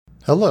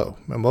Hello,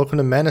 and welcome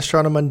to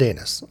Magistratum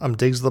Mundanus. I'm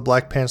Diggs of the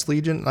Black Pants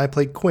Legion, and I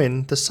play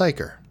Quinn, the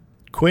Psyker.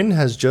 Quinn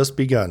has just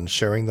begun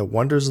sharing the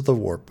wonders of the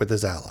warp with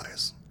his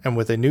allies, and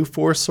with a new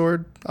Force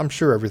Sword, I'm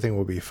sure everything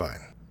will be fine.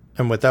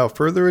 And without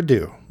further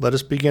ado, let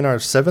us begin our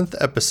 7th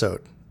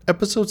episode,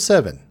 Episode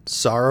 7,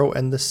 Sorrow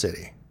and the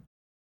City.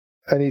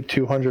 I need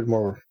 200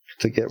 more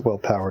to get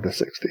willpower to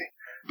 60.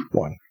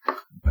 One.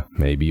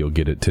 Maybe you'll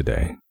get it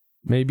today.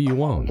 Maybe you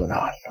won't.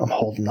 I'm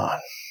holding on.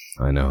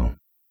 I know.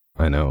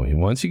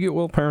 Once you get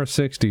willpower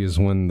 60 is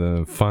when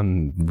the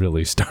fun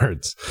really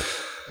starts.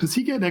 Does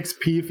he get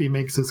XP if he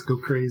makes us go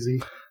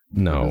crazy?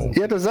 No.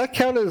 Yeah, does that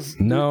count as...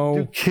 No.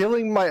 Do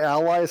killing my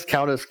allies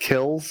count as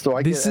kills?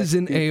 This is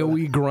an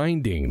AoE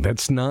grinding.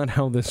 That's not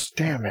how this...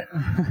 Damn it.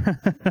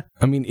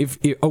 I mean, if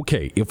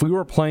we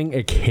were playing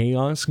a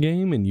chaos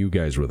game and you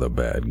guys were the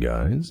bad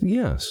guys,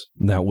 yes,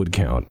 that would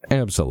count.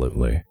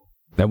 Absolutely.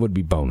 That would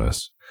be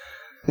bonus.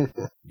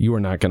 You are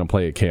not going to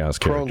play a chaos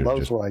character. Crone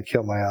loves when I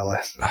kill my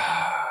allies.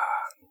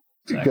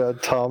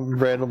 God, Tom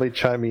randomly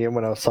chimed me in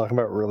when I was talking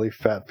about really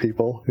fat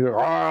people. He's like,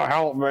 "Oh,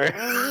 help me!"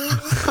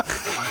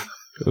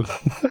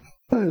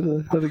 I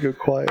had to go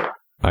quiet.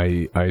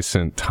 I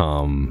sent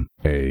Tom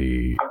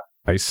I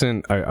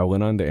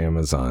went on to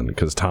Amazon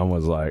because Tom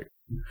was like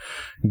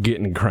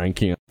getting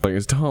cranky. Like,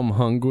 is Tom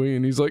hungry?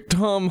 And he's like,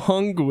 Tom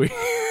hungry.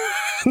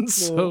 And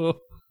so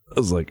I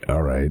was like,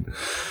 all right.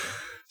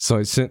 So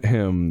I sent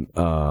him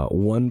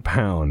 1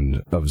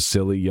 pound of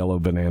silly yellow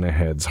banana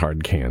heads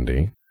hard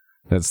candy.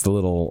 That's the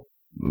little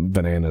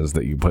bananas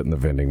that you put in the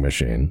vending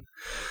machine.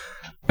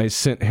 I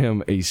sent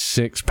him a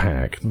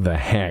 6-pack, the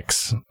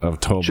Hex of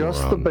Toblerone.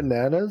 Just the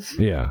bananas?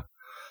 Yeah.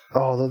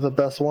 Oh, they're the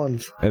best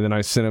ones. And then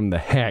I sent him the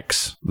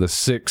Hex, the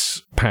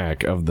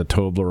 6-pack of the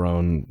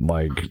Toblerone,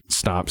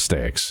 stop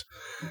sticks.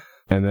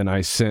 And then I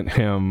sent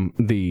him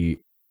the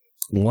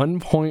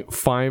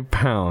 1.5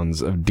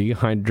 pounds of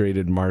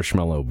dehydrated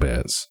marshmallow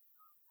bits.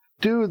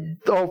 Dude,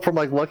 from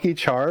Lucky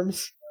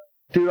Charms?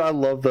 Dude, I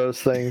love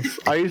those things.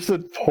 I used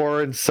to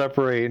pour and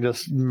separate and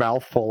just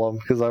mouthful them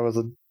because I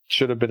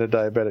should have been a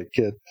diabetic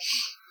kid.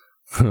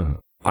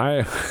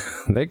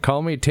 They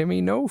call me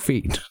Timmy No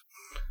Feet.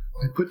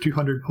 I put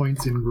 200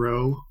 points in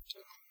grow.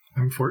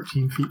 I'm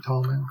 14 feet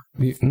tall now.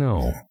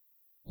 No.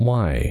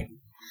 Why?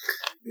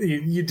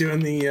 You doing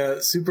the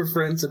Super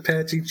Friends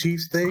Apache Chief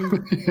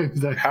thing?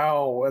 Exactly.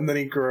 How? And then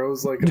he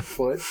grows like a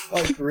foot?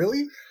 Like,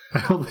 really?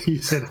 I don't think he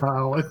said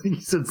how. I think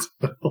he said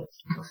spell.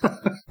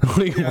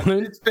 Yeah,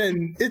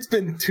 it's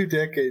been 2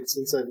 decades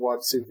since I've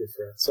watched Super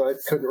Friends, so I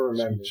couldn't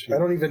remember. I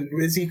don't even...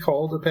 Is he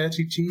called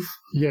Apache Chief?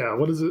 Yeah,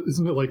 what is it?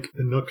 Isn't it like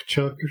Inuk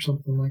Chuck or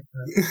something like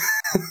that?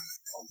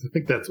 I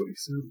think that's what he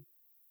said.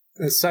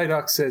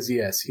 Psyduck says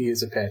yes, he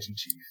is Apache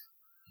Chief.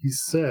 He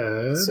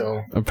said...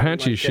 So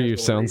Apache Chief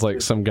sounds like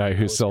some guy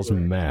who sells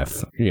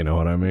meth. You know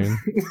what I mean?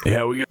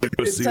 Yeah, we gotta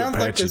go see Apache Chief. It sounds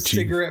like a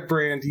cigarette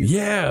brand.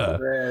 Yeah.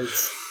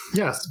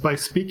 Yes, by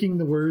speaking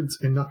the words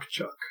Inuk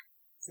Chuck.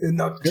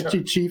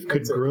 Apache Chief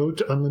could grow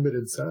to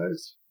unlimited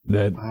size.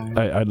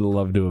 I'd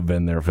love to have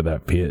been there for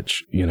that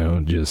pitch.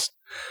 Just...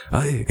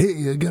 Hey,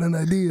 I got an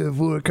idea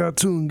for a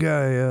cartoon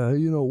guy.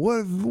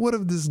 What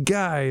if this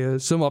guy,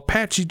 some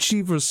Apache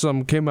Chief or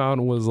something, came out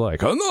and was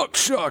like, a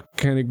nutchuck,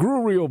 and it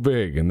grew real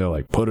big, and they're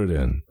like, put it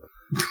in.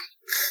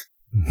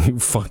 You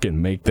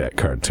fucking make that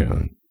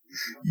cartoon.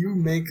 You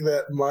make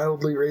that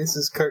mildly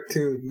racist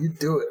cartoon. You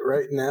do it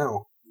right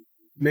now.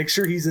 Make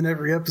sure he's in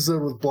every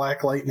episode with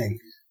Black Lightning.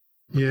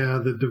 Yeah,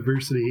 the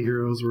diversity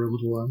heroes were a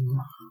little...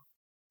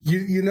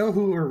 You know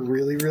who are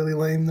really, really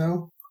lame,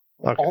 though?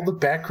 Okay. All the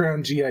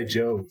background G.I.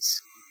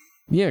 Joes.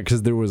 Yeah,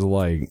 because there was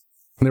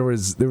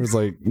There's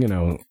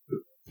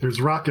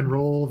rock and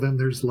roll, then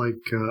there's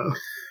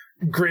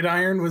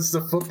Gridiron was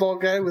the football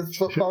guy with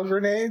football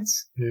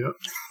grenades? Yeah.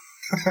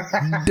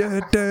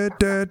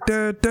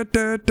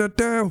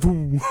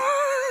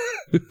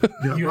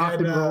 You got rock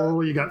and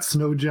roll, you got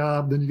snow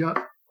job, then you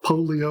got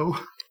polio.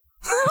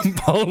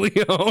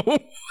 Polio?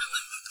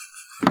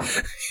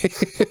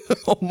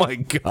 Oh my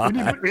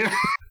god.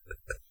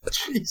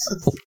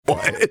 Jesus.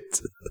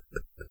 What?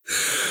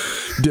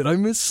 Did I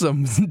miss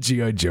some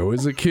G.I. Joe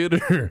as a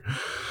kid? Or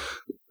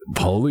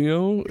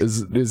polio?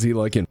 Is he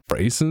in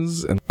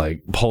braces and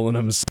pulling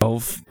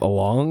himself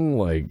along?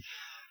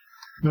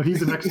 No,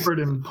 he's an expert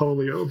in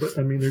polio, but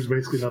there's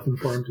basically nothing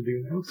for him to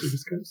do now, so he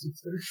just kind of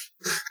sits there.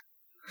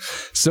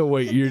 So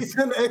wait, he's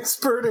an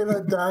expert in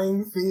a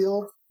dying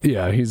field.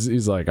 Yeah,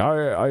 he's like,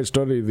 I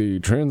study the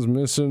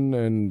transmission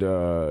and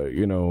the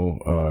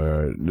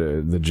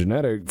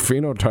genetic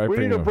phenotyping. We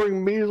need to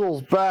bring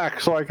measles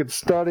back so I can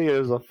study it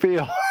as a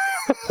field.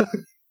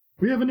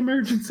 We have an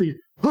emergency.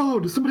 Oh,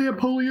 does somebody have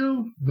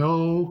polio?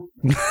 No.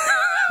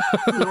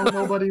 No,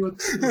 nobody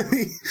with...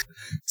 He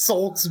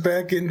sulks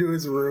back into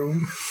his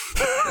room.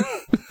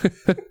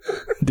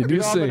 Did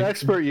you say... I'm an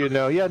expert,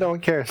 Yeah, no one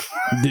cares.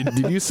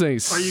 Did you say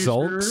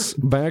sulks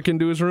back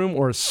into his room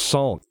or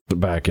sulked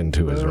back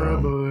into his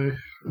room? Boy.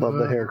 Love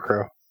the hair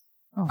crow.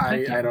 Oh,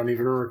 I don't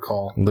even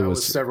recall. That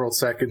was several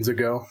seconds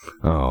ago.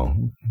 Oh,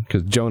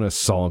 because Jonas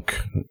Salk.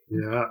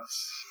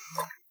 Yes.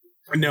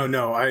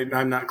 No,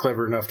 I'm not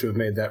clever enough to have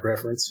made that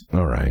reference.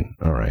 All right.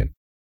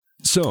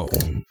 So,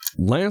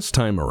 last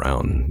time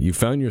around, you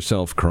found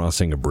yourself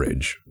crossing a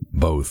bridge,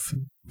 both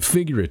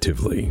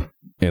figuratively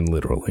and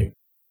literally.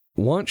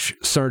 Watch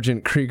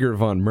Sergeant Krieger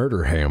von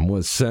Murderham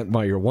was sent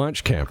by your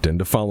watch captain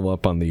to follow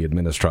up on the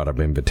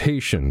Magistratum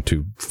invitation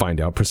to find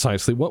out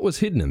precisely what was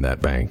hidden in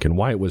that bank and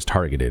why it was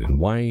targeted and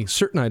why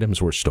certain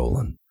items were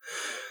stolen.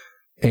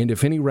 And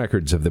if any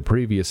records of the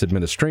previous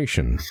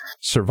administration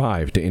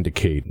survive to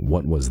indicate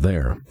what was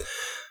there.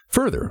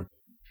 Further,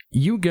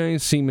 you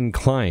guys seem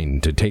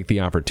inclined to take the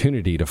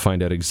opportunity to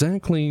find out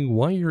exactly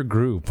why your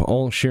group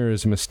all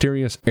shares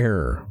mysterious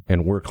error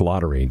and work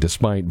lottery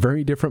despite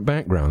very different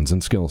backgrounds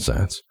and skill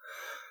sets.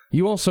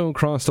 You also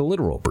crossed a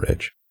literal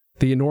bridge,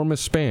 the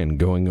enormous span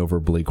going over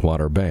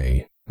Bleakwater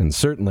Bay, and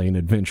certainly an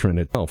adventure in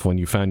itself when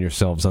you found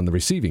yourselves on the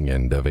receiving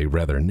end of a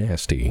rather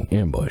nasty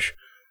ambush.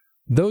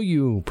 Though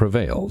you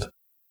prevailed,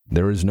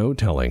 there is no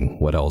telling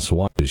what else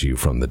watches you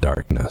from the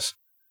darkness.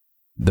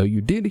 Though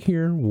you did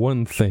hear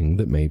one thing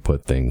that may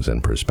put things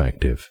in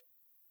perspective.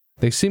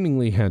 They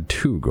seemingly had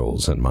two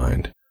goals in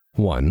mind.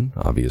 One,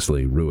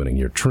 obviously ruining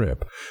your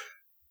trip.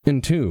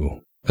 And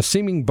two, a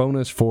seeming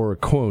bonus for,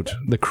 quote,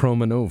 the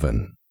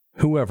Kromanovan,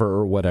 whoever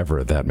or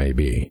whatever that may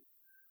be.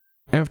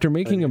 After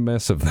making a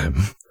mess of them,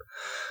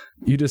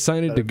 you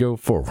decided to go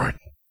forward.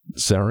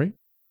 Sorry?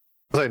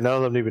 None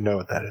of them even know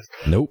what that is.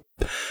 Nope.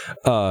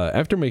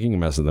 After making a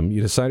mess of them,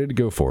 you decided to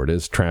go forward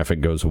as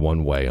traffic goes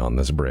one way on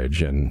this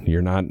bridge, and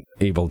you're not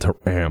able to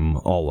ram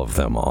all of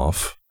them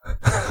off.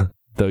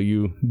 Though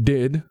you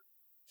did,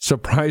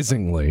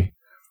 surprisingly,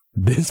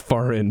 this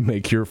far in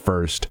make your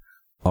first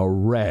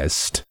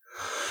arrest.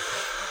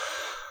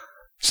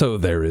 So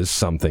there is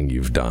something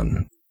you've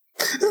done.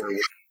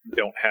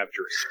 Don't have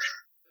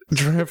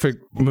jurisdiction. Traffic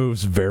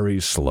moves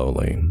very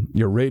slowly.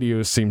 Your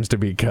radio seems to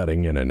be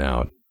cutting in and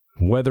out.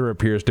 Weather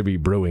appears to be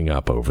brewing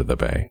up over the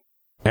bay.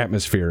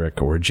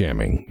 Atmospheric or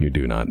jamming, you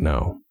do not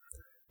know.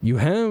 You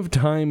have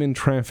time in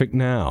traffic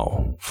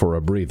now for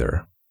a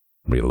breather.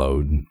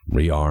 Reload,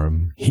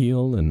 rearm,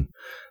 heal, and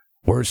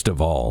worst of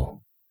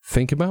all,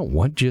 think about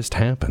what just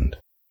happened.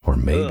 Or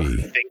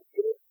maybe,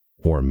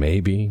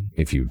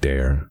 if you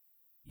dare,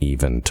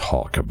 even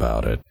talk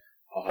about it.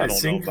 I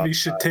think we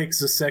should take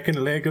the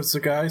second leg of the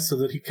guy so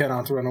that he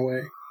cannot run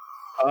away.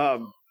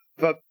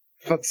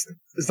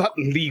 Is that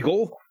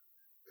legal?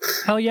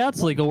 Hell yeah,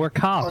 it's legal. We're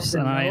cops.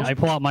 And I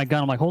pull out my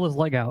gun. I'm like, hold his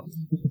leg out.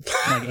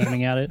 I'm like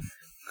aiming at it.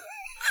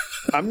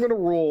 I want to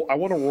roll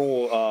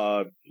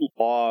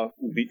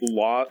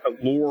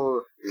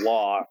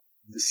law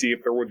to see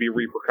if there would be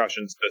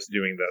repercussions to us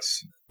doing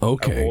this.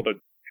 Okay. I rolled a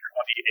 28.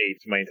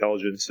 My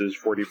intelligence is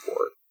 44.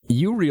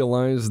 You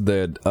realize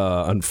that,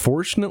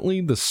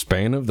 unfortunately, the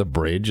span of the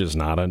bridge is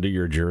not under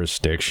your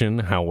jurisdiction.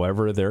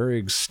 However, there are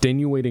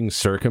extenuating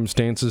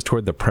circumstances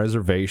toward the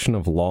preservation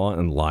of law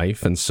and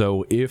life. And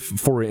so if,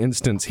 for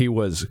instance, he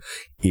was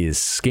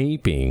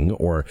escaping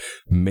or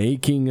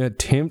making an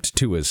attempt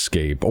to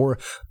escape or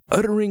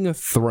uttering a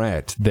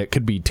threat that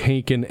could be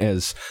taken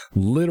as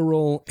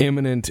literal,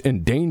 imminent,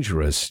 and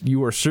dangerous,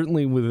 you are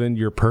certainly within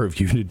your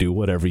purview to do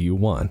whatever you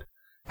want.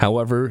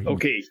 However...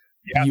 Okay.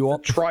 You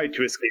tried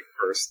to escape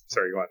first.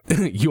 Sorry, go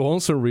on. You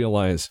also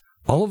realize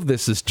all of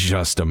this is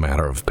just a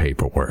matter of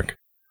paperwork.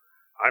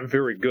 I'm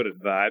very good at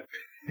that.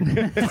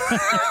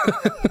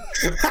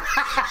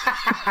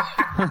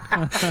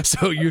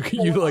 So you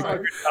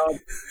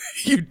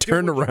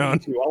turn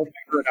around. I'll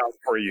figure it out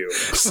for you.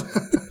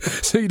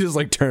 So you just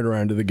like turn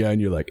around to the guy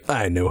and you're like,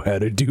 I know how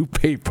to do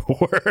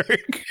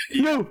paperwork.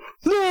 No.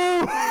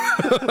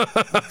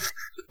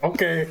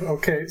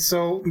 Okay.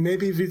 So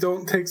maybe we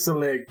don't take the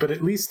leg, but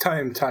at least tie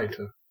him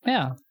tighter.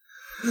 Yeah.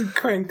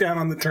 Crank down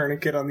on the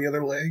tourniquet on the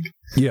other leg.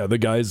 Yeah, the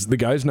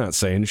guy's not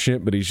saying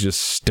shit, but he's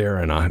just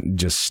staring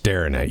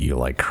at you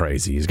like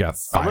crazy. He's got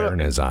fire in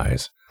his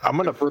eyes. I'm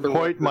gonna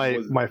point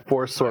my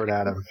force sword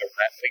at him.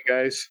 Rattling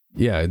guys.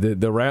 Yeah,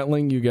 the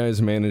rattling you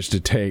guys managed to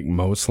take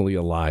mostly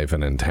alive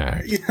and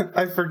intact. Yeah,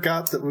 I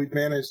forgot that we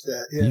managed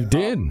that. Yeah. You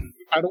did.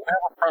 I don't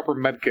have a proper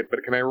med kit,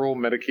 but can I roll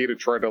Medicaid to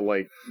try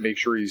to make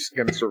sure he's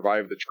gonna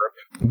survive the trip?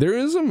 There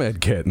is a med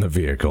kit in the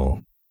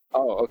vehicle.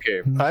 Oh,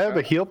 okay. I have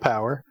a heal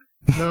power.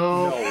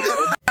 No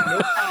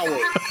power.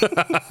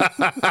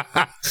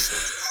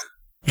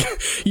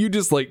 You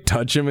just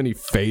touch him and he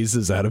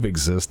phases out of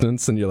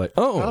existence, and you're like,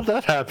 oh, how'd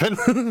that happen?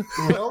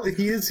 Well,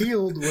 he is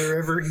healed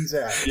wherever he's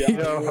at. Yeah,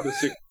 a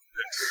 6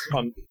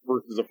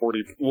 versus a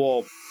 40.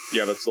 Well,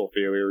 yeah, that's still a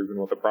failure even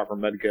with a proper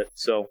med kit.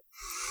 So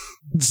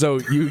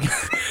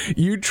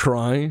you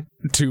try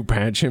to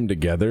patch him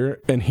together,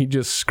 and he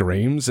just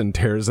screams and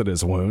tears at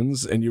his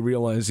wounds, and you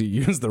realize you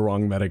used the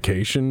wrong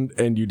medication,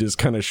 and you just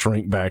kind of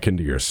shrink back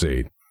into your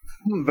seat.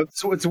 But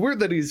so it's weird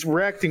that he's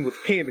reacting with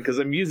pain because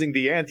I'm using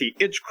the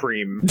anti-itch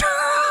cream.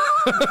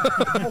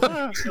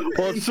 Well,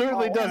 it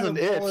certainly doesn't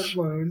itch.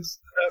 Wounds.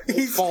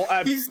 He's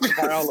biology.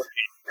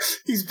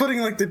 He's putting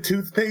like the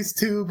toothpaste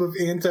tube of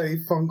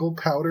antifungal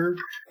powder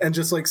and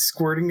just like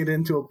squirting it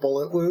into a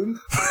bullet wound.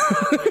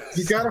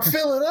 You gotta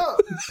fill it up.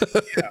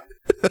 Yeah.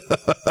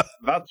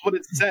 That's what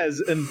it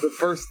says in the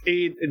first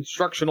aid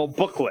instructional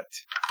booklet.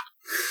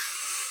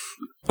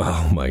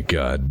 Oh my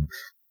god.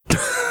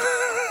 Can't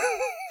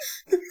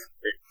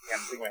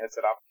take my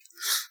headset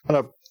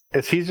off.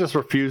 He's just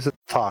refusing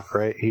to talk,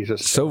 right? He's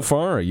just So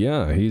far,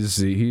 yeah, he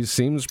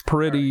seems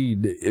pretty.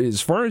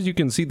 As far as you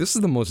can see, this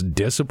is the most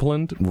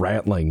disciplined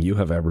ratling you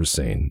have ever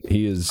seen.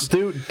 He is.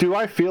 Do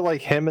I feel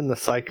like him and the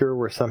psyker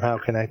were somehow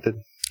connected?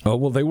 Oh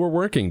well, they were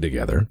working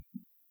together.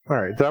 All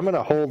right, then I'm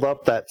gonna hold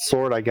up that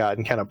sword I got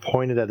and kind of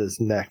point it at his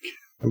neck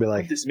and be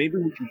like, Maybe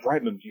we can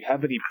bribe him. Do you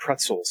have any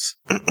pretzels?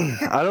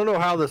 I don't know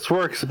how this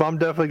works, but I'm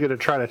definitely gonna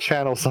try to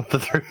channel something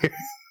through here.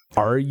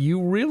 Are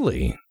you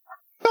really?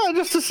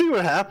 Just to see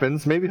what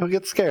happens. Maybe he'll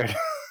get scared.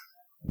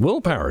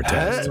 Willpower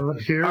test.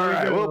 Here All we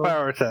right, go.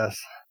 willpower test.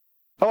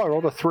 Oh, I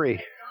rolled a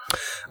 3.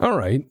 All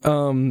right.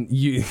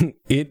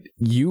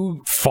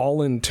 You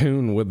fall in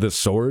tune with the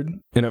sword,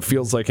 and it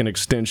feels like an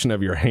extension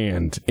of your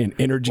hand, and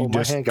energy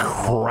just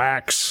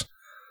cracks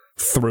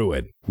through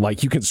it.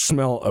 Like you can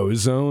smell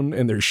ozone,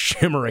 and they're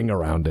shimmering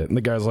around it. And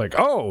the guy's like,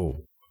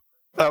 "Oh."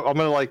 I'm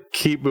gonna like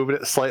keep moving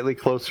it slightly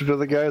closer to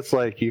the guy. It's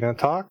like, you gonna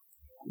talk?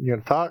 You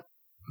gonna talk?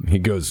 He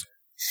goes,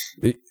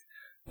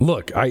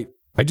 "Look, I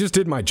just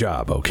did my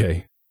job,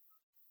 okay?"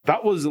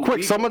 That was Quick,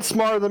 illegal. someone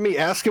smarter than me.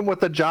 Ask him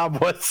what the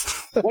job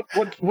was.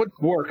 What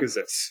work is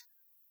this?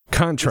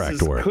 Contract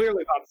This is work.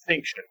 clearly not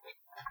sanctioned.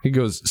 He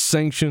goes,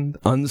 sanctioned,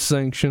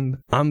 unsanctioned.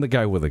 I'm the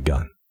guy with a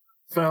gun.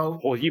 Well,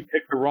 You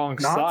picked the wrong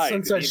not side.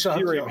 since The I shot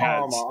Imperium your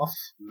arm has off.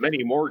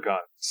 many more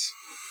guns.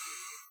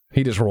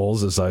 He just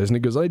rolls his eyes and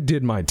he goes, I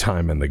did my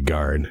time in the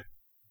guard.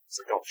 It's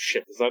like, oh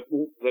shit, does that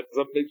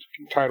make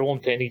you entitle him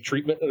to any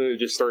treatment? And they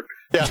just start...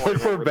 Yeah, like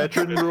for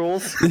veteran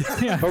rules.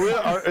 Yeah.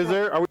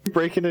 Are we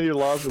breaking any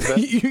laws of that?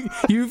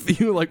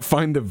 you like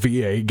find the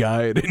VA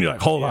guide and you're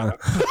like, hold on.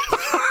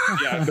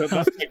 Yeah, that's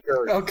my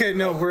character. Okay,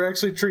 no, we're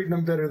actually treating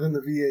him better than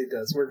the VA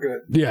does. We're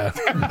good. Yeah.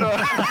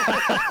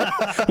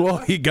 Well,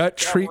 he got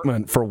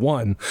treatment for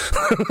one.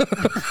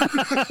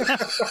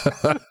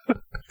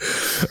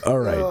 All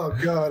right. Oh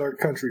god, our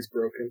country's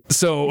broken.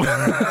 So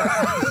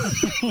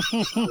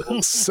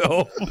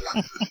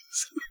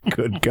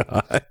good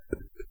God.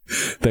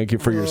 Thank you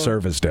for your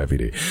service,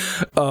 deputy.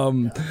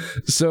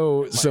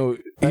 So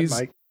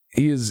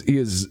he is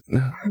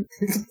You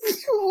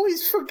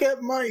always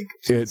forget Mike.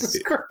 Jesus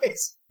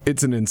Christ.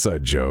 it's an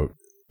inside joke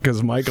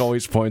because Mike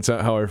always points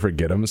out how I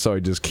forget him, so I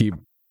just keep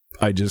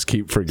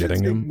forgetting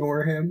Just him.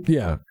 Ignore him.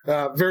 Yeah.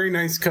 Very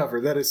nice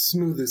cover. That is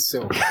smooth as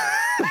silk.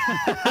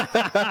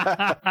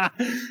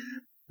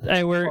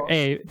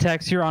 Hey,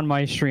 Tex, you're on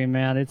my stream,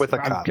 man. It's With a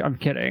cop. I'm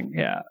kidding.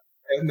 Yeah.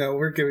 No,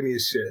 we're giving you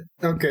shit.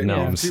 Okay, No,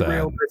 yeah, I'm sad.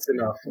 derailed this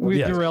enough. We've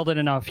Yes. derailed it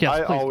enough. Yes,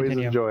 I please always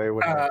continue. enjoy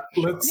when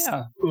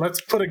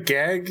Let's put a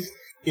gag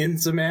in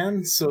the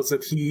man so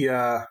that he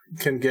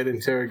can get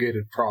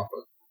interrogated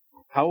proper.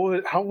 How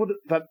would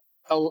that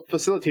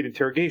facilitate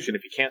interrogation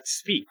if you can't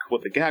speak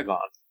with a gag on?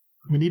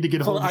 We need to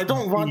get a Well, hold of I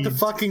don't want to thieves.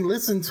 fucking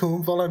listen to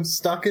him while I'm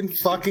stuck in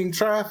fucking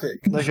traffic.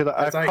 Like,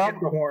 As I hit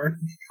the horn.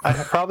 I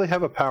probably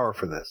have a power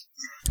for this.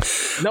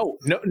 No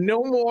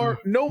more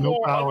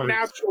powers.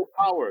 unnatural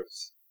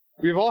powers.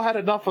 We've all had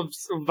enough of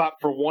that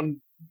for one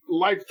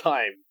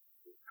lifetime.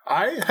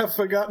 I have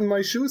forgotten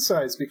my shoe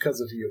size because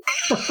of you.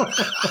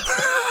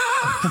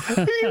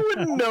 You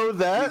wouldn't know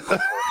that.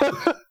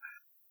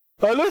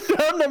 I looked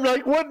down and I'm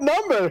like, what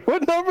number?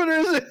 What number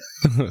is it?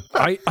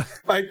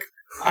 Like,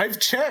 I've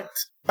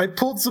checked. I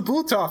pulled the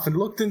boot off and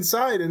looked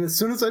inside, and as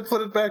soon as I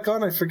put it back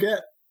on, I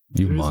forget.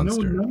 You There's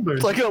monster. no numbers.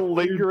 It's like a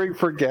lingering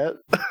forget.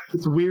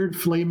 It's weird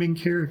flaming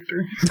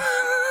character.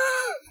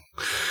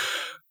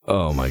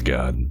 Oh my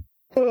God.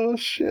 Oh,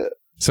 shit.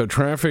 So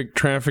traffic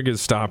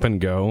is stop and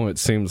go. It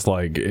seems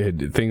like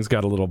things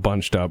got a little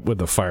bunched up with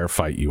the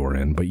firefight you were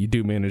in, but you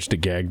do manage to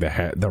gag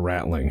the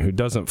ratling, who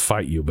doesn't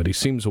fight you, but he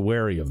seems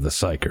wary of the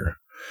psyker.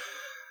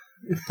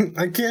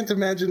 I can't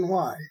imagine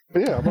why.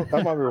 Yeah,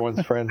 I'm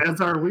everyone's friend.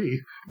 As are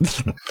we.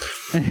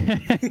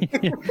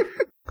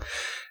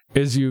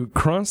 As you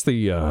cross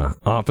the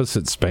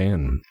opposite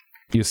span,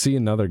 you see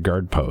another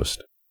guard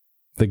post.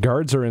 The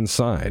guards are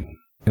inside,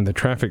 and the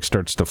traffic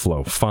starts to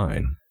flow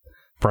fine.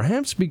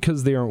 Perhaps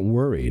because they aren't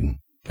worried,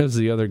 as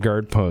the other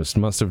guard post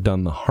must have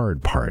done the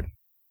hard part.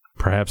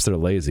 Perhaps they're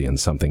lazy and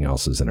something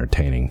else is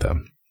entertaining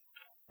them.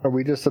 Are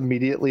we just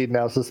immediately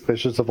now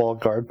suspicious of all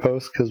guard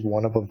posts because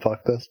one of them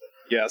fucked us?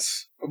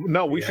 Yes.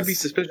 No, we should be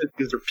suspicious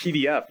because they're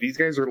PDF. These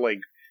guys are like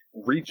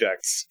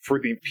rejects for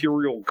the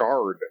Imperial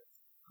Guard.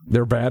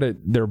 They're bad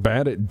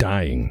at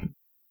dying.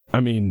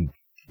 I mean,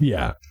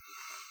 yeah.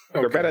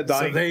 They're bad at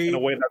dying So they, in a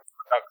way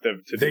that's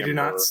productive to they the do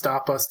Emperor. not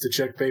stop us to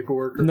check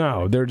paperwork? Or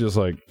No, they're just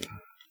like,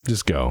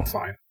 just go.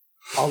 Fine.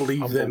 I'll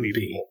leave them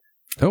be.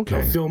 Okay.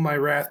 I'll feel my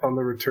wrath on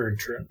the return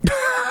trip.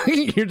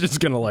 You're just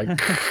gonna like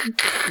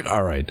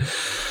all right.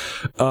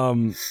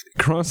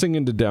 Crossing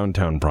into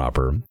downtown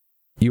proper,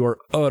 you are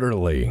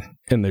utterly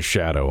in the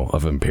shadow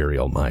of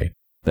Imperial might.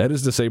 That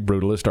is to say,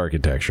 brutalist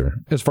architecture,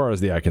 as far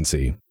as the eye can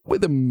see,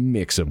 with a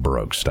mix of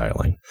Baroque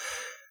styling.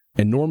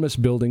 Enormous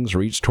buildings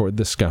reach toward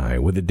the sky,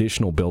 with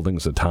additional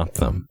buildings atop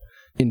them.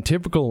 In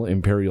typical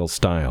imperial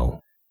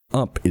style,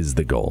 up is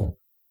the goal,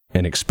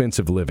 and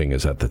expensive living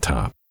is at the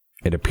top.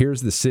 It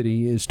appears the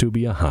city is to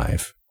be a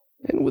hive,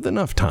 and with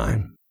enough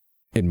time,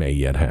 it may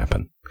yet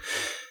happen.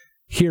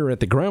 Here at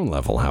the ground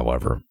level,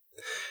 however,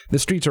 the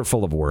streets are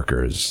full of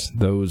workers,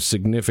 those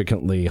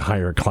significantly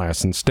higher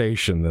class in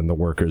station than the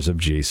workers of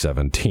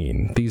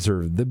G17. These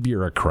are the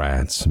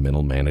bureaucrats,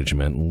 middle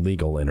management,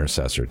 legal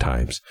intercessor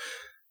types,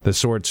 the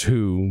sorts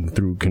who,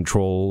 through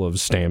control of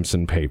stamps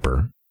and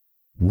paper,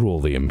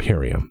 rule the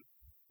Imperium.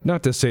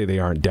 Not to say they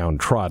aren't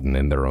downtrodden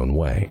in their own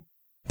way.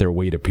 Their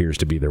weight appears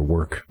to be their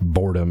work,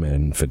 boredom,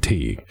 and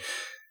fatigue.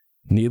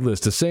 Needless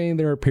to say,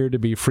 there appear to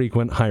be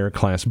frequent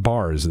higher-class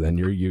bars than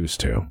you're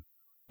used to.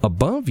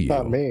 Above you...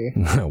 Not me.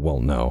 Well,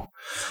 no.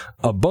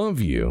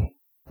 Above you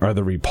are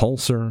the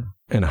repulsor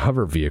and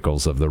hover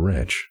vehicles of the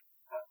rich,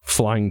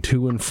 flying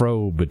to and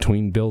fro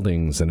between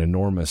buildings and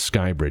enormous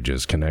sky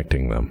bridges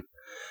connecting them.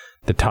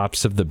 The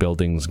tops of the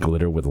buildings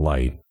glitter with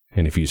light,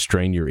 and if you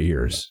strain your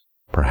ears,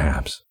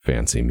 perhaps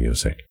fancy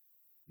music.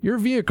 Your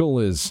vehicle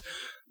is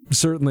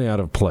certainly out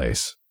of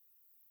place.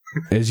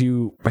 As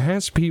you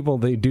pass people,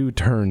 they do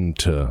turn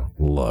to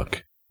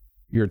look.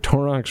 Your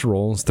Torox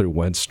rolls through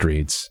wet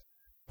streets,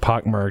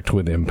 pockmarked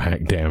with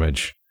impact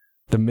damage,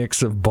 the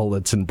mix of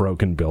bullets and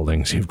broken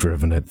buildings you've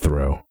driven it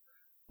through,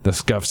 the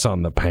scuffs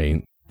on the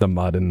paint, the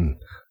mud and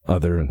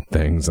other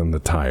things on the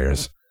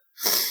tires.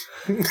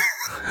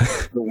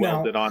 The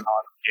welded on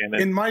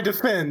cannon. In my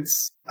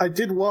defense, I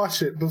did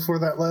wash it before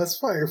that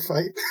last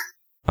firefight.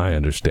 I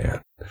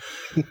understand.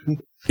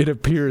 It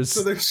appears...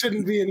 So there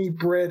shouldn't be any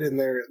bread in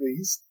there, at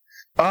least.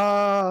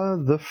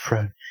 The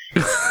French.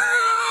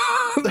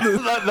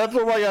 That's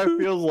what my guy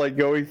feels like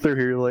going through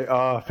here. Like,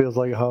 it feels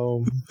like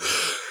home.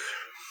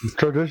 It's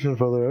tradition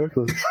for the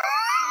Earthlings.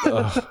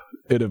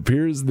 It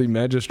appears the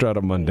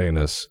Magistratum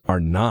Mundanus are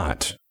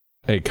not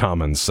a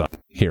common sight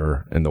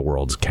here in the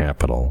world's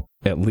capital,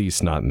 at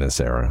least not in this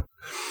era.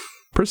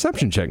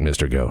 Perception check,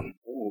 Mr. Goat.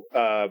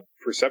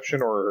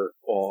 Perception or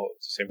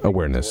it's the same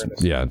awareness.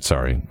 Yeah,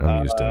 sorry.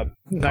 I'm used to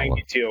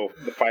 92.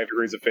 The 5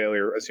 degrees of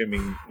failure,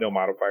 assuming no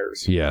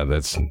modifiers. Yeah,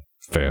 that's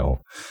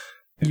fail.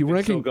 You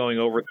reckon still going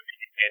over the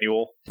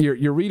manual?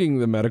 You're reading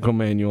the medical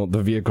manual,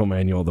 the vehicle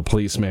manual, the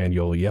police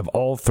manual. You have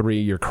all three.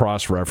 You're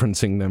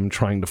cross-referencing them,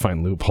 trying to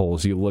find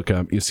loopholes. You look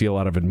up, you see a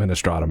lot of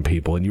Administratum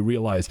people, and you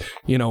realize,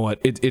 you know what?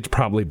 It's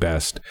probably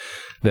best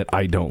that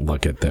I don't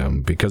look at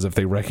them, because if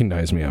they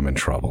recognize me, I'm in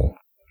trouble.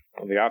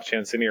 Well, the off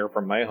chance any are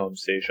from my home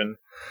station.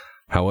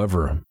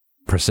 However,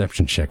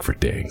 perception check for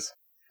Diggs.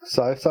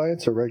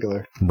 Science or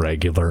regular?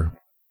 Regular.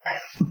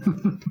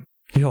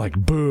 You're like,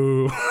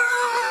 boo.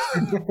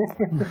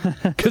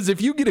 Because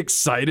if you get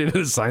excited at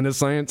a sign of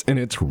science and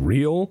it's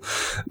real,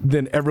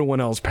 then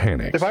everyone else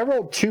panics. If I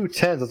rolled 2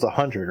 10s, that's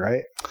 100,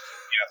 right?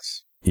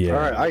 Yes. Yeah. All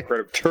right,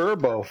 I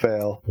turbo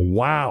fail.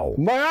 Wow.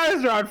 My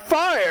eyes are on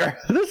fire.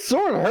 This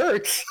sword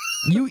hurts.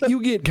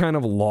 You get kind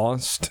of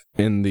lost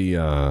in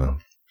the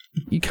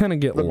you kind of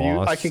get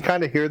lost. I can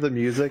kind of hear the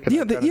music.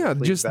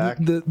 And Just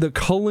the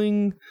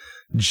culling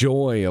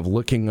joy of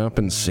looking up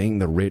and seeing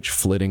the rich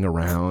flitting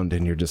around,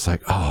 and you're just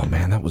like, oh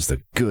man, that was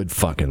the good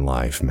fucking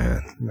life,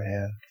 man.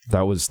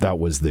 That was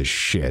the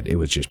shit. It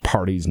was just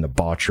parties and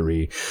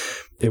debauchery.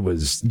 It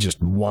was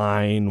just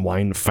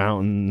wine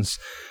fountains,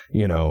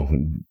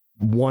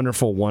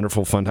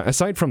 wonderful fun time,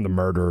 aside from the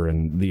murder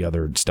and the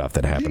other stuff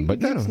that happened. But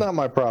that's not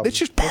my problem. It's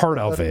just part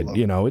of it.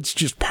 It's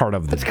just part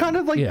of the... It's kind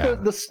of like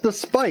the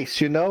spice,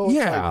 It's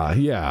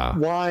like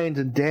wine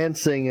and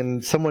dancing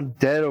and someone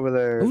dead over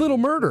there. A little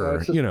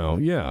murder, No,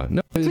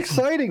 it's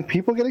exciting.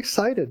 People get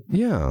excited.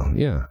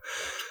 Yeah.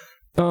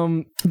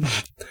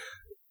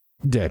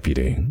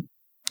 Deputy.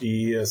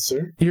 Yes,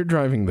 sir. You're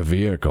driving the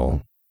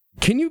vehicle.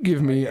 Can you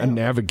give me a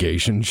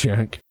navigation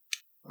check?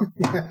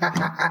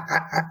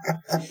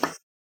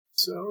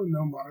 So,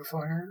 no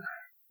modifier.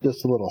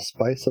 Just a little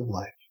spice of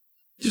life.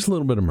 Just a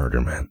little bit of murder,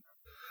 man.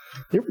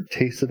 You ever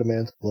tasted a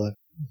man's blood?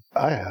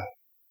 I have.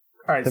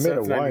 All right,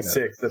 so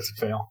 96. That's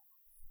a fail.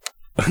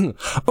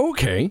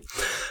 Okay.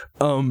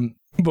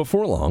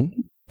 Before long,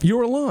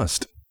 you're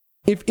lost.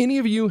 If any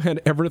of you had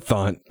ever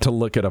thought to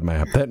look at a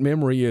map, that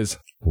memory is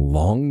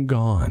long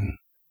gone.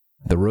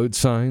 The road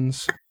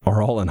signs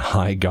are all in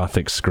high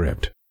Gothic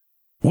script,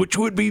 which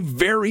would be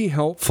very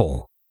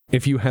helpful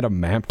if you had a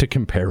map to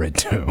compare it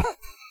to.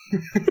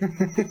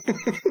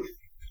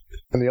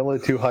 And the only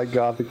 2 high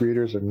Gothic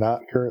readers are not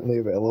currently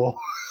available.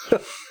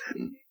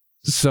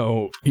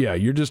 So, yeah,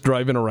 you're just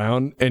driving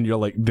around and you're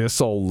like,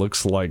 this all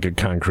looks like a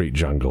concrete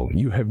jungle.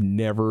 You have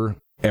never,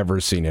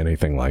 ever seen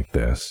anything like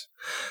this.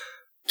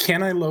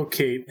 Can I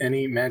locate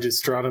any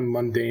Magistratum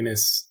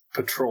Mundanus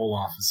patrol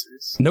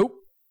officers? Nope.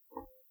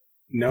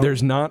 No.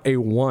 There's not a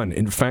one.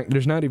 In fact,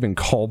 there's not even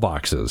call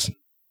boxes.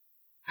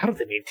 How do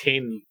they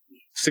maintain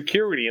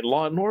security and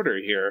law and order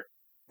here?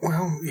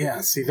 Well,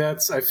 yeah, see,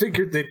 I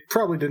figured they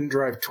probably didn't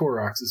drive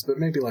Toroxes, but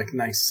maybe like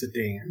nice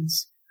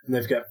sedans. and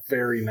they've got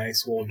very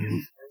nice wool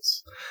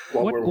uniforms.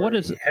 What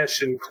is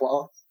Hessian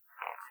cloth?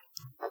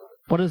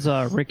 What does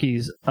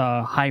Ricky's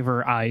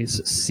Hiver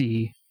eyes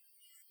see?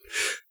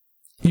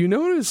 You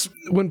notice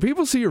when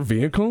people see your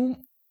vehicle,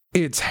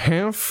 it's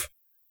half,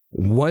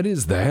 what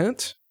is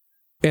that?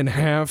 And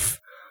half,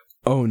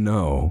 oh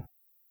no.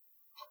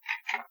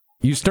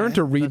 You start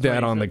to read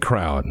that on the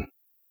crowd.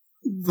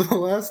 The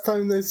last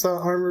time they saw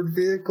armored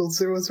vehicles,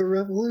 there was a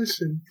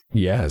revolution.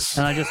 Yes.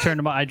 And I just turned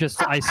to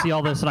I see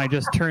all this, and I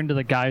just turned to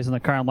the guys in the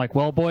car. I'm like,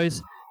 well,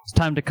 boys, it's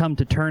time to come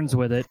to terms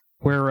with it.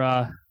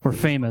 We're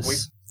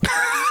famous.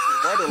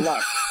 Right or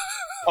left?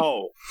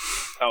 Oh.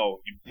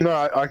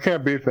 No, I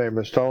can't be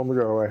famous. Tell them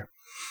to go away.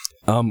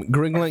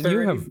 Griglank, you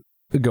have...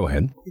 Go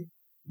ahead.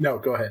 No,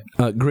 go ahead.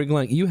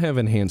 Griglank, you have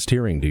enhanced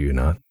hearing, do you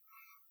not?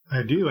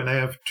 I do, and I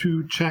have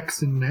 2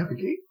 checks in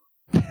Navigate.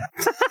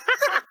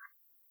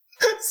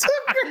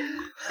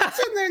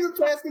 Sitting there in the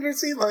passenger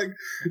seat like,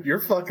 you're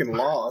fucking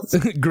lost.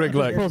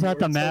 Griglank Pulls out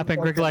the map, and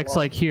Griglank's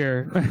like,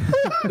 here.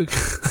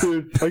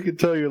 Dude, I can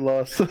tell you're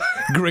lost.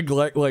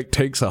 Griglank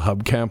takes a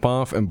hubcap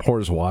off and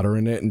pours water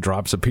in it and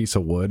drops a piece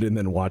of wood and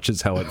then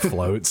watches how it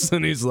floats.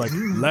 And he's like,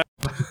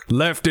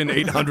 left in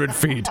 800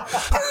 feet. Let's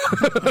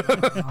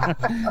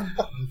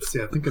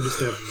see, I think I just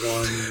have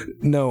 1.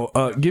 No,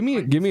 give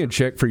me a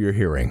check for your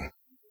hearing.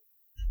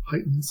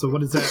 Heightened. So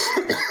what is that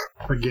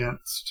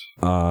against?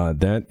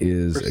 That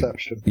is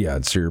Perception. Yeah,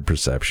 it's your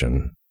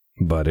perception.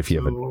 But if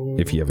you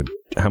have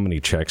how many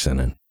checks in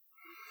it?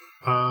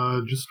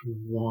 Just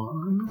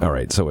 1. All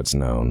right, so it's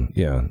known.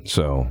 Yeah,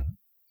 so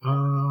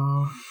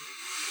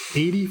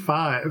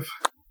 85.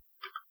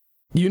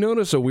 you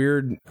notice a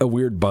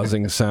weird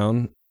buzzing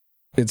sound.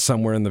 It's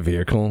somewhere in the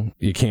vehicle.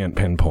 You can't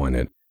pinpoint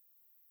it.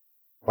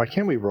 Why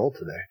can't we roll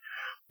today?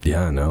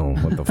 Yeah, I know.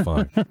 What the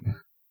fuck?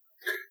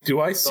 Do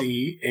I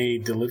see a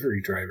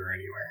delivery driver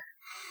anywhere?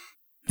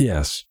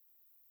 Yes.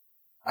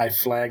 I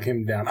flag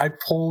him down. I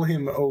pull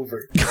him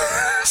over.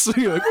 So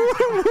you're like,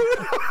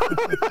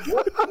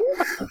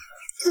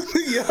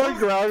 A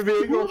ground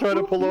vehicle trying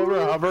to pull over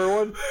a hover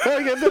one?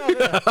 Hey, get down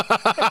there.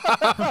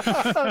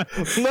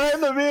 Not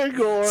in the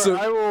vehicle, or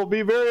I will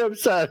be very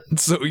upset.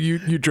 so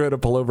you try to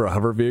pull over a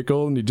hover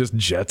vehicle and he just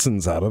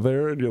jetsons out of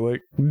there and you're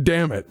like,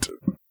 damn it.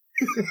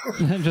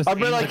 Just I'll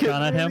be aim like, the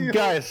gun at him.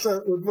 guys, I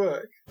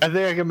think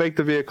I can make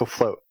the vehicle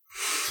float.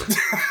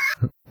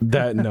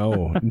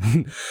 No.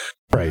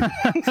 Right.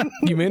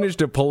 You managed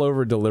to pull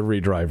over a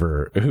delivery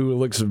driver who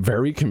looks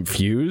very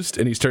confused,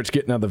 and he starts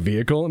getting out of the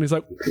vehicle and he's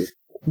like,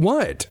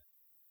 what?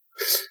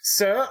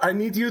 Sir, I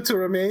need you to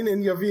remain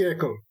in your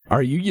vehicle.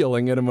 Are you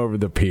yelling at him over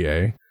the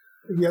PA?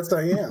 Yes,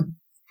 I am.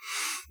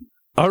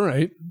 All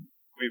right.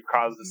 We've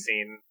caused a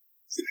scene.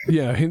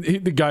 Yeah,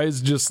 the guy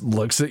just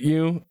looks at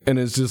you and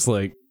is just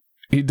like,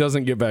 he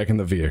doesn't get back in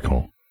the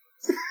vehicle.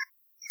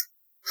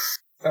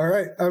 All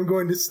right, I'm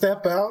going to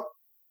step out,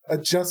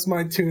 adjust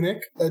my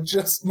tunic,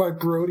 adjust my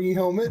Brody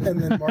helmet,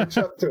 and then march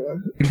up to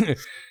him.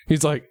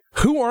 He's like,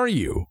 who are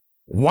you?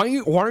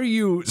 Why are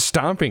you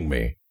stopping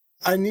me?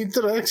 I need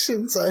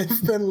directions.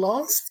 I've been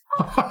lost.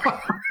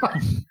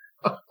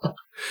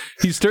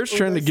 He starts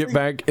trying to get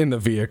back in the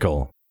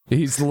vehicle.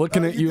 He's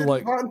looking at you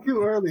like, want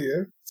to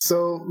earlier,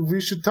 so we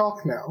should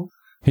talk now.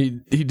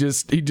 he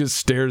just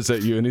stares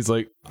at you and he's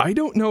like, I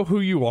don't know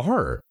who you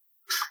are.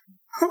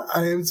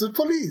 I am the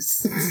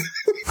police.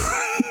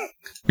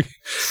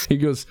 He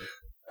goes,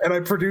 and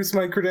I produce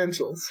my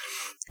credentials.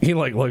 he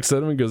like looks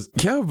at him and goes,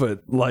 yeah, but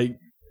like,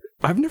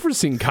 I've never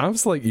seen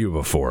cops like you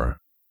before.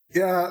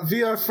 Yeah,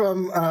 we are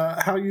from,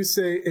 how you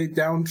say, a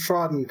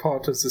downtrodden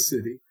part of the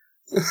city.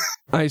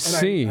 I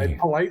see. I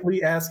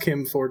politely ask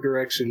him for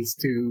directions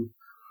to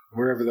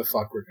wherever the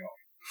fuck we're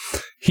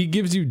going. He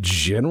gives you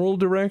general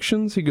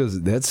directions. He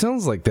goes, that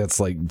sounds like that's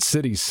like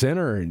city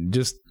center.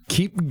 Just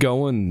keep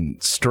going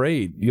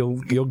straight.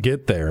 You'll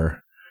get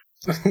there.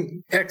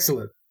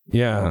 Excellent.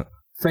 Yeah.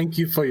 Thank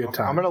you for your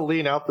time. I'm going to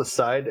lean out the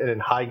side, and in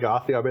high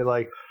Gothic, I'll be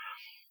like,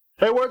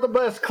 hey, where are the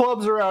best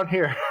clubs around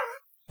here?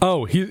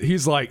 Oh,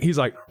 he's like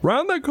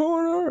round that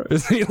corner.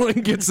 As he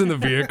like gets in the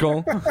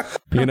vehicle,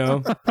 you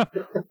know.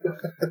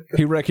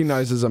 He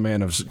recognizes a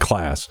man of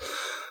class.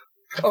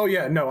 Oh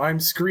yeah, no, I'm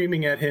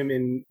screaming at him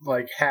in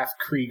like half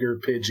Krieger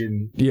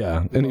pigeon.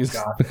 Yeah, and he's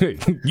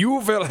you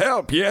will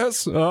help,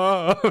 yes.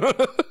 Yeah,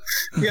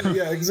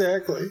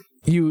 exactly.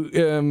 You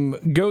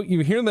you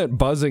hear that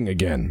buzzing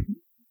again.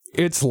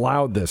 It's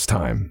loud this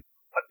time.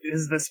 What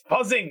is this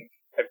buzzing?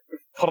 I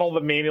put all the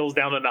manuals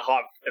down in a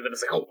hop, and then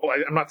it's like, oh,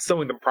 I'm not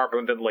sewing them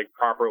properly, and then like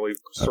properly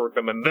sort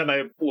them, and then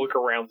I look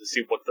around to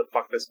see what the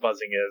fuck this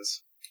buzzing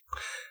is.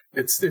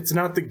 It's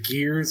not the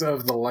gears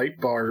of the light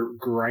bar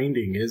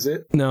grinding, is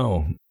it?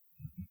 No.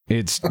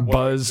 It's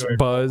buzz.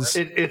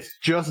 It's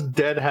just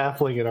dead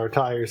halfling in our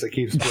tires that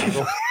keeps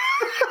going.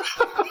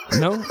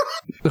 No?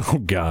 Oh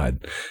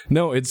God.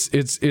 No, it's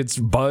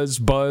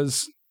buzz.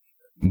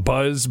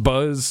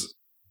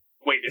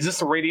 Wait, is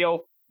this a radio?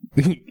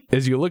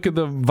 As you look at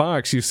the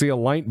Vox, you see a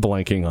light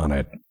blinking on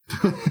it.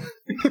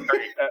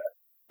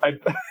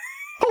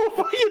 Oh,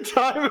 fucking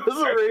time is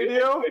a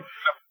radio.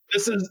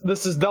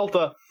 This is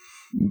Delta.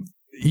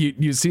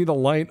 You see the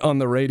light on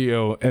the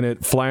radio, and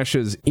it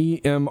flashes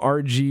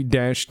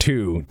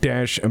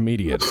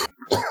EMRG-2-immediate.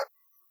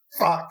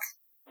 Fuck.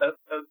 An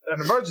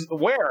emergency.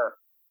 Where?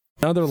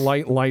 Another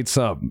light lights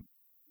up.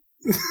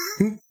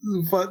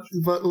 but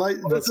light.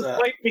 What's this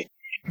light mean?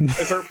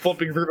 I start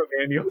flipping through the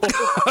manual.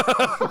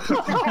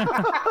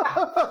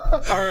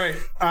 All right.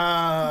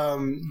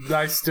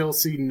 I still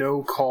see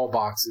no call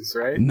boxes,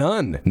 right?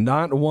 None.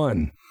 Not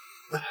one.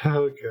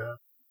 Oh, God.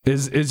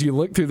 As you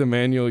look through the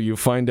manual, you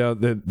find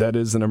out that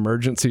is an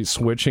emergency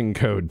switching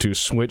code to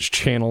switch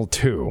channel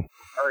 2. All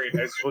right,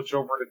 I switch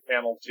over to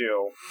channel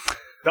 2.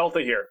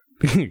 Delta here.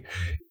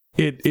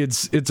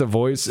 It's a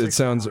voice. It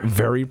sounds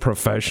very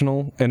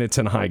professional, and it's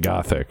in High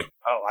Gothic.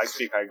 Oh, I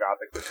speak High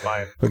Gothic. That's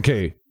fine.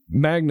 Okay.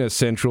 Magnus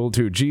Central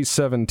to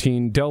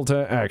G17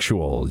 Delta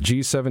Actual.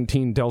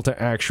 G17 Delta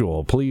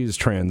Actual, please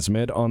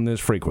transmit on this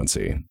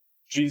frequency.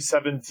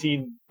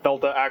 G17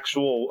 Delta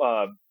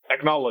Actual,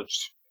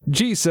 acknowledged.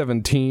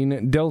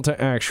 G17 Delta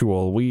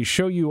Actual, we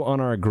show you on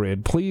our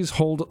grid. Please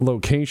hold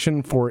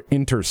location for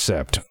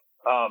intercept.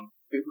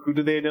 Who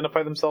do they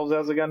identify themselves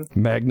as again?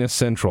 Magnus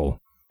Central.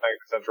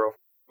 Magnus Central.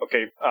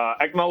 Okay,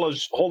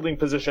 acknowledged, holding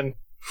position.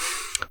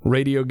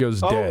 Radio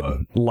goes dead.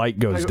 Light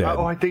goes dead.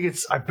 I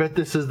bet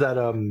this is that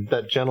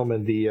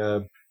gentleman,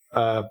 the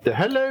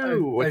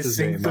hello. What's his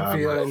name? I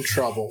feel in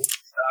trouble.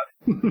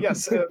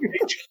 Yes,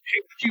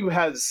 HQ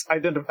has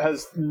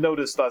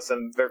noticed us,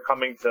 and they're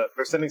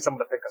sending someone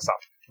to pick us up.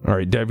 All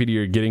right, Deputy,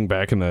 you're getting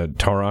back in the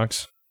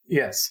Taurox?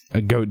 Yes.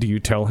 Do you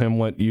tell him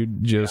what you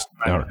just...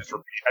 Yeah,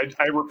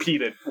 I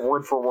repeat it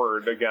word for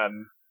word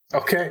again.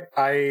 Okay,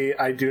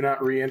 I do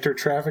not re-enter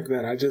traffic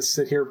then. I just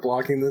sit here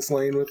blocking this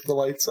lane with the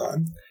lights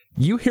on.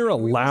 You hear a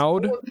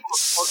loud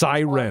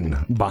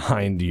siren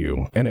behind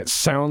you, and it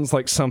sounds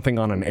like something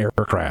on an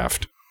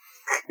aircraft.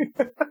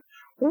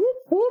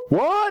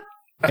 What?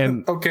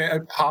 And okay, I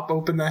pop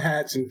open the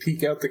hatch and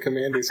peek out the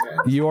commander's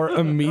hatch. You are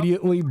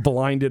immediately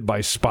blinded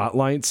by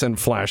spotlights and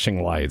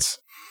flashing lights.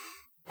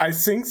 I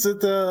think that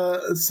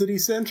the city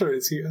center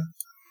is here.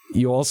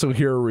 You also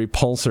hear a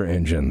repulsor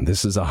engine.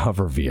 This is a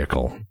hover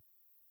vehicle.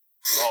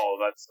 Oh,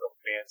 that's so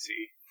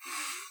fancy.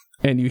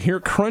 And you hear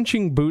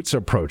crunching boots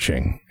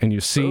approaching, and you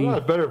see... I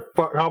better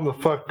calm the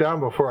fuck down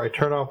before I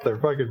turn off their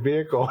fucking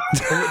vehicle.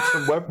 Get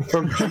some weapon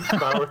from juice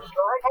power.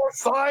 They're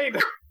outside!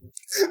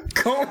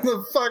 Calm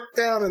the fuck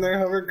down, and their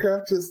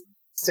hovercraft just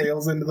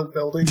sails into the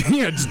building.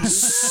 Yeah,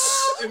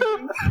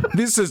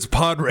 this is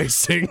pod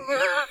racing.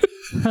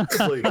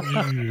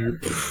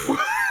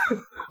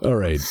 All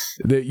right.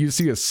 You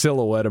see a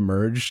silhouette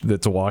emerge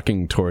that's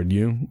walking toward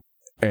you.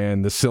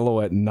 And the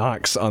silhouette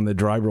knocks on the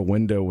driver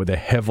window with a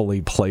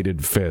heavily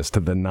plated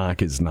fist. The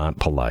knock is not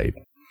polite.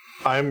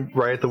 I'm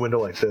right at the window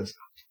like this.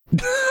 You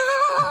do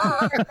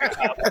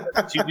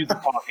the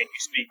talking, you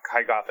speak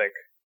High Gothic.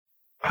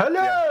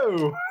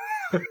 Hello!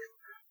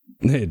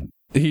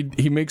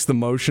 He makes the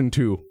motion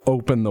to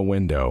open the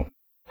window.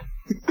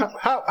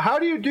 How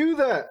do you do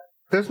that?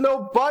 There's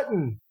no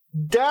button.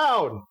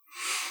 Down.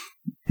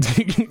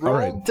 All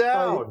right.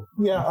 Down.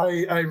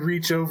 I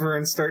reach over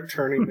and start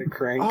turning the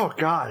crank. Oh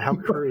God, how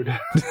crude.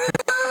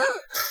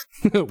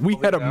 We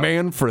had a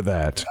man for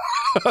that.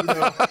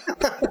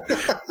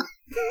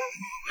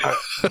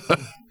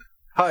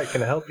 Hi,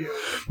 can I help you?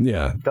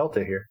 Yeah.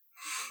 Delta here.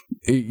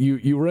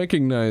 You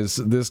recognize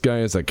this guy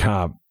as a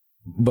cop,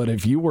 but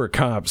if you were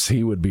cops,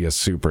 he would be a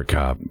super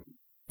cop.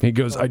 He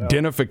goes,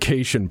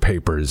 identification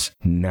papers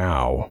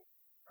now.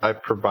 I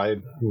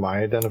provide my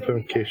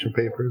identification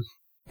papers.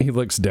 He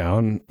looks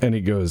down and he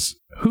goes,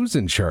 who's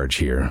in charge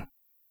here?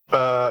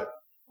 Up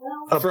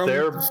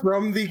there.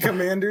 From the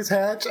commander's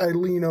hatch, I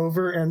lean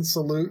over and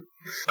salute.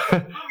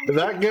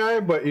 That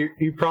guy, but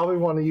you probably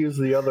want to use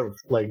the other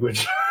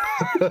language.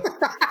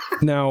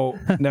 Now,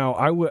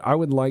 I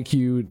would like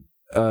you,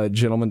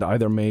 gentlemen, to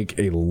either make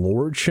a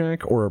lore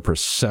check or a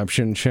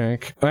perception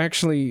check.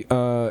 Actually,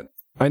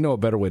 I know a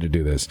better way to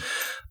do this.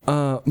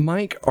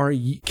 Mike,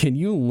 can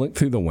you look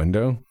through the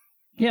window?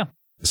 Yeah.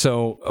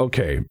 So,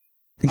 okay.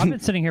 I've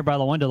been sitting here by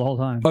the window the whole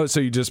time. Oh, so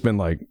you've just been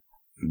watching?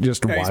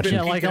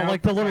 Yeah,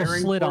 like the little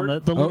slit on the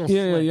little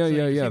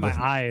slit. Yeah. My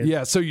eyes.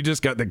 Yeah, so you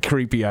just got the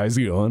creepy eyes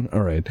going. All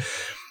right.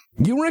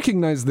 You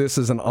recognize this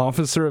as an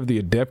officer of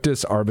the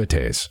Adeptus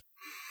Arbites,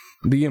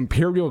 the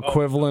imperial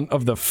equivalent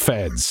of the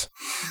feds.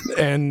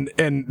 And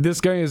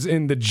this guy is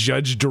in the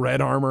Judge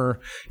Dredd armor.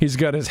 He's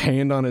got his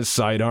hand on his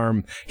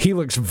sidearm. He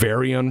looks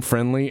very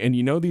unfriendly. And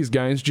you know these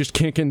guys just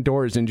kick in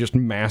doors and just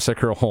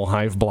massacre whole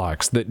hive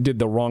blocks that did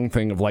the wrong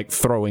thing of like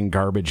throwing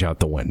garbage out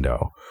the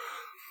window.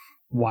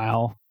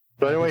 Wow.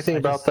 Do I know anything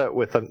about that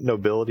with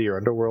nobility or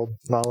underworld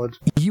knowledge?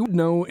 You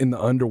know in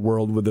the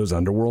underworld with those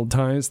underworld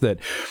ties that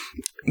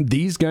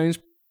these guys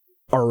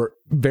are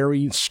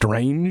very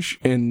strange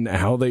in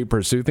how they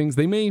pursue things.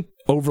 They may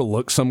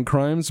overlook some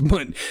crimes,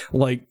 but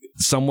like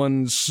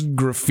someone's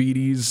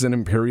graffitis an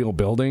imperial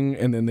building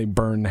and then they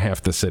burn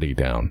half the city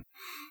down.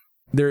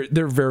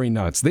 They're very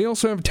nuts. They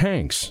also have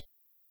tanks.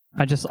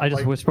 I just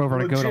like, whisper over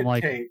to Goat. I'm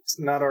like, tanks,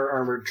 not our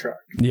armored truck.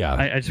 Yeah.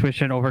 I just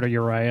whisper over to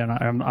Uriah,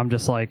 and I'm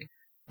just like,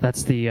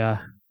 that's the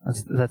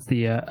That's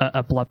the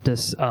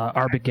Ableptus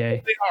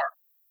arbigay. They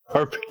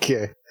are.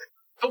 RPK.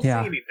 Don't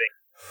Yeah. say anything.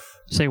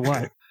 Say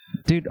what,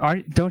 dude? Are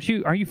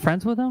you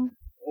friends with him?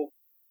 Well,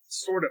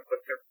 sort of, but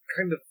they're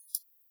kind of.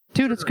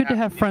 Dude, it's good to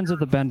have friends with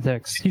the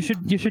Benedicts.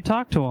 You should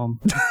talk to him.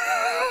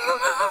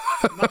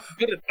 I'm not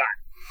good at that.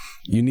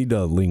 You need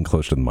to lean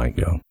close to the mic,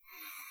 yo. I'm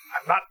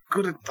not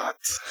good at that.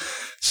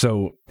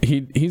 So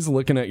he's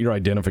looking at your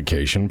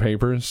identification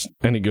papers,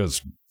 and he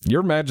goes,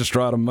 "Your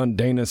Magistratum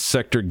Mundanus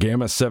Sector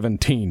Gamma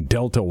 17,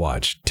 Delta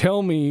Watch.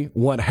 Tell me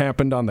what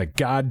happened on the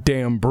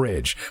goddamn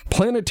bridge.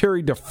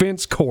 Planetary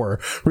Defense Corps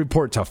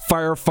reports a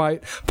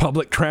firefight,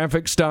 public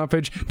traffic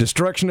stoppage,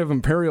 destruction of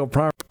Imperial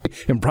property,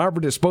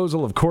 improper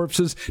disposal of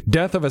corpses,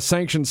 death of a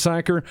sanctioned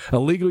psyker,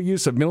 illegal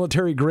use of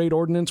military-grade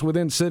ordnance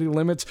within city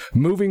limits,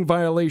 moving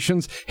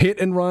violations, hit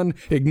and run,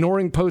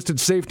 ignoring posted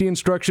safety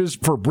instructions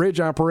for bridge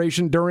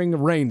operation during a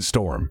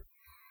rainstorm."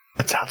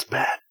 That sounds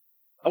bad.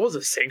 I was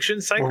a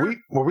sanctioned psyker.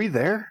 Were we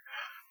there?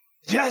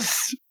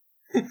 Yes.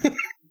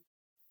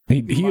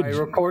 He My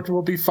report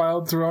will be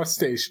filed through our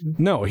station.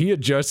 No, he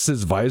adjusts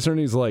his visor and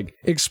he's like,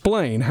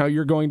 "Explain how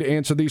you're going to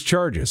answer these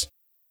charges.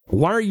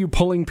 Why are you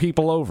pulling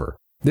people over?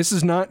 This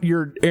is not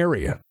your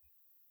area."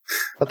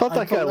 I thought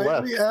that guy left.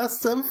 politely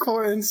asked them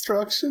for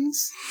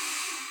instructions.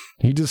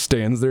 He just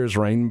stands there, his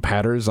rain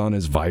patters on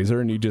his visor,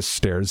 and he just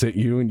stares at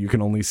you, and you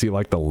can only see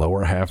like the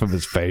lower half of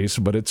his face,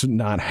 but it's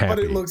not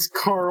happy. But it looks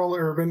Carl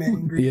Urban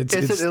angry. Is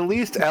it at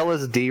least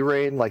LSD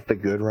rain, like the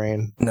good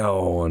rain?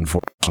 No,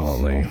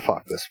 unfortunately. Oh,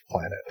 fuck this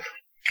planet.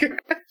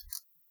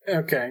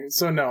 Okay,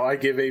 so no, I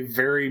give a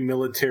very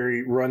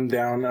military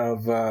rundown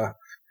of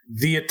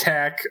the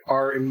attack,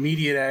 our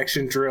immediate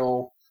action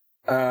drill,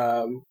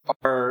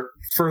 our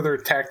further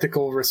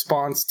tactical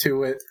response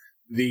to it,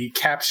 the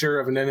capture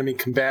of an enemy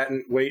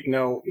combatant. Wait,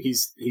 no,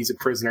 he's a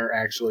prisoner,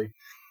 actually.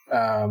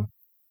 And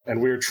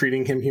we're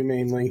treating him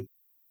humanely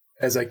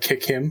as I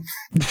kick him.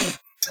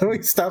 So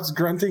he stops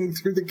grunting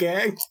through the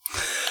gang.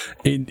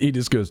 He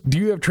just goes, "Do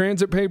you have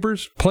transit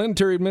papers?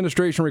 Planetary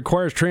Administration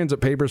requires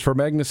transit papers for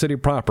Magna City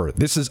proper.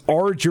 This is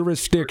our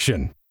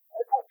jurisdiction."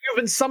 You've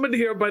been summoned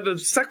here by the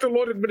Sector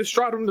Lord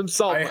Magistratum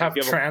themselves. I have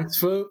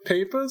transfer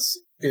papers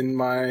in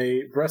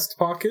my breast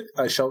pocket.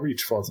 I shall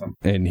reach for them.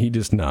 And he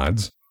just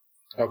nods.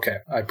 Okay,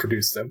 I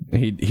produce them.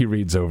 He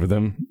reads over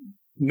them.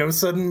 No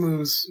sudden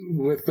moves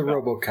with the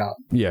RoboCop.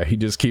 Yeah, he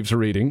just keeps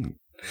reading.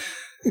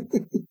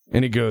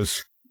 And he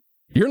goes,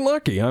 "You're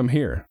lucky I'm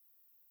here.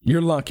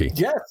 You're lucky."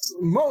 Yes,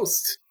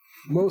 most.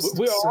 We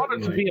are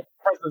honored to be in the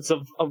presence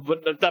of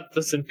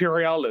Adeptus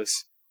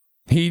Imperialis.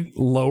 He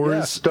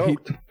lowers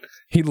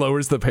he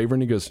lowers the paper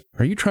and he goes,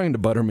 "Are you trying to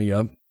butter me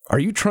up? Are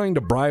you trying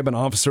to bribe an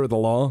officer of the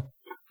law?"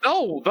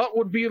 No, that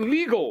would be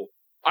illegal.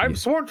 I'm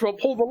sworn to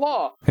uphold the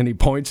law. And he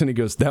points and he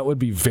goes, "That would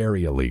be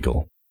very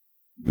illegal."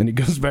 And he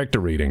goes back to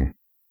reading.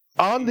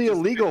 On the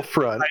illegal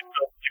front.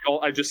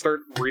 I just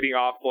start reading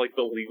off like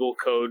the legal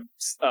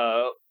codes,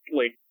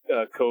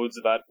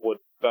 codes that would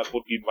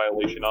be in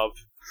violation of.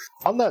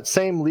 On that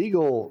same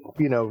legal,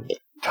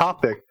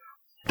 topic,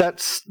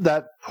 that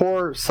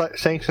poor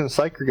sanctioned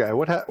psyker guy.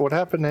 What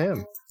happened to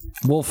him?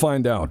 We'll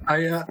find out.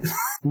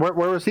 Where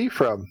was he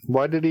from?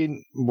 Why did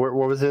he? What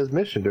was his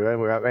mission? Do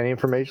we have any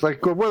information?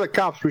 Like, we're the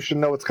cops. We should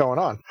know what's going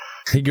on.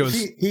 He goes.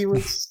 He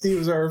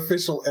was our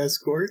official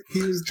escort.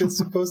 He was just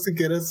supposed to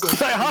get us.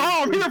 Say,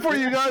 I'm here for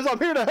you guys. I'm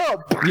here to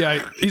help.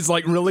 Yeah, he's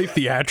like really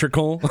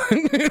theatrical,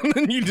 and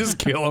then you just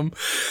kill him.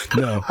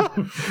 No,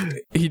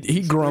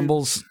 he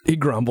grumbles. He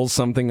grumbles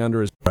something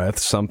under his breath,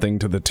 something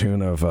to the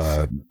tune of,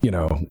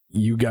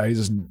 you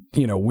guys,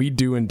 we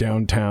do in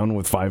downtown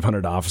with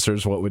 500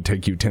 officers what would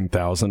take you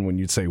 10,000 when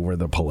you'd say we're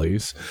the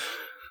police.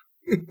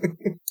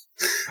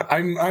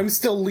 I'm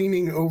still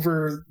leaning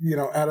over,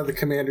 out of the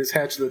commander's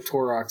hatch of the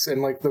Torox,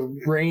 and like the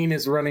rain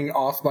is running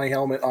off my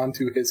helmet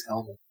onto his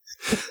helmet.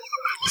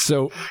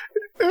 So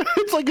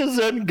it's like a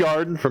Zen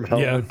garden from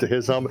helmet to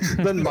his helmet.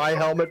 Then my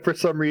helmet for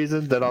some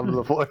reason, then onto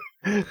the floor.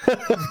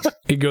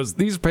 He goes,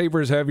 "These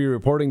papers have you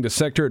reporting to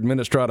Sector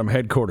Administratum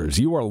headquarters.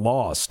 You are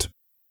lost."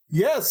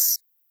 Yes,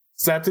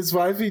 that is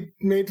why we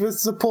made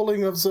with the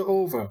pulling of the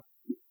over.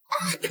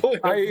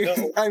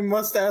 I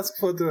must ask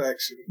for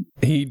direction.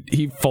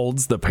 He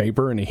folds the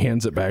paper and he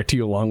hands it back to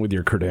you along with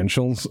your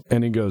credentials,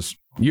 and he goes,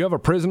 "You have a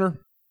prisoner?"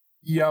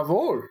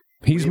 Jawohl.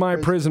 He's my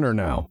prisoner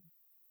now.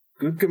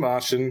 Good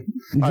Gamashin.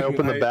 I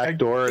open the back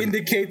door.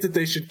 Indicate that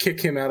they should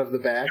kick him out of the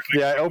back.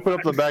 Yeah, I open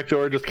up the back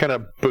door and just kind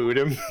of boot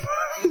him.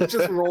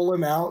 Just roll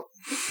him out.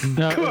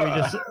 No,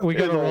 we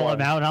go to roll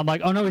him out, and I'm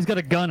like, "Oh no, he's got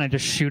a gun!" I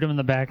just shoot him in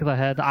the back of the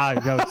head.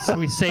 So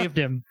we saved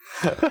him.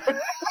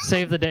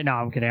 Save the day. No,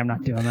 I'm kidding. I'm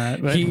not doing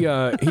that. But.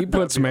 He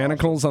puts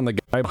manacles on the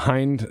guy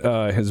behind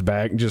his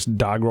back, just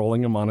dog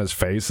rolling him on his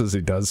face as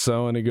he does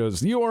so, and he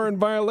goes, "You are in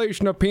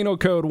violation of Penal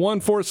Code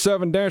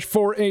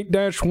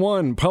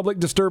 147-48-1, public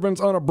disturbance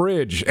on a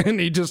bridge." And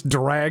he just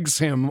drags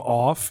him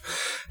off,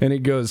 and he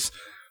goes,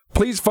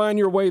 "Please find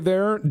your way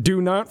there.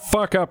 Do not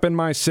fuck up in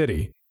my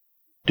city."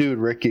 Dude,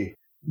 Ricky,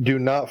 do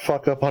not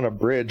fuck up on a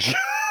bridge.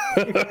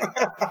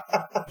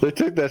 They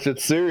took that shit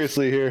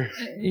seriously here.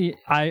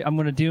 I'm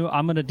gonna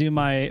do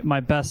my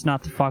best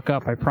not to fuck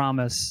up. I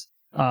promise.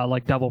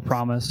 Like double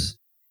promise.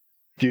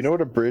 Do you know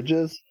what a bridge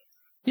is?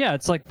 Yeah,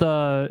 it's like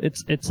the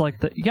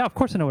yeah. Of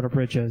course I know what a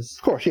bridge is.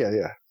 Of course, yeah.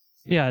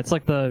 Yeah, it's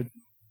like the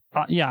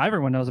yeah.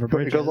 Everyone knows what a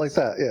bridge is. It goes like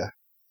that, yeah.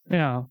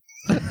 Yeah.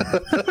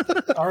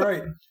 All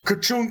right,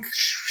 ka-chunk.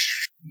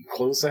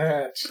 Close the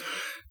hatch.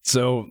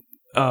 So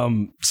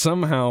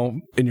somehow,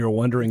 and you're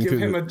wondering Give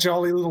him a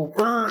jolly little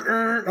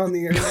on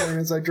the airplane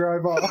as I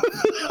drive off.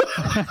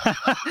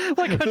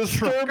 Like a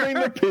Disturbing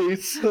the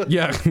peace.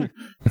 Yeah.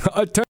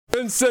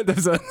 Attention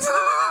citizens.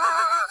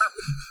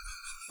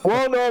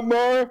 One or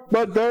more,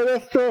 but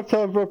ministers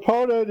have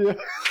reported you.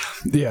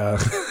 Yeah.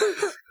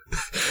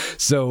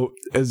 So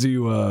as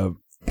you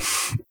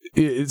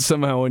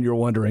somehow, when you're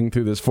wandering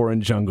through this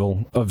foreign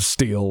jungle of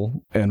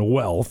steel and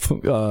wealth,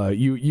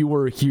 you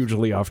were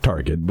hugely off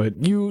target,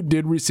 but you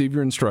did receive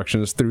your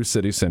instructions through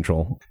City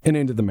Central and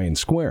into the main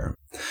square.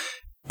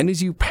 And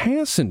as you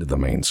pass into the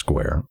main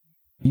square,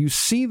 you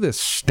see this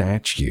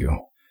statue.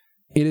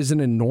 It is an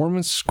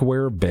enormous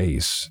square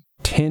base,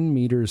 10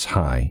 meters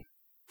high,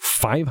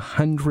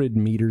 500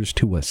 meters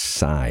to a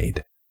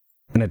side.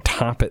 And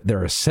atop it, there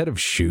are a set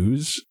of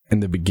shoes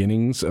and the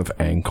beginnings of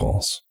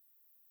ankles.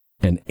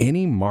 And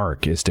any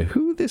mark as to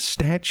who this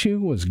statue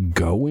was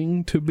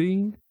going to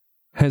be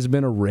has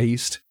been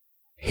erased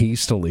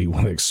hastily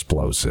with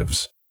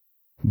explosives.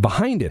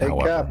 Behind it,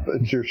 however... Cap,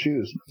 it's your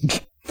shoes.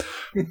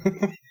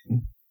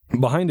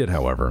 Behind it,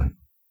 however,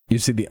 you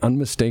see the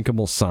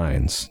unmistakable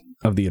signs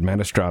of the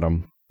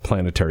Magistratum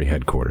planetary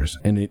headquarters,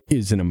 and it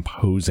is an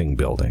imposing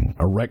building,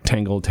 a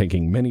rectangle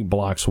taking many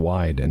blocks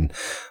wide and,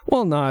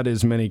 well, not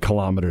as many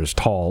kilometers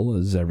tall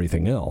as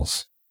everything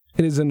else.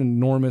 It is an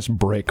enormous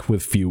brick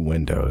with few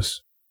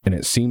windows, and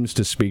it seems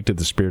to speak to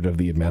the spirit of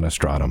the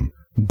Magistratum,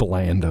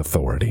 bland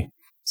authority.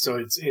 So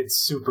it's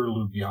Super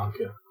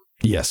Lubyanka.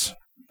 Yes.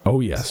 Oh,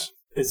 yes.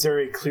 Is there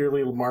a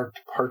clearly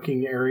marked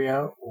parking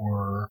area,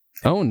 or...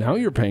 Oh, now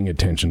you're paying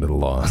attention to the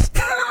law.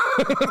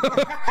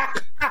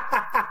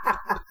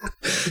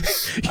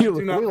 We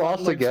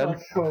lost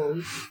again.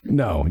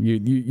 No,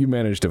 you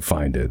managed to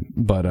find it,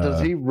 but...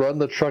 Does he run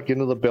the truck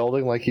into the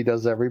building like he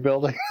does every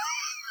building?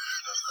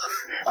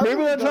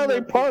 Maybe that's how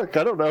they park.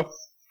 I don't know.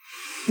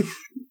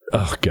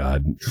 Oh,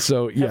 God.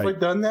 So, yeah. Have I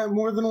done that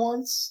more than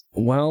once?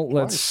 Well,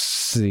 let's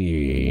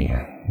see.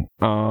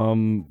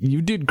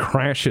 You did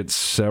crash it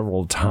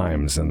several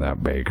times in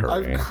that bakery.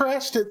 I've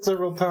crashed it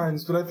several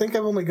times, but I think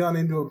I've only gone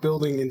into a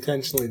building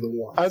intentionally the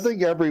once. I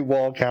think every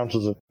wall counts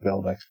as a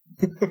building.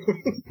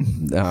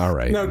 All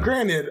right. Now,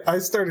 granted, I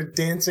started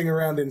dancing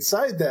around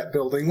inside that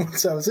building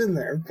once I was in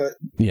there, but...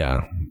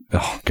 Yeah.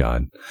 Oh,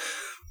 God.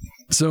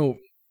 So...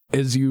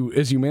 As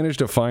you manage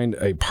to find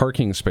a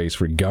parking space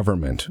for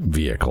government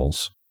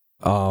vehicles,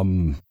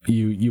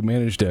 you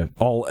manage to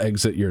all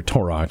exit your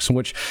Torox,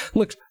 which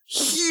looks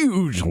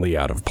hugely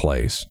out of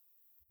place.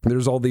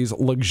 There's all these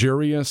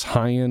luxurious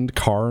high-end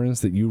cars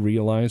that you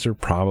realize are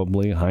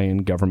probably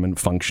high-end government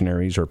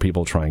functionaries or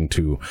people trying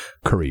to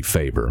curry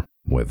favor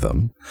with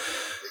them.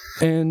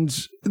 And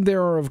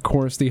there are, of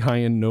course, the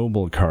high-end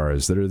noble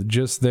cars that are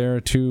just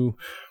there to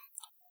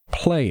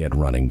play at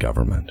running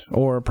government,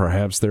 or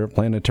perhaps they're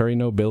planetary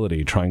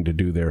nobility trying to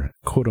do their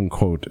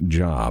quote-unquote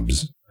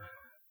jobs.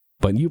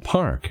 But you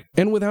park,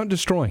 and without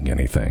destroying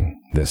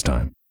anything this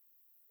time.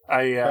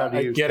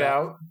 I get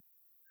out,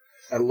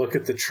 I look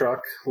at the truck,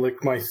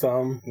 lick my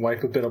thumb,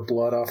 wipe a bit of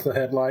blood off the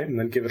headlight, and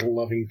then give it a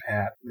loving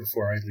pat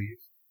before I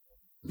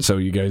leave. So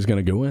you guys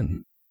gonna go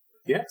in?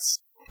 Yes.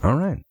 All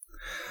right.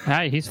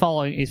 Hi, he's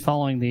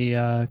following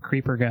the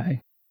creeper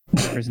guy,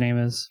 whatever his name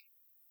is.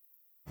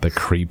 The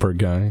creeper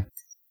guy?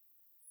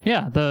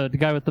 Yeah, the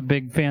guy with the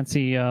big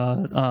fancy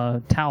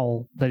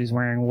towel that he's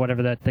wearing,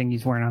 whatever that thing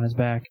he's wearing on his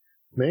back.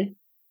 Me?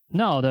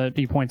 No,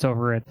 he points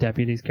over at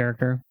Deputy's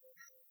character.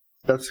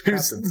 That's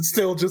who's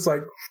still just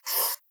like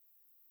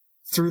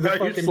through the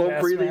fucking slow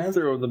gas breathing mask.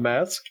 through the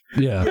mask.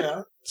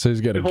 Yeah. So he's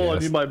got a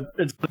Hold gas. on,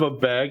 instead of a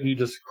bag, you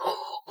just...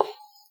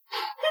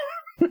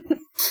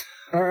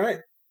 All right.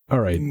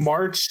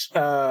 March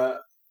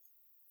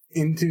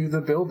into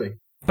the building.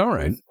 All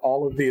right.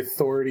 All of the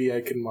authority I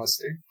can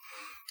muster.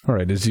 All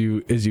right, as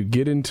you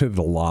get into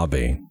the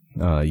lobby,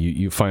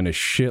 you find a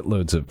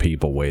shitloads of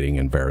people waiting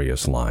in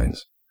various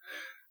lines.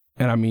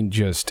 And I mean,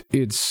 just,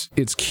 it's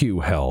queue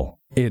hell.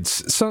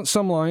 It's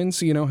some lines,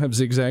 have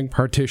zigzag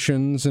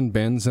partitions and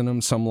bends in them.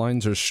 Some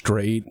lines are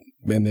straight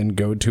and then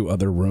go to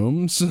other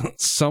rooms.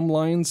 Some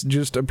lines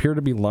just appear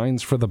to be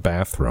lines for the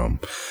bathroom.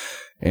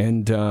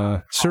 And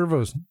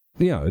servos...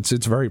 Yeah, it's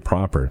very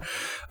proper.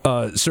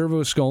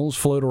 Servo skulls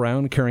float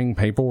around carrying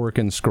paperwork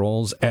and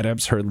scrolls.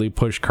 Adepts hurriedly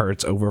push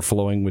carts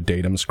overflowing with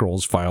datum,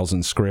 scrolls, files,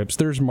 and scripts.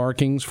 There's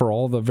markings for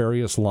all the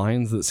various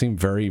lines that seem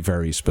very,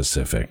 very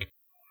specific.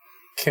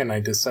 Can I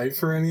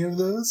decipher any of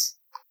those?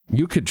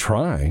 You could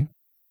try.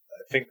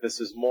 I think this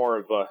is more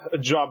of a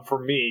job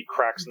for me,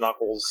 cracks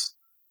knuckles.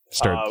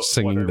 Start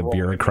singing the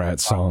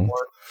bureaucrat song.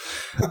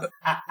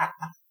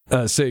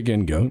 Say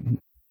again, Goat.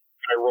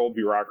 I roll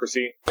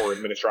bureaucracy or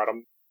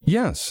administratum.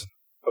 Yes.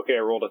 Okay, I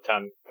rolled a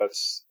 10.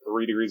 That's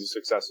 3 degrees of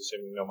success,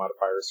 assuming no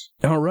modifiers.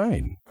 All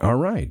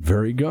right.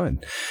 Very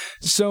good.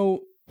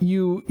 So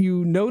you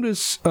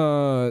notice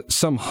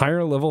some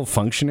higher level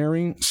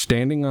functionary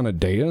standing on a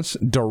dais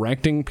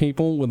directing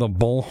people with a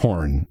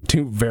bullhorn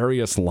to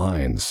various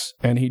lines,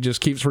 and he just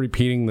keeps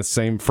repeating the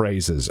same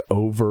phrases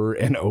over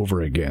and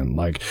over again,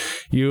 like,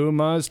 you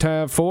must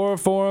have 4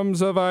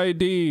 forms of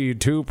ID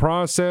to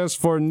process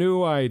for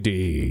new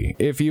ID.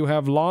 If you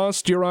have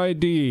lost your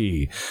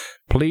ID,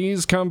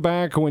 please come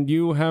back when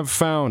you have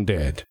found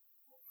it.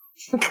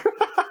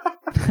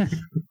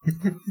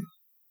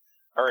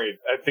 All right,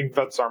 I think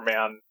that's our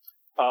man.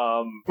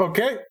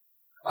 Okay.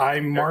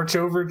 I march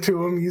over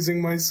to him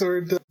using my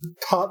sword to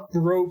top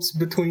ropes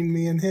between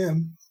me and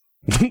him.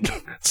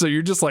 So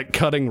you're just like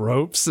cutting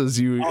ropes as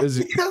you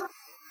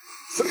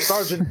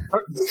Sergeant,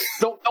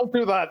 don't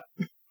do that.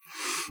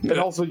 And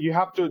also, you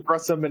have to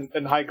address him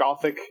in High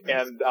Gothic,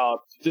 and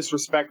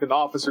disrespect an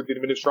officer of the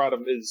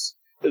Administratum is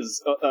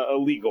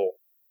illegal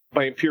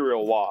by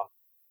imperial law.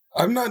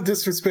 I'm not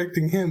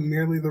disrespecting him,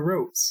 merely the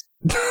ropes.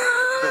 The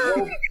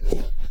ropes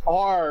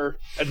are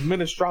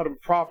Administratum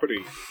property.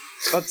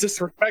 That's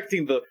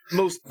disrespecting the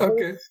most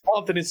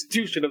important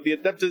institution of the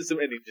Adeptus,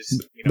 and he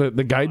just,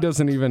 the guy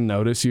doesn't even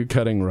notice you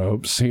cutting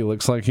ropes. He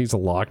looks like he's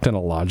locked in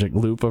a logic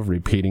loop of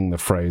repeating the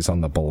phrase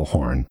on the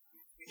bullhorn.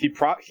 He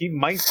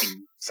might be.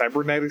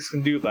 Cybernetics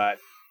can do that.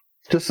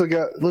 Just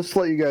let's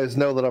let you guys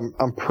know that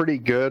I'm pretty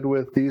good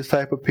with these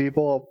type of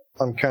people.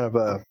 I'm kind of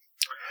a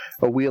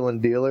wheeling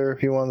dealer,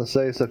 if you want to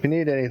say. So if you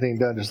need anything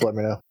done, just let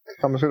me know.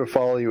 I'm just going to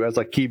follow you as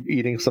I keep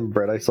eating some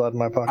bread I still had in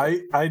my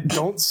pocket. I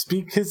don't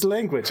speak his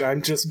language.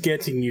 I'm just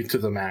getting you to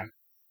the man.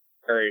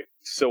 All right,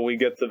 so we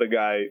get to the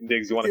guy.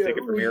 Diggs, you want to take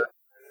it from here?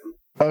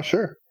 Oh,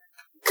 sure.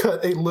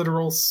 Cut a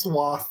literal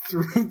swath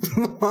through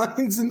the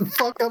lines and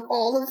fuck up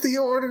all of the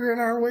order in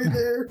our way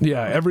there.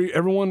 Yeah,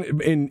 everyone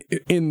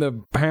in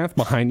the path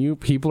behind you,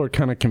 people are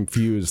kind of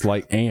confused,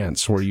 like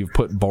ants where you've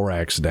put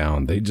borax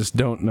down. They just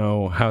don't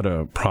know how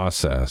to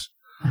process.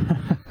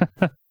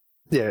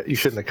 Yeah, you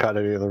shouldn't have cut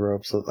any of the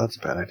ropes. So that's a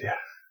bad idea.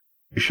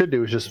 What you should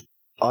do is just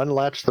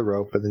unlatch the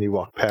rope and then you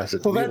walk past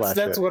it. Well,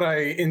 that's what I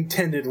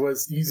intended,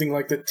 was using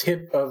like the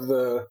tip of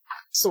the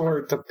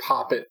sword to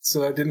pop it,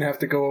 so I didn't have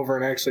to go over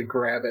and actually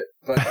grab it.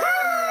 But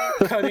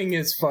cutting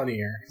is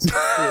funnier. So,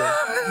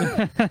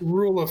 yeah.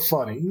 Rule of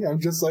funny. I'm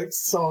just like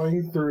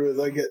sawing through as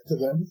I get to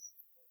them.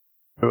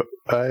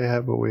 I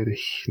have a way to...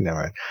 Never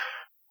mind.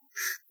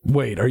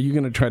 Wait, are you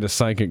going to try to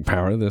psychic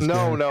power this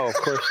guy? No, of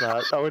course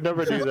not. I would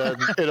never do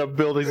that in a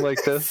building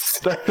like this.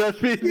 That'd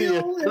be the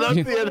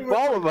end of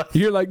all of us.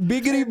 You're like,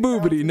 biggity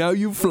boobity, now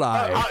you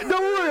fly.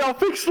 Don't worry, I'll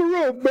fix the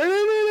rope.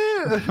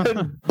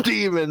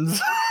 Demons.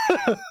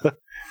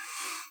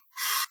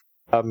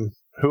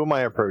 Who am I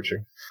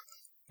approaching?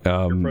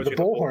 The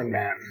bullhorn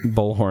man.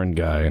 Bullhorn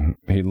guy.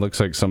 He looks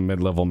like some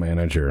mid-level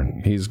manager.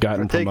 He's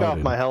gotten promoted. I take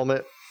off my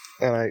helmet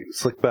and I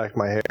slick back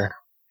my hair.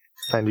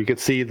 And you could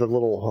see the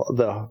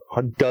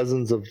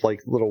dozens of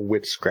like little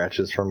witch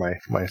scratches from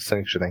my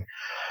sanctioning.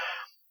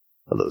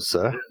 Hello,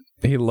 sir.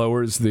 He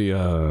lowers the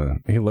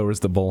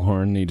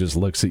bullhorn and he just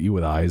looks at you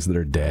with eyes that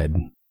are dead.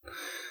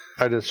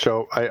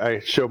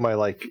 I show my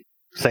like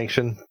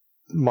sanction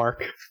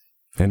mark.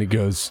 And he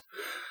goes,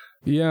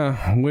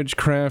 yeah,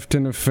 witchcraft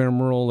and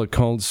ephemeral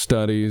occult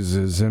studies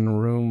is in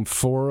room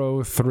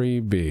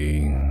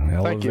 403B.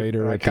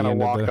 Elevator at the end of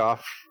the... I kind of walk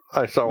off.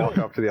 I saw walk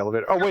off to the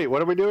elevator. Oh wait,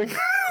 what are we doing?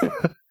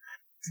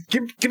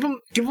 Give him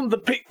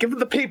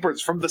the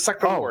papers from the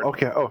Sector Lord.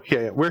 Okay. Oh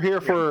yeah. We're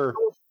here for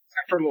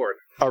Sector Lord.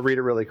 I'll read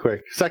it really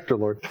quick. Sector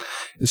Lord.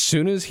 As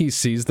soon as he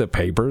sees the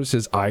papers,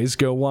 his eyes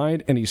go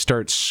wide and he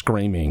starts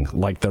screaming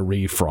like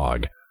the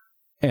Frog.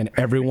 And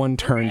everyone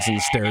turns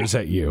and stares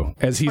at you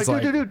as he's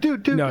like,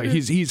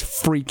 he's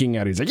freaking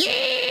out. He's like,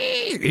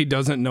 yee! He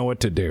doesn't know what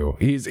to do.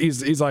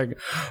 He's like,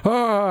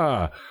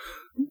 ah.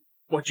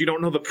 What, you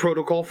don't know the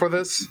protocol for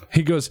this?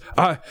 He goes,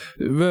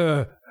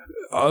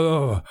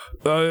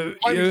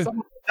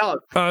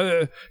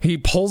 he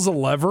pulls a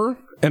lever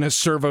and a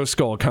servo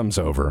skull comes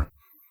over.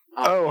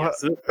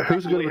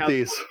 Who's good with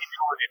these?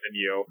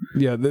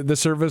 Yeah, the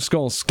servo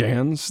skull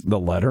scans the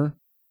letter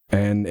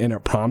and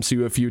it prompts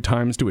you a few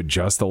times to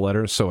adjust the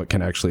letter so it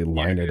can actually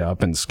line it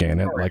up and scan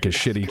it like a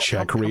shitty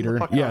check reader.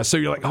 Yeah, so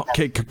you're like,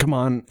 okay, come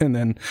on, and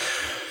then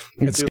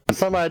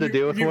something I had to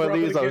deal with one of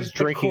these. I was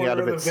drinking out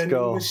of its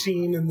skull.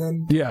 And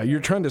then... Yeah, you're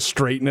trying to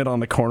straighten it on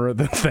the corner of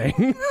the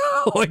thing,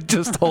 like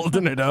just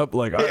holding it up,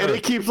 like. And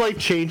it keeps like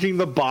changing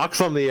the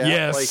box on the app.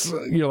 Yes,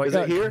 like, you're like, is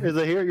it here? Is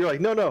it here? You're like,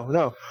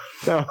 no.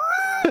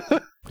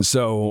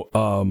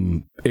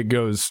 So, it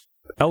goes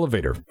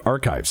elevator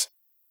archives.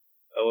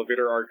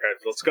 Elevator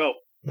archives. Let's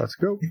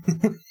go.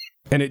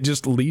 And it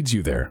just leads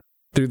you there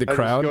through the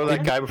crowd. I just go to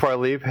that guy before I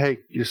leave. Hey,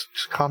 just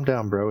calm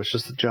down, bro. It's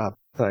just a job.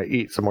 And I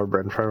eat some more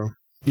bread in front of him.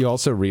 You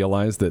also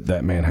realize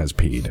that man has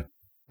peed.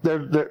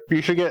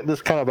 You should get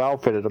this kind of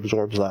outfit. It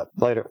absorbs that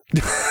later.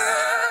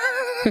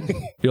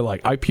 You're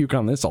like, I puke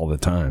on this all the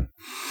time.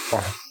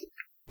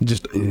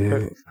 Just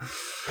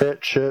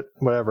shit,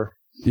 whatever.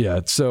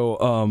 Yeah, so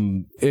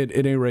at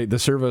any rate, the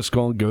servo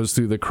skull goes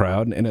through the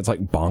crowd, and it's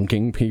like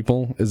bonking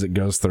people as it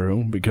goes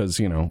through because,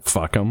 you know,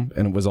 fuck them.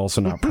 And it was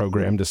also not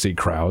programmed to see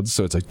crowds,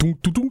 so it's like doom,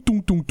 doom, doom,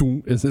 doom, doom,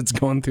 doom, as it's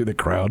going through the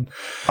crowd.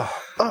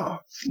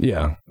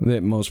 Yeah,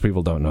 most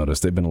people don't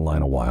notice. They've been in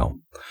line a while.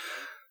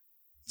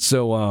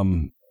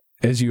 So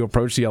as you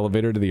approach the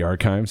elevator to the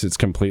archives, it's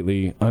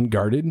completely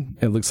unguarded.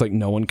 It looks like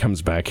no one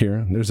comes back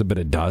here. There's a bit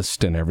of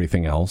dust and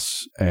everything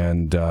else,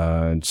 and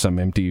some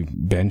empty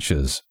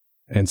benches.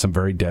 And some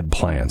very dead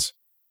plants.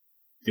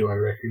 Do I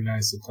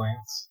recognize the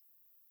plants?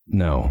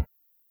 No.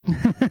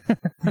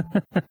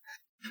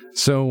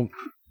 So,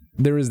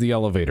 there is the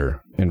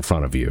elevator in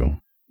front of you.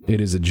 It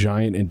is a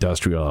giant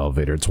industrial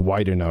elevator. It's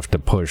wide enough to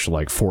push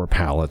like 4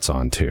 pallets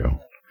onto.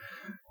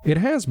 It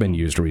has been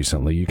used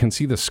recently. You can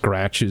see the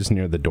scratches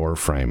near the door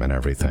frame and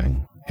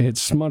everything.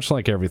 It's much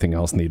like everything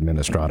else in the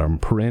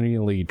Administratum,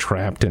 perennially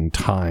trapped in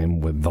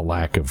time with the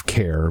lack of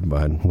care,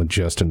 but with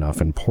just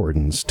enough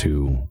importance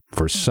to,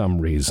 for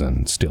some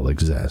reason, still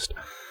exist.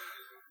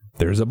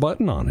 There's a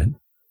button on it.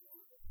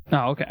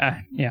 Oh,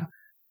 okay. Yeah.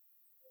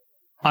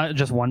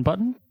 Just one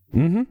button?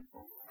 Mm-hmm.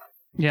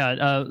 Yeah,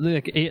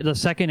 the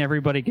second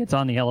everybody gets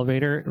on the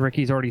elevator,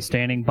 Ricky's already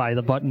standing by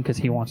the button because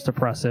he wants to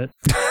press it.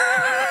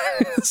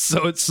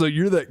 So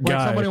you're that guy.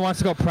 Like somebody wants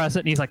to go press it,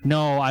 and he's like,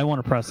 "No, I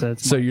want to press it."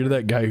 So you're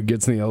that guy who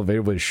gets in the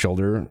elevator with his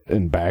shoulder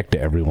and back to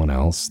everyone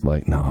else.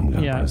 Like, no, I'm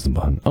gonna press the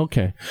button.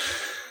 Okay.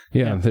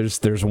 Yeah,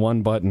 there's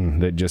one button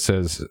that just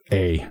says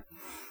A.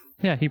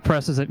 Yeah, he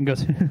presses it and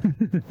goes.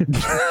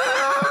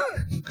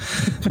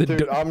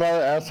 Dude, I'm not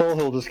an asshole.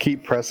 He'll just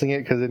keep pressing it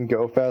because it didn't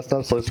go fast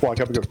enough. So I just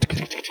walk up and go.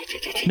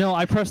 No,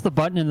 I press the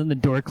button and then the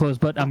door closed,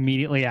 but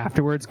immediately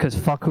afterwards because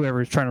fuck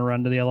whoever's trying to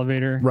run to the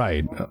elevator.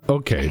 Right.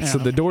 Okay. Yeah. So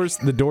the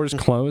doors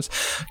close.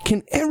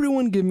 Can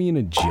everyone give me an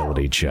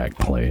agility check,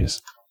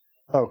 please?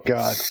 Oh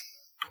God,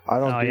 I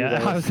don't. Oh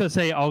yeah, I was gonna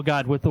say, oh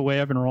God, with the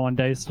way I've been rolling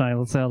dice tonight,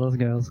 let's see how this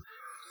goes.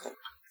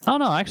 Oh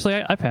no,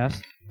 actually, I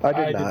passed. I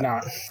did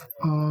not.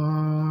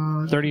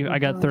 30. I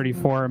got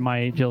 34, and my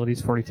agility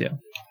is 42.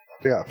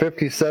 Yeah,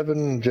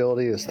 57.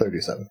 Agility is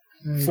 37.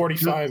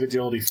 45.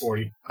 Agility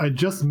 40. I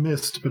just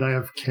missed, but I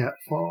have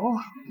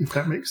catfall. If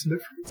that makes a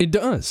difference. It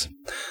does.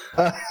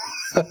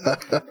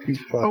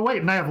 Oh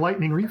wait, and I have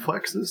lightning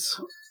reflexes.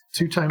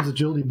 2 times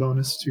agility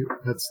bonus too.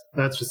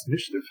 That's just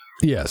initiative.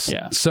 Yes.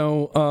 Yeah.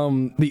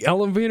 So the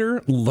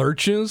elevator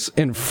lurches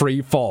and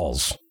free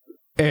falls,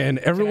 and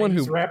everyone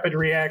who rapid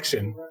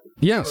reaction.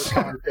 Yes.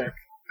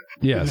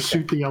 Yes.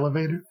 Shoot the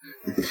elevator.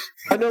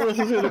 I know this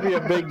is going to be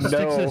a big no.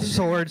 Sticks a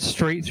sword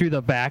straight through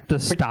the back to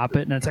stop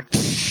it, and it's like.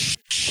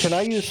 Can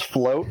I use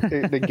float?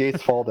 It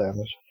negates fall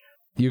damage.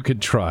 You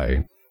could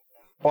try.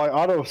 Well, I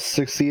auto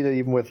succeeded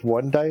even with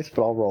 1 dice,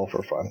 but I'll roll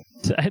for fun.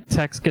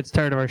 Tex gets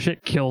tired of our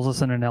shit, kills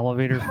us in an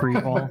elevator free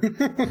fall.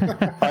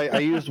 I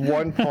used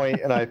 1 point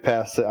and I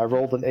passed it. I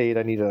rolled an 8.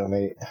 I needed an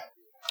 8.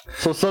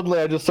 So suddenly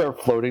I just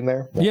start floating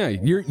there. Yeah,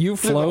 you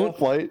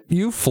float.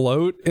 You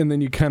float, and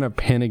then you kind of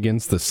pin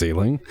against the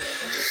ceiling.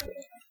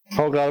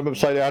 Oh God, I'm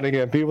upside down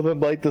again. People didn't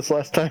like this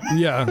last time.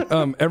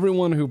 Yeah,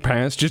 everyone who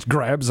passed just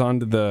grabs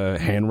onto the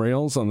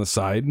handrails on the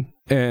side,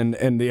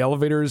 and the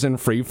elevator is in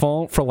free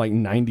fall for like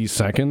 90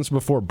 seconds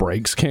before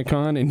brakes kick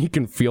on, and you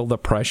can feel the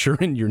pressure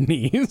in your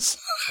knees.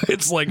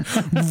 It's like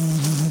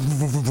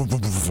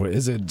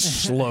as it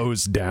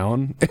slows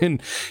down,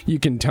 and you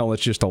can tell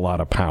it's just a lot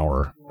of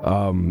power.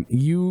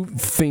 You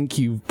think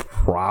you've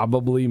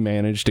probably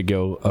managed to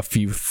go a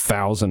few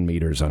thousand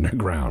meters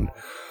underground,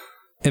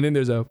 and then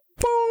there's a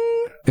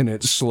boom, and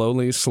it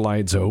slowly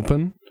slides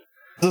open.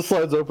 As it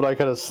slides open, I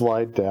kind of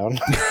slide down.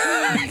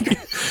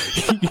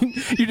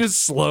 You're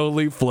just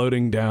slowly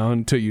floating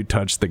down till you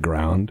touch the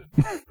ground.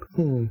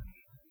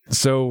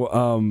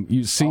 So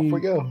you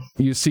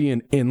see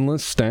an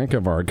endless stack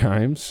of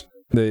archives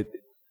that,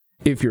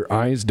 if your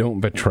eyes don't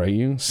betray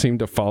you, seem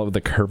to follow the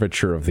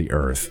curvature of the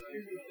earth.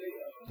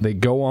 They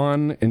go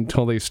on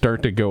until they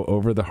start to go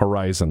over the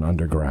horizon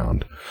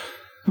underground.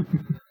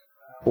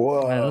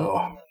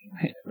 Whoa.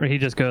 He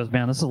just goes,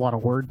 man, this is a lot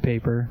of word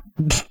paper.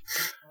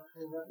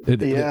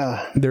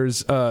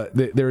 There's a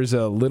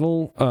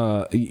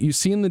little, you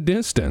see in the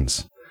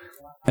distance,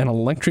 an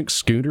electric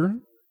scooter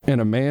and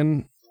a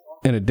man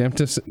in a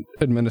Demptus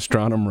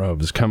Administratum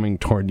robes coming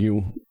toward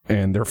you,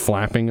 and they're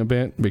flapping a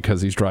bit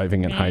because he's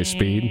driving at high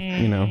speed,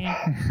 you know.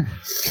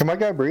 Can my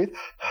guy breathe?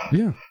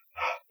 Yeah.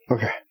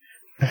 Okay.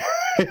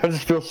 I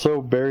just feel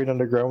so buried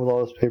underground with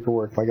all this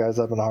paperwork. My guy's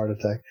having a heart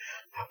attack.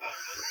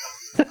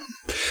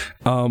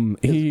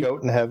 Is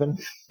Goat in heaven?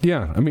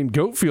 Yeah, I mean,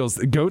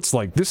 Goat's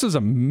like, this is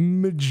a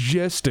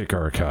majestic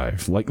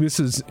archive. Like, this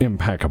is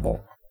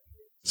impeccable.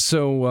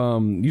 So,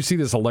 you see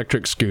this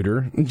electric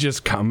scooter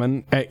just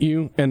coming at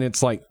you, and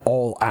it's like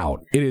all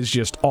out. It is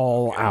just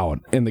all out,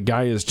 and the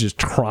guy is just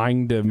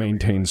trying to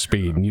maintain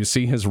speed, and you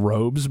see his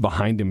robes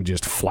behind him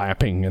just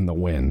flapping in the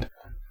wind.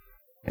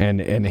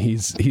 And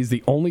he's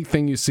the only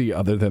thing you see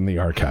other than the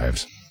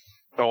archives.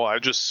 Oh, I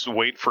just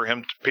wait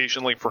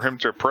patiently for him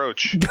to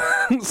approach.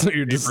 So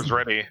you're just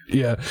ready.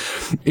 Yeah,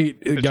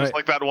 it's just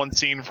like that one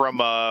scene from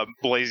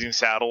Blazing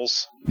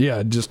Saddles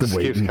Yeah, just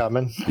waiting.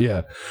 Coming.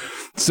 Yeah.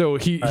 So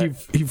he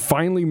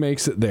finally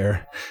makes it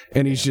there,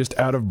 and he's just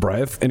out of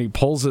breath, and he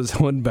pulls his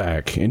hood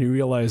back, and you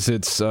realize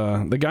it's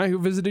the guy who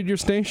visited your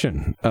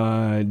station,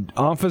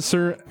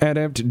 Officer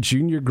Adept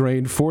Junior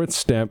Grade 4th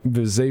Step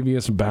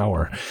Vesavius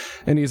Bauer.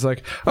 And he's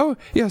like, "Oh,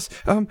 yes,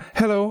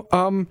 hello,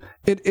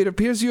 it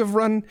appears you have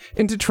run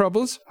into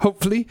troubles,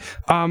 hopefully.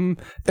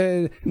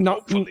 Hopefully?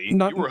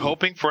 You were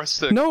hoping for us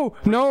to... No.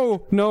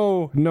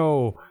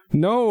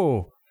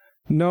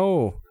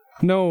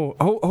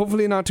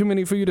 Hopefully not too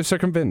many for you to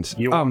circumvent.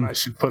 I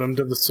should put him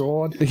to the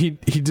sword. He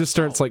just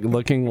starts like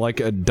looking like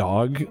a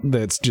dog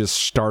that's just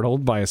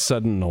startled by a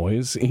sudden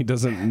noise. He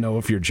doesn't know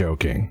if you're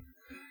joking.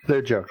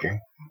 They're joking,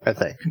 I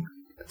think.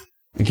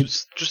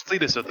 Just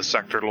lead us to the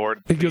sector, Lord.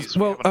 He goes,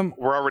 well,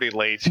 we're already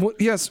late. Well,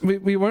 yes,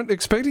 we weren't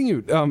expecting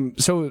you.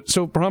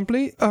 So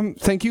promptly.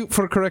 Thank you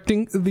for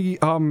correcting the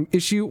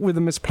issue with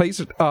the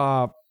misplaced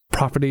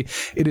property.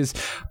 It is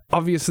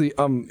obviously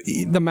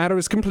the matter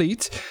is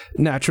complete.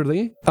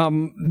 Naturally,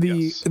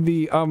 the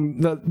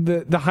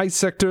high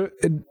sector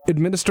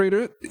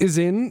administrator is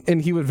in,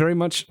 and he would very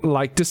much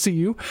like to see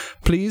you.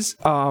 Please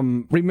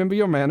remember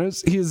your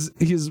manners. He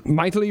is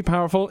mightily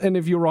powerful, and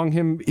if you wrong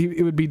him,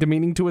 it would be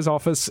demeaning to his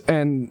office,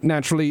 and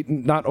naturally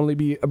not only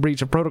be a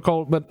breach of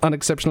protocol, but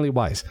unexceptionally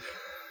wise.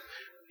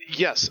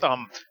 Yes.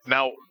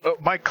 Now,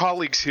 my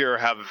colleagues here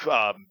have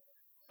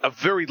a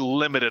very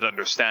limited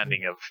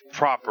understanding of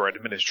proper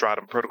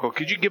administratum protocol.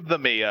 Could you give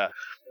them a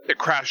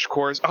crash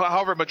course,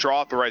 however much you're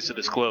authorized to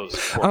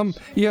disclose?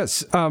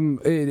 Yes.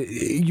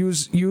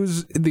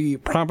 Use the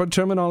proper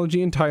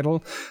terminology and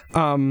title.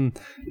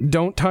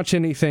 Don't touch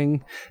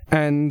anything,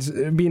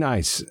 and be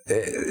nice.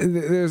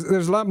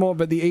 There's a lot more,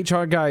 but the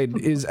HR guide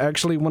is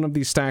actually one of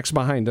these stacks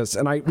behind us,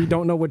 and we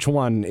don't know which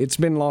one. It's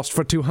been lost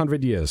for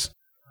 200 years.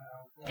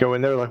 Go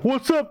in there like,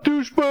 "What's up,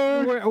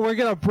 douchebag?" We're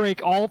gonna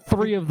break all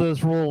 3 of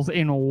those rules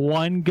in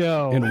one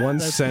go. In one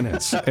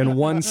sentence. In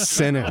one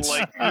sentence.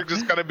 Like, you're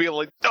just gonna be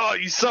like, "Oh,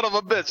 you son of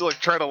a bitch!"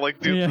 Like, trying to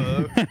do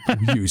the...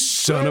 You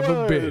son of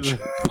a bitch.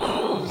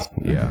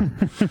 Yeah.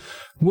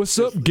 What's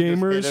up,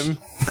 gamers?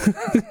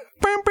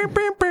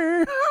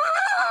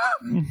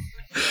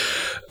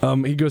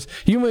 He goes,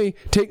 "You may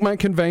take my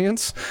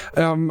conveyance.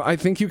 I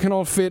think you can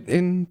all fit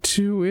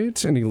into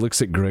it." And he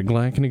looks at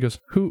Griglak and he goes,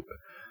 Who?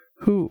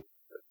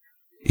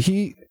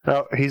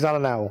 No, he's not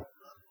an owl.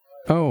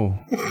 Oh.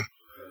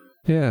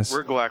 Yes.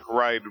 Griglak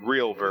ride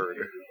real bird.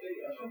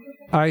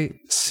 I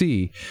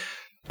see.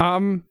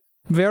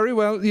 Very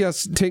well,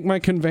 yes, take my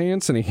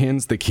conveyance. And he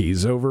hands the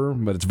keys over,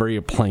 but it's very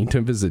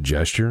plaintive as a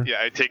gesture.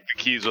 Yeah, I take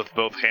the keys with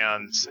both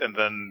hands, and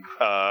then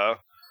I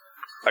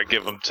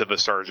give them to the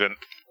sergeant.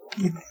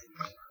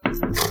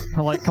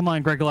 I'm like, come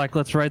on, Griglak,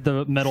 let's ride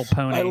the metal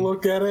pony. I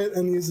look at it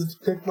and use it to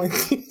pick my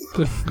teeth.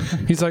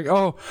 He's like,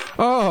 oh.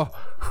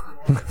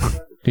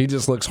 He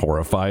just looks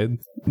horrified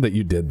that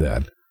you did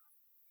that.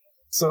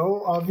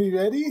 So, are we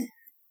ready?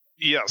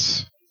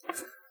 Yes.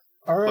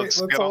 All right, let's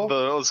get on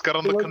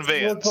the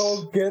conveyance. Let's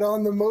all get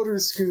on the motor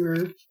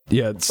scooter.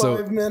 Yeah, so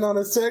 5 men on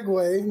a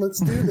Segway. Let's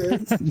do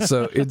this.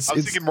 So I was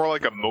thinking more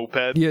like a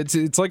moped. Yeah,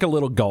 it's like a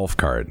little golf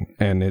cart,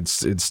 and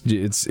it's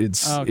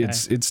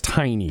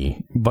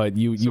tiny, but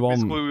you all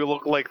basically we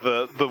look like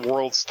the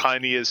world's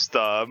tiniest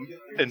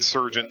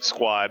insurgent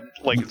squad.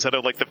 Like instead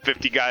of like the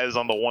 50 guys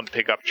on the one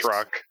pickup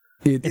truck.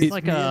 It's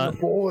like the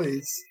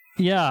boys.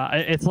 Yeah,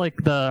 it's like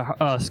the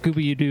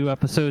Scooby-Doo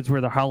episodes where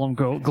the Harlem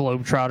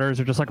Globetrotters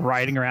are just like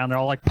riding around. They're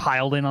all like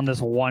piled in on this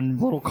one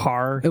little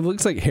car. It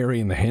looks like Harry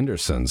and the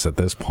Hendersons at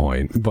this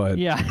point, but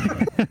yeah.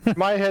 In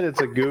my head,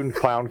 it's a goon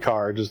clown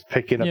car just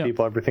picking up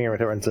people, everything it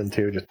runs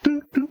into, just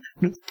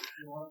and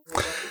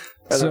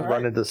then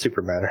run into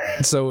super matter.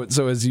 So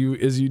as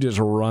you just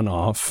run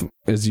off in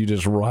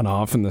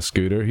the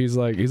scooter, he's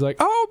like,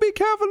 "Oh, be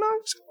careful,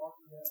 Knox."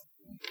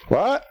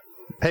 What?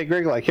 Hey,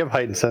 Greg, you have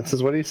heightened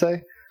senses. What do you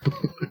say?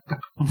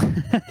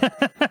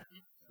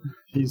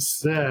 He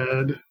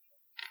said...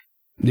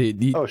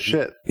 oh,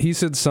 shit. He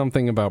said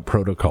something about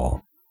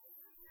protocol.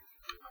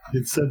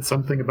 It said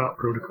something about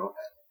protocol.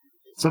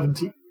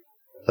 17.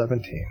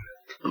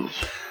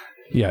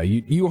 Yeah,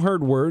 you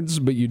heard words,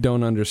 but you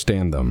don't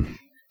understand them.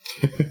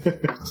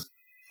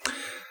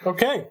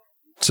 Okay.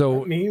 So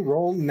let me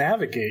roll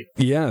navigate.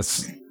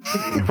 Yes.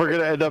 We're going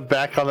to end up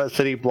back on that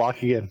city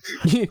block again.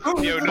 We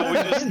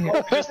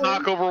just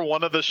knock over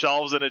one of the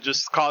shelves and it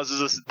just causes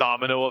this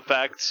domino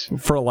effect.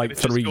 For like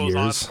 3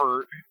 years.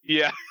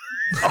 Yeah.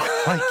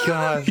 Oh my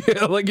god.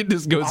 Yeah, like it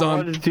just goes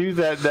on. I want to do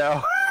that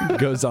now.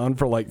 Goes on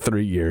for like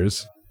 3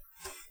 years.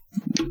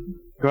 Do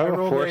I have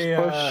a force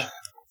push?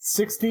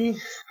 60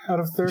 out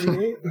of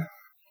 38. You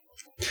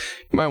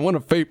might want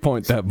to fate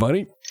point that,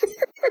 buddy.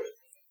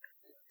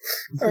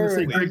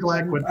 Right.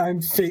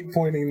 I'm fate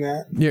pointing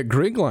that. Yeah,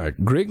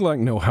 Griglak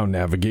know how to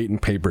navigate in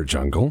paper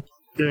jungle.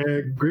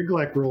 Yeah,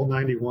 Griglak roll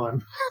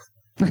 91.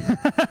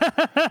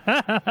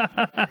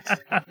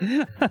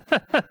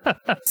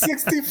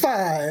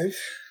 65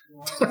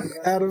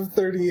 out of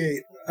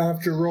 38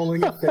 after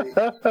rolling a fate.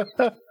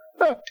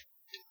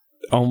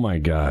 Oh my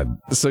god.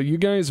 So you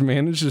guys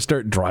managed to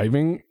start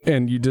driving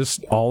and you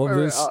just all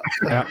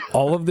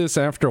of this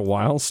after a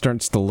while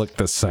starts to look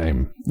the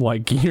same.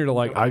 Like you're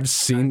like, I've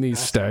seen these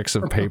stacks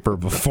of paper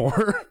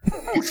before.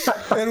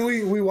 And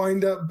we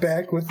wind up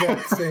back with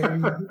that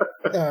same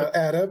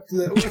add-up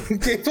that we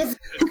gave us.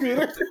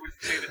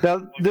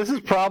 Now, this is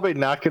probably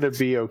not going to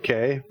be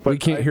okay. But we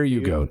can't hear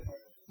you, Goat.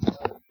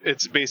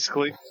 It's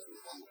basically...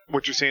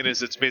 What you're saying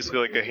is it's basically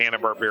like a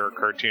Hanna-Barbera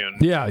cartoon.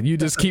 Yeah, you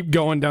just keep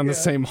going down the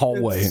same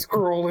hallway.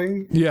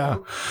 Scrolling. Yeah.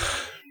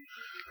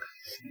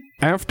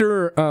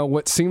 After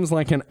what seems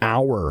like an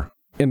hour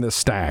in the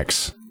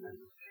stacks,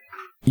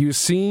 you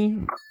see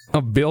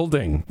a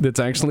building that's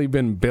actually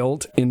been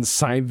built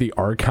inside the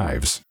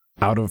archives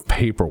out of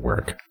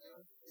paperwork.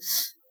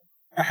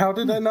 How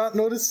did I not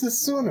notice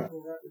this sooner?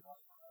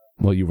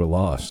 Well, you were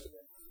lost.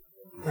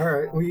 All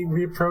right,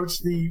 we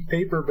approached the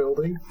paper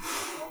building.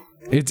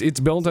 It's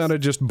built out of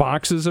just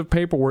boxes of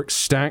paperwork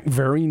stacked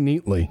very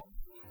neatly.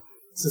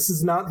 This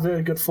is not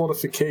very good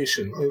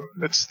fortification.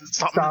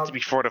 It's not meant to be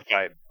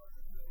fortified.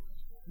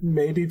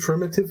 Maybe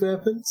primitive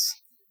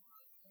weapons?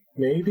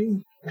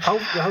 Maybe? How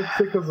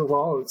thick are the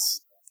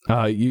walls?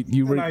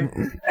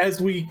 As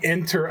we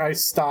enter, I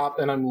stop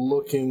and I'm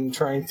looking,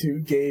 trying to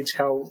gauge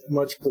how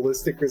much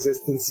ballistic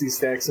resistance these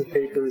stacks of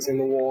papers in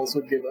the walls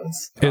would give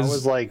us. I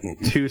was like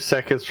 2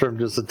 seconds from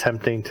just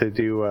attempting to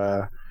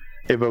do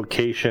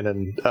evocation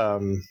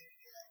and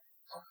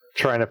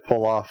trying to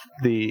pull off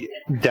the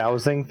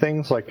dowsing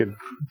thing so I could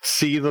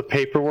see the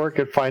paperwork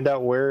and find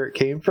out where it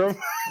came from.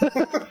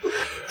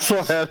 So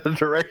I had a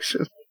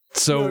direction.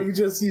 So no, you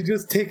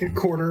just take a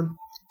corner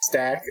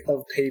stack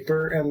of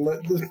paper and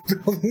let the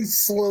building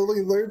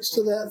slowly lurch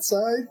to that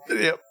side.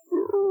 Yep.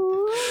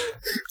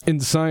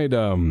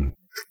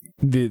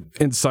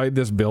 Inside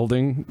this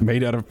building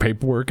made out of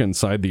paperwork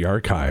inside the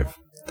archive,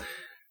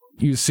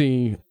 you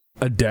see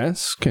a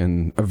desk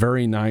and a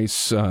very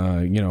nice,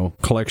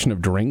 collection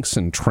of drinks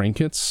and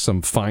trinkets,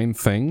 some fine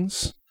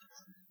things,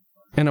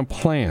 and a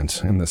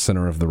plant in the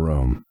center of the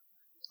room.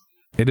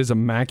 It is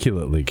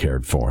immaculately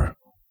cared for.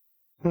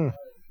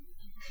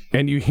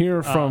 And you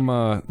hear from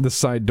the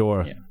side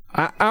door,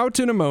 out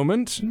in a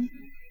moment.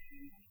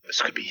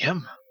 This could be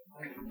him.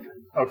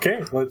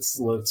 Okay, let's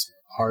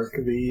park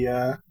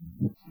the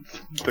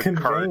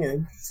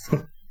conveyance.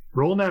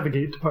 Roll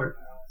navigate to park.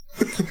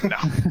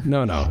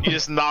 No. You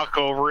just knock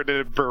over it and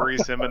it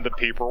buries him in the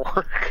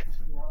paperwork.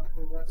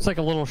 It's like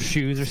a little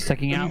shoes are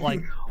sticking out.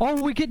 Like,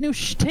 oh, we get new.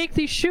 Take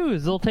these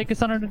shoes. They'll take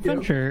us on an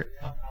adventure.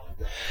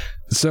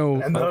 So,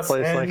 and thus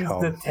ends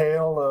the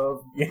tale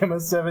of Gamma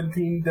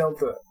 17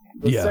 Delta,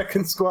 the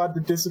second squad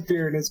to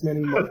disappear in as many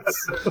months.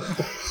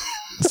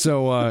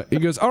 So he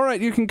goes, "All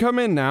right, you can come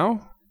in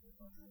now."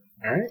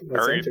 All right,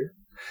 let's enter.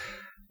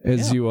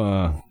 As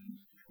you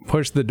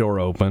push the door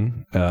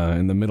open,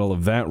 in the middle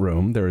of that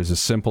room, there is a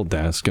simple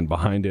desk, and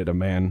behind it, a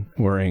man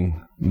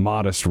wearing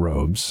modest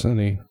robes, and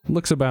he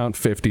looks about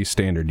 50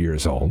 standard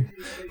years old.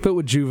 But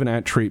with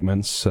juvenile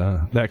treatments,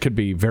 that could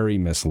be very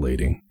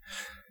misleading.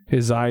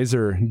 His eyes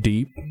are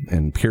deep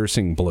and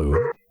piercing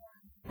blue,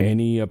 and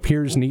he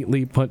appears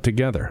neatly put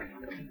together.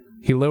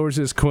 He lowers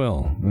his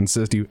quill and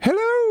says to you,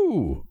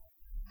 "Hello!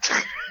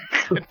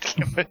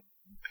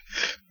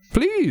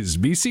 Please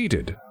be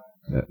seated.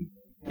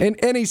 And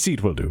any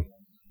seat will do."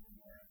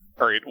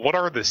 All right, what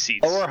are the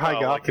seats? Or High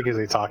Gothic is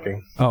he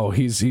talking? Oh,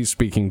 he's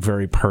speaking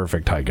very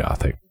perfect High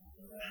Gothic.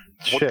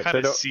 What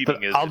kind of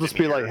seating is I'll just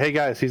be like, "Hey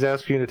guys, he's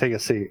asking you to take a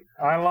seat."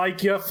 I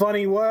like your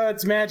funny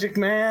words, Magic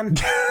Man.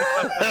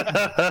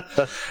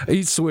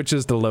 He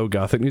switches to Low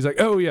Gothic and he's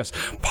like, "Oh yes,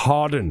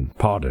 pardon.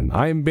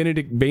 I am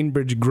Benedict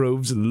Bainbridge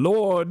Grove's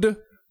Lord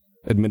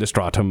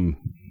Administratum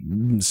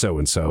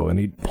so-and-so." And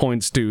he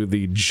points to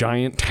the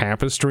giant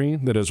tapestry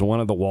that is one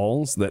of the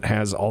walls that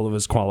has all of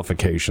his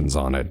qualifications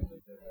on it.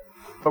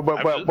 Wow,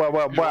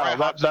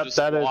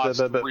 that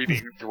is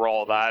reading through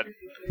all that.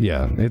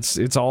 Yeah,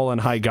 it's all in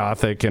High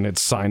Gothic, and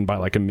it's signed by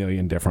like a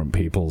million different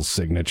people's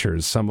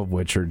signatures, some of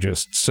which are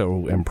just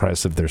so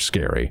impressive they're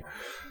scary.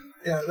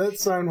 Yeah, that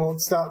sign won't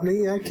stop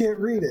me. I can't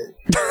read it.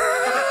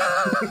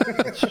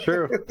 It's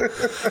true.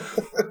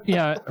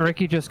 Yeah,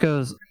 Ricky just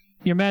goes,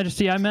 "Your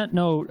Majesty, I meant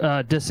no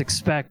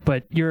disrespect,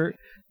 but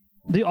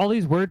all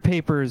these word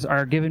papers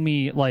are giving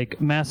me like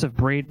massive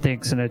brain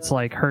things, and it's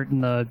like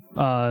hurting the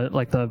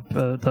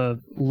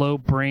low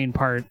brain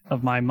part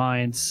of my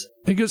minds."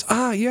 He goes,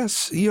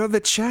 "Yes, you're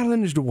the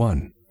challenged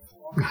one."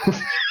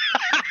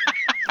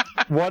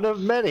 One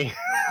of many.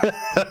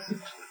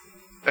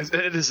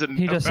 It is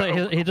he just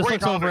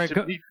looks over at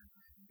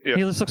he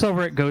just looks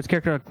over at Goat's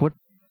character. Like,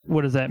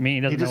 what does that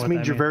mean? He just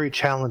means you're very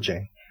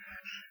challenging.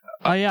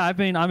 Yeah, I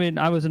mean,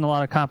 I was in a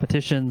lot of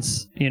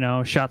competitions,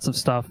 shot some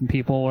stuff, and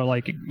people were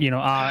like,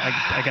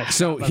 I got.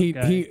 So he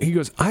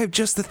goes, "I have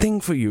just the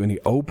thing for you," and he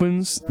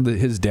opens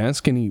his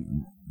desk and he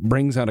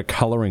brings out a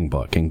coloring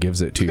book and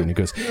gives it to you, and he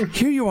goes,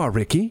 "Here you are,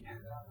 Ricky."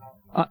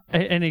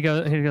 And he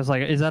goes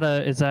like, "Is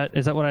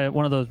that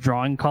one of those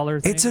drawing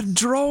colors?" It's a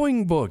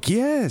drawing book,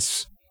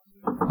 yes.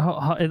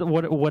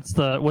 What's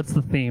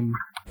the theme?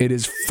 It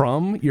is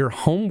from your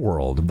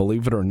homeworld,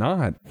 believe it or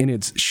not, in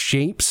its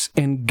shapes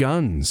and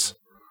guns.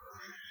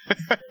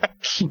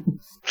 He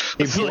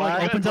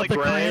like opens up the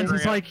crayons.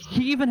 He's like,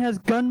 he even has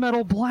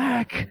gunmetal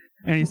black,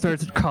 and he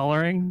starts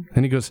coloring.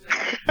 And he goes,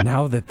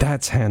 "Now that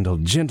that's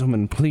handled,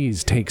 gentlemen,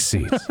 please take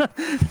seats."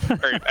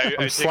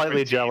 I'm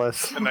slightly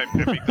jealous. And I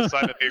make the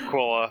sign of the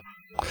Aquila.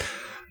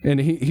 And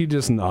he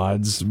just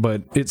nods,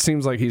 but it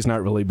seems like he's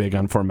not really big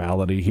on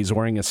formality. He's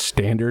wearing a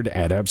standard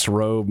adept's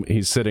robe.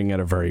 He's sitting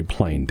at a very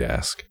plain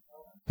desk.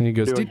 And he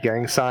goes, doing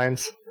gang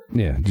signs.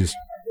 Yeah, just.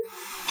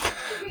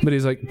 But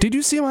he's like, "Did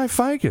you see my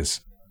ficus?"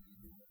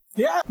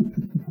 Yeah.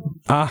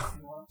 Ah,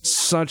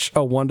 such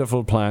a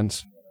wonderful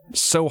plant.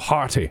 So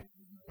hearty.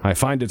 I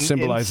find it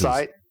symbolizes...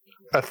 Inside,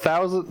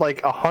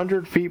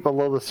 100 feet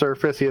below the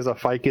surface, he has a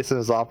ficus in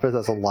his office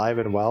that's alive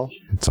and well.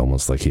 It's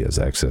almost like he has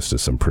access to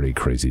some pretty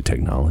crazy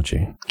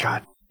technology.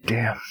 God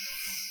damn.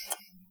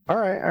 All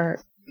right.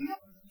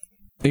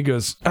 He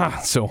goes,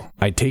 so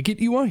I take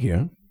it you are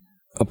here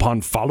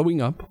upon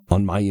following up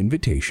on my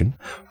invitation.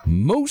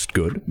 Most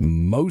good.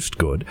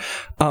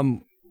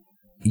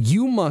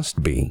 You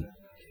must be,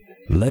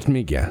 let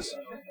me guess,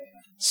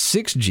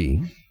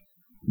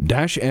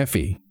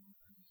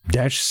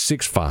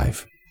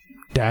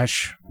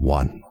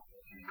 6G-FE-65-1.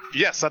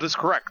 Yes, that is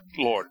correct,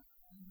 Lord.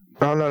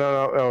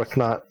 No, it's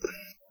not.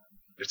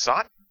 It's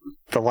not?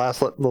 The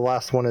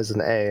last one is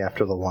an A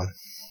after the 1.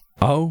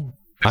 Oh,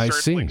 I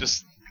see.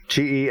 Just...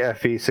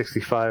 GEFE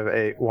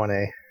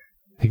 65-1A.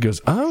 He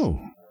goes, oh,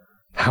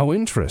 how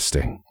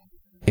interesting.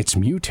 It's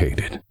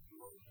mutated.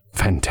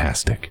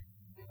 Fantastic.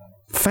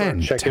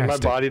 Checking my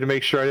body to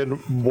make sure I didn't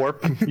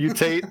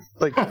mutate.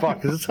 Like,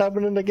 fuck, is this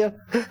happening again?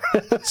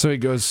 So he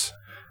goes,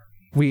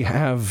 we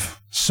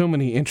have so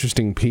many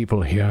interesting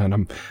people here, and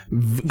I'm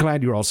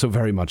glad you're all so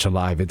very much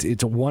alive.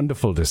 It's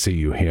wonderful to see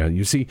you here.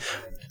 You see,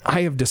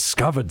 I have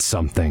discovered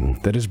something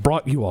that has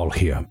brought you all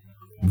here.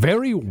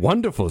 Very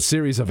wonderful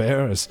series of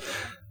errors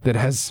that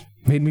has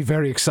made me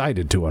very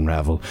excited to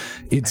unravel.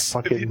 It's...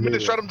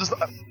 Administratum just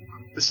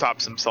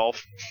stops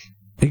himself.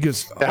 He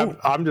goes,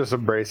 I'm just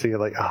embracing it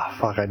like,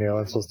 fuck, I knew I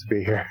was supposed to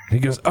be here. He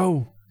goes,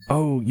 oh,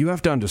 you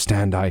have to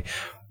understand,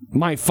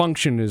 my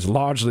function is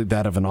largely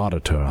that of an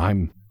auditor.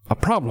 I'm a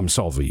problem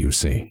solver, you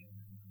see.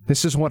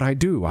 This is what I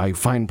do. I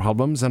find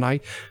problems and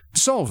I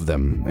solve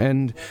them.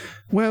 And,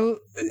 well,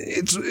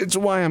 it's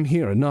why I'm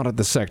here, not at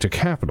the sector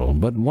capital.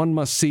 But one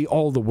must see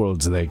all the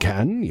worlds they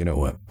can. You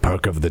know, a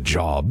perk of the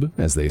job,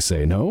 as they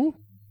say, no?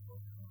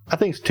 I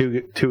think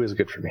two is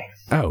good for me.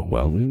 Oh,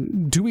 well,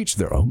 to each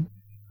their own.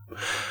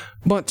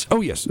 But,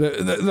 oh yes,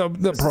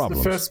 the problem.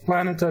 It's the first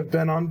planet I've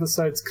been on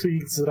besides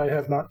Kriegs that I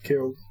have not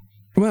killed.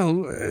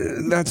 Well,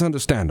 that's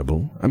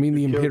understandable. I mean,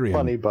 the Imperium...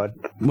 Funny, bud.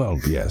 Well,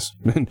 yes.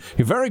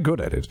 You're very good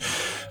at it.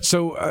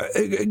 So,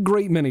 a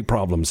great many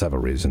problems have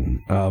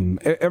arisen.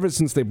 Ever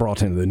since they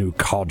brought in the new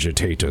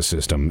cogitator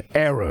system,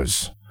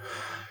 errors.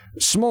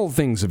 Small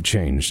things have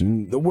changed,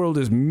 and the world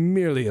is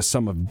merely a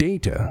sum of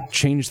data.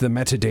 Change the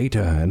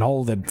metadata, and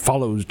all that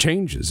follows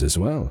changes as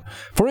well.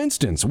 For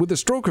instance, with a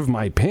stroke of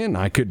my pen,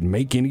 I could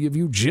make any of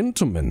you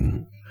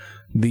gentlemen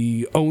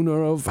the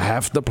owner of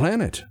half the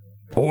planet.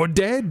 Or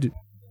dead.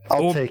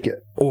 I'll take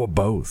it. Or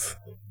both.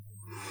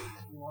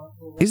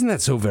 Isn't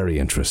that so very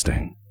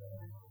interesting?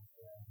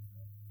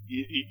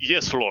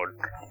 Yes, Lord.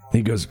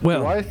 He goes,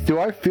 well... Do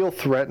I feel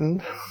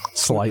threatened?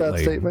 Slightly. With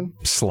that statement?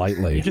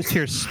 Slightly. You just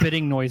hear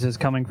spitting noises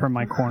coming from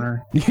my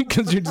corner.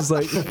 Because you're just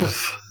like...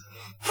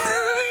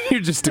 you're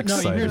just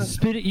excited.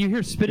 No, you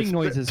hear spitting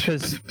noises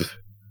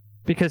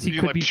because he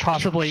could be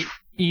possibly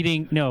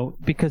eating... No,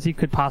 because he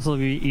could possibly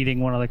be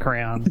eating one of the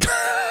crayons.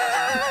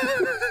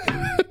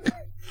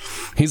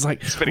 He's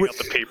like... Spitting out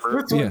the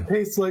paper. This one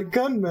tastes like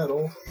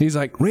gunmetal. He's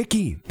like,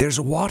 Ricky,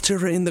 there's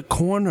water in the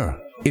corner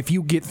if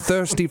you get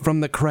thirsty from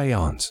the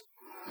crayons.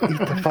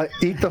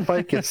 Eat the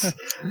ficus.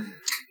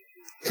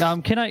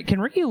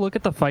 Can Ricky look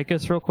at the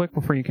ficus real quick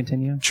before you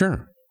continue?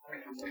 Sure.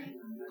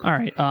 All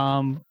right.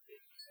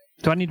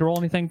 Do I need to roll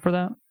anything for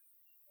that?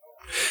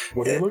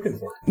 What are you looking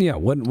for? Yeah.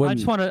 What? I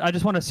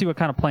just want to see what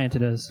kind of plant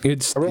it is. I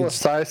roll a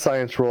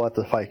science roll at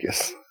the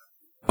ficus.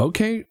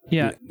 Okay.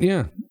 Yeah.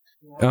 Yeah.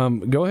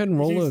 Go ahead and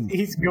roll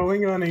He's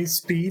going on a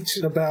speech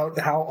about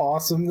how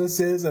awesome this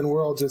is, and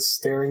we're all just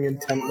staring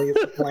intently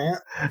at the plant.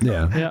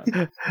 Yeah.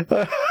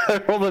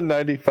 I rolled a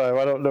 95.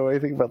 I don't know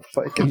anything about the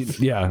ficus.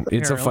 Yeah,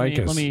 it's here, a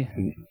ficus. Let me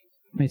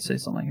say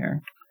something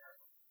here.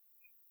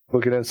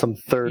 Looking at some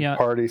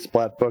third-party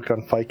splat book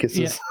on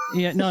ficuses.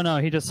 Yeah. No.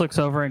 He just looks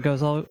over and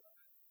goes, "Oh,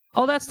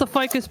 that's the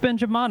Ficus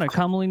benjamina,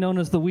 commonly known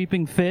as the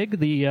weeping fig,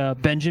 the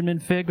Benjamin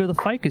fig, or the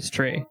ficus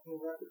tree." And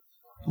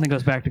then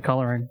goes back to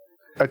coloring.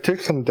 I took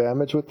some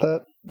damage with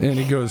that. And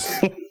he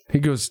goes,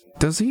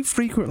 does he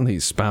frequently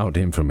spout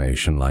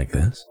information like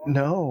this?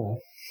 No.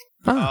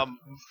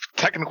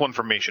 Technical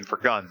information for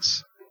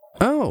guns.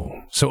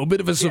 Oh, so a bit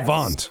of a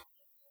savant.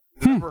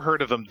 Never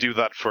heard of him do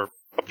that for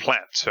a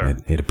plant, sir.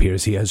 It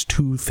appears he has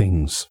two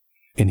things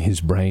in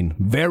his brain.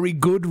 Very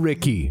good,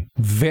 Ricky.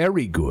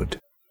 Very good.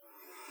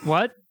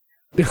 What?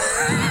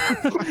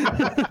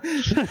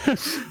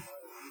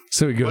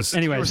 So he goes...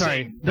 Anyway,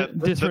 sorry.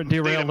 Just for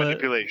derail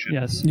manipulation.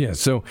 Yes. Yeah,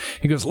 so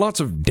he goes, lots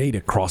of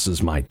data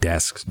crosses my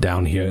desk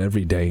down here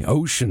every day.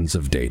 Oceans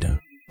of data.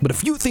 But a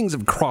few things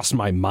have crossed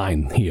my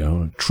mind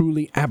here,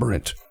 truly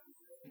aberrant.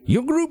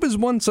 Your group is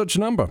one such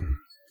number.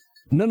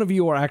 None of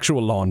you are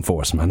actual law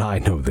enforcement, I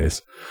know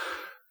this.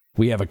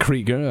 We have a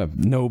Krieger, a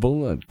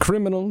noble, a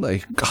criminal,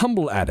 a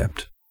humble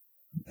adept.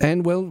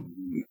 And, well,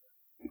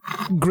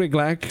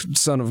 Griglak,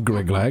 son of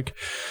Griglak,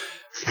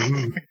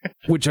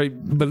 which I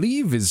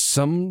believe is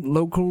some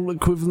local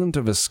equivalent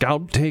of a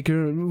scalp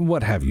taker,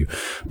 what have you.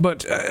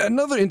 But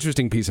another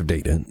interesting piece of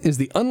data is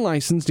the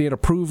unlicensed yet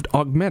approved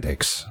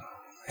augmetics,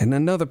 and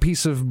another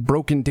piece of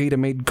broken data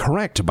made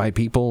correct by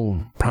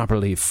people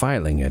properly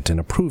filing it and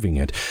approving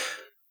it.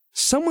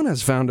 Someone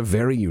has found a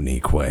very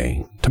unique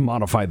way to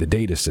modify the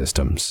data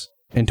systems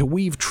and to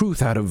weave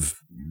truth out of,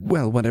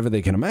 well, whatever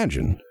they can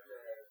imagine,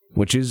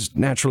 which is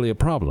naturally a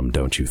problem,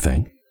 don't you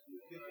think?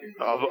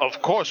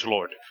 Of course,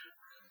 Lord.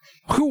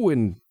 Who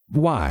and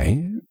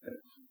why,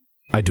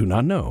 I do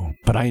not know,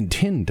 but I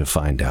intend to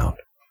find out.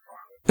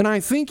 And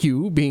I think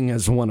you, being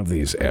as one of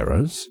these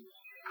errors,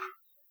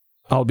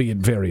 albeit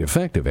very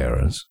effective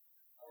errors,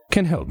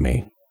 can help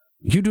me.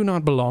 You do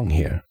not belong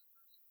here.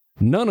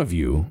 None of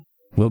you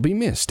will be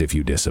missed if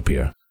you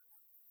disappear.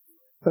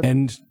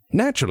 And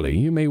naturally,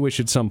 you may wish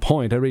at some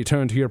point a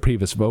return to your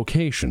previous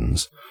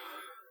vocations.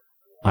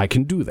 I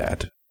can do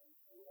that.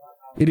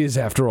 It is,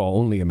 after all,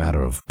 only a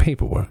matter of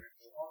paperwork.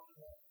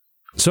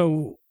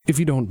 So, if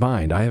you don't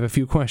mind, I have a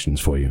few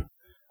questions for you.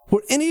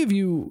 Were any of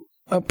you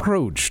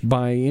approached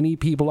by any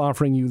people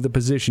offering you the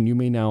position you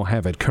may now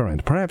have at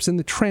current, perhaps in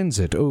the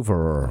transit over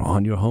or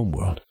on your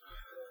homeworld?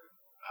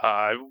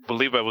 I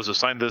believe I was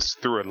assigned this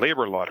through a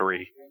labor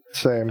lottery.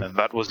 Same. And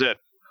that was it.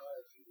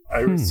 I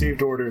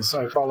received orders.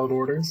 I followed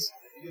orders.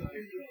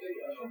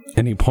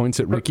 And he points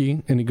at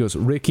Ricky, and he goes,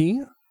 Ricky,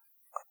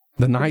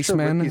 the nice sure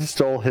man... Ricky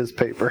stole his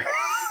paper.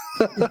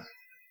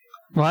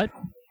 What?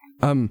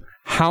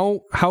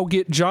 How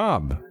get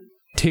job?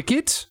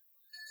 Ticket?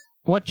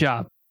 What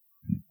job?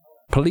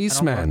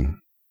 Policeman.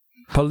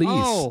 Police.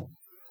 Oh,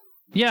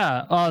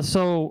 yeah.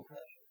 So,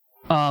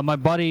 my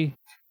buddy,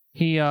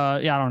 he,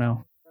 I don't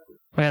know.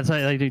 Yeah,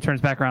 so, he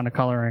turns back around to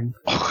coloring.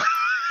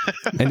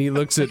 And he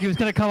looks at... He was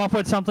going to come up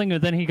with something,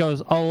 but then he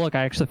goes, oh, look,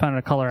 I actually found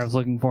a color I was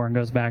looking for, and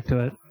goes back to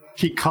it.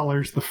 He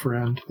colors the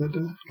friend.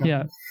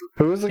 Yeah.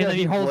 Who was the guy? And then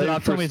he holds it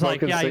up to him. He's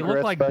like, yeah, he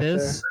looked like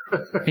this.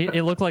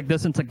 It looked like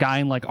this. It's a guy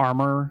in like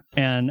armor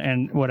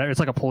and whatever.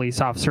 It's like a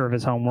police officer of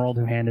his homeworld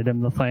who handed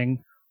him the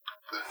thing.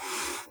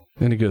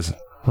 And he goes,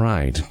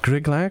 right.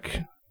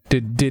 Griglak,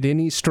 did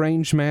any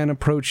strange man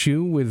approach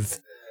you with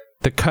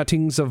the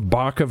cuttings of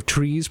bark of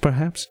trees,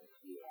 perhaps?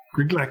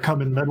 Griglak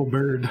come in metal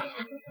bird.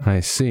 I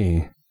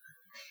see.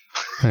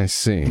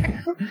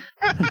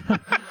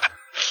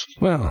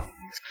 Well,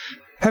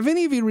 have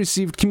any of you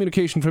received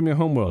communication from your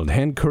homeworld,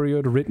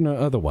 hand-couriered, written, or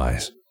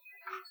otherwise?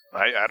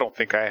 I don't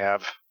think I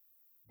have.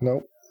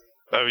 Nope.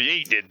 Oh, yeah,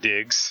 you did,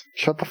 Diggs.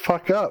 Shut the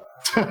fuck up.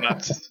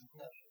 Not...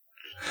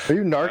 Are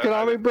you narking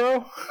on me,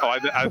 bro? Oh,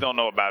 I don't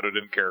know about it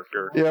in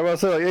character. Yeah, I was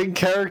saying, like, in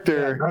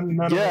character. Yeah,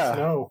 none of us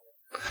know.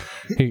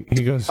 He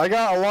goes... I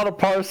got a lot of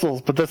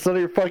parcels, but that's none of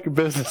your fucking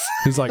business.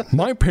 He's like,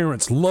 my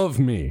parents love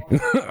me.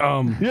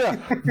 Yeah,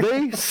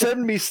 they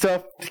send me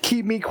stuff to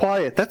keep me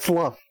quiet. That's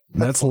love.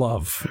 That's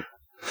love.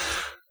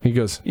 He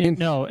goes...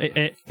 No,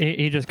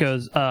 he just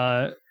goes,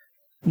 no,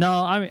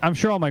 I'm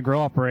sure all my grow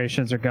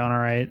operations are going all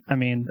right. I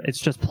mean, it's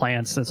just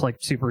plants. It's like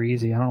super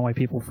easy. I don't know why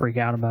people freak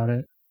out about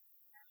it.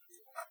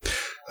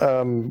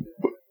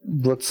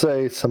 Let's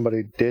say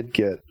somebody did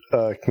get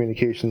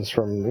communications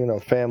from,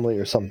 family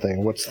or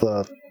something. What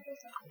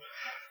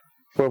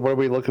are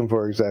we looking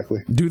for exactly?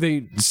 Do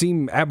they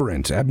seem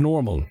aberrant,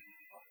 abnormal?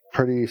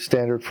 Pretty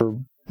standard for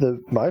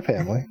my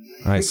family.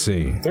 I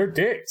see. They're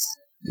dicks.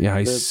 Yeah,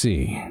 I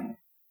see.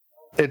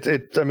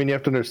 I mean, you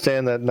have to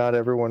understand that not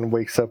everyone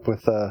wakes up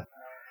with,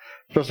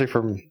 especially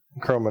from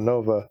Chroma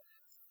Nova,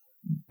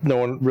 no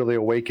one really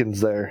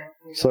awakens there.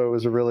 So it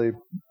was a really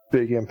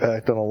big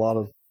impact on a lot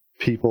of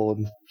people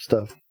and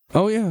stuff.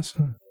 Oh, yes.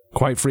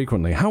 Quite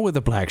frequently. How were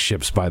the black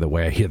ships, by the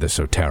way? I hear they're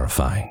so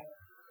terrifying.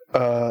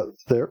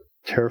 They're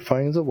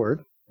terrifying is a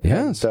word.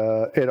 Yes.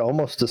 And, it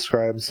almost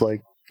describes,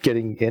 like,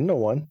 getting into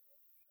one.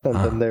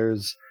 And then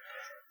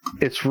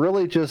it's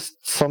really just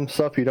some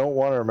stuff you don't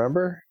want to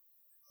remember.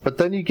 But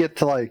then you get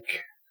to, like,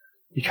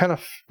 you kind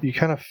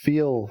of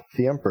feel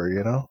the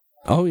Emperor,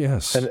 Oh,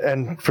 yes.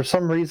 And for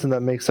some reason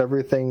that makes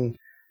everything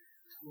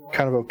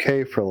kind of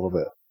okay for a little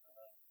bit.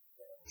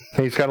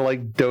 He's kind of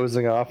like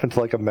dozing off into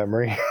like a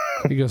memory.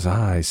 He goes,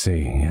 I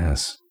see.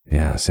 Yes.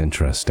 Yes,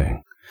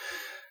 interesting.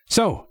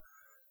 So,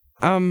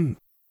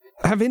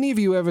 have any of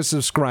you ever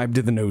subscribed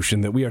to the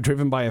notion that we are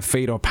driven by a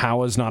fate or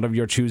powers not of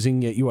your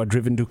choosing, yet you are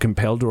driven to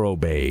compel to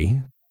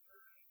obey?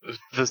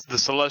 The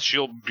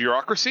celestial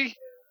bureaucracy?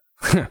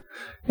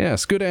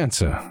 Yes, good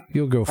answer.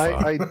 You'll go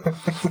far.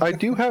 I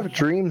do have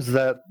dreams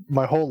that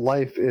my whole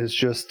life is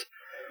just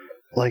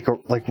like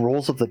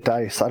rolls of the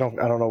dice. I don't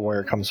know where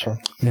it comes from.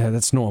 Yeah,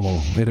 that's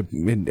normal.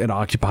 It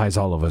occupies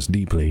all of us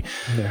deeply.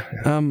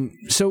 Yeah.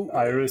 So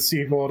I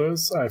receive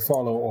orders, I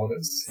follow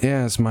orders.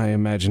 yes, my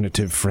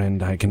imaginative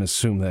friend, I can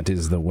assume that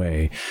is the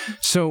way.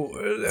 So,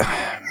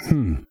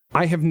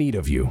 I have need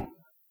of you.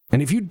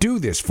 And if you do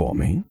this for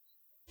me,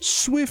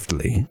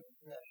 swiftly,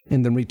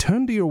 and then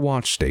return to your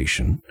watch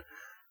station,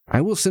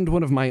 I will send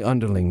one of my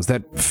underlings,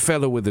 that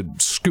fellow with a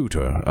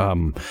scooter.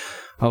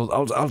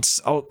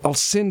 I'll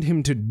send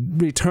him to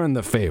return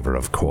the favor,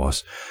 of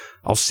course.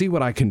 I'll see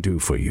what I can do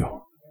for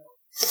you.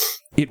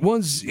 It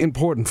was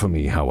important for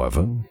me,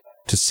 however,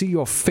 to see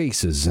your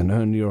faces and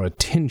earn your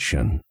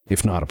attention,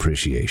 if not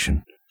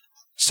appreciation.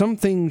 Some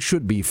things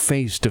should be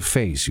face to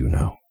face, you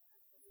know.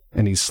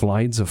 And he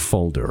slides a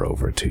folder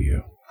over to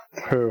you.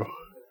 Who?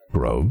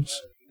 Groves.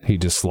 He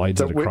just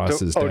slides it across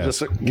his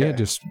desk. Yeah,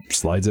 just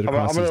slides it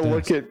across his desk. I'm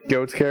going to look at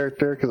Goat's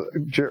character, because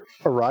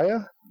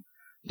Araya?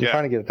 I'm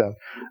trying to get it down.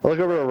 I look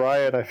over to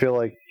Araya, and I feel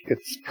like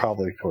it's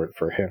probably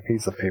for him.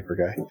 He's the paper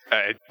guy.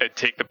 I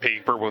take the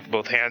paper with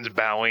both hands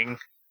bowing,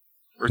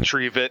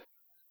 retrieve it,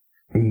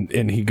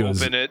 and he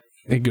goes, open it.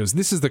 He goes,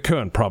 this is the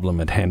current problem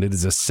at hand. It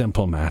is a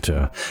simple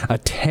matter. A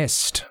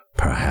test,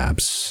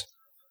 perhaps.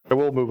 I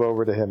will move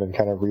over to him and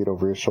kind of read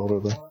over his shoulder,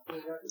 though.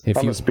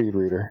 I'm a speed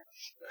reader.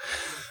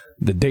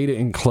 The data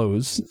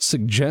enclosed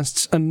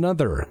suggests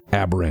another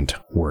aberrant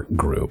work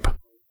group.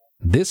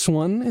 This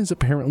one is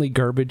apparently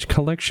garbage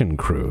collection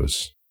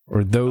crews,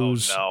 or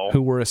those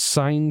who were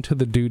assigned to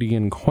the duty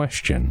in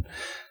question.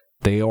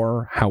 They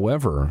are,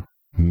 however,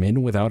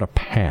 men without a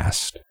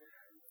past.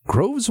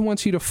 Groves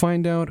wants you to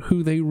find out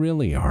who they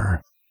really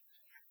are.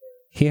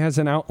 He has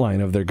an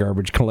outline of their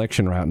garbage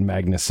collection route in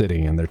Magna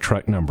City and their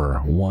truck number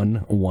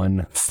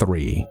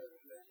 113.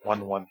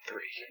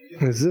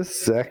 113. Is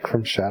this Zek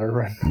from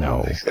Shadowrun?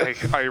 No.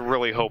 I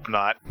really hope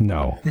not.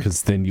 No,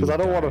 because then you. Because I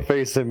don't want to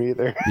face him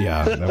either.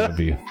 Yeah, that would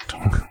be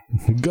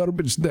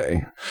garbage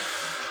day.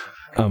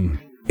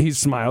 He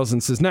smiles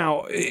and says,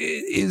 "Now,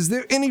 is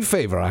there any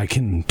favor I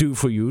can do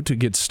for you to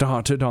get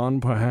started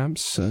on,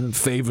 perhaps?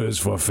 Favors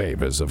for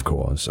favors, of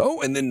course. Oh,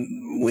 and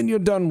then when you're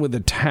done with the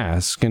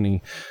task," and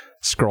he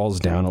scrawls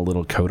down a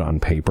little code on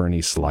paper and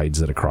he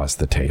slides it across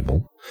the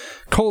table.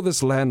 "Call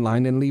this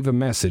landline and leave a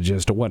message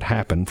as to what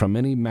happened from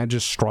any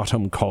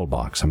Magistratum call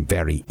box. I'm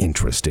very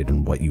interested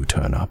in what you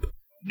turn up."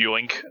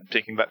 Yoink, I'm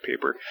taking that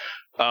paper.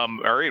 All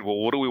right, well,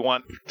 what do we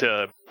want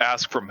to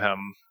ask from him?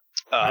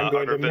 I'm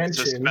going to Other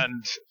than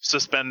mention...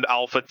 suspend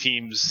Alpha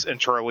teams and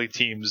Charlie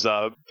teams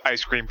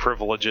ice cream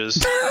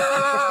privileges.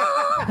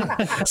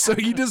 So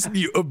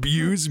you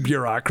abuse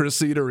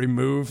bureaucracy to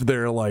remove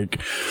their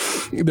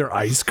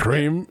ice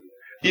cream?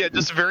 Yeah,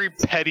 just very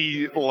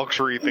petty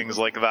luxury things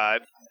like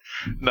that.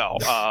 No.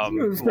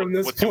 From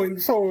this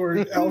point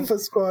forward, Alpha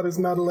Squad is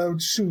not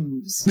allowed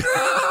shoes.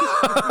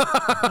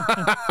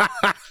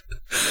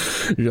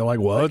 You're like,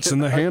 well, it's in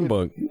the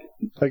handbook.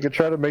 I could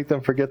try to make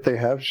them forget they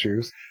have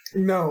shoes.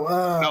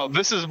 No,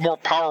 this is more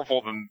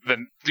powerful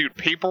than dude,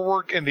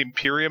 paperwork in the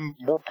Imperium,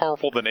 more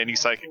powerful than any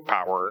psychic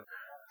power.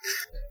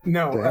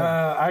 No,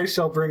 I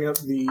shall bring up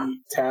the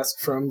task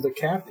from the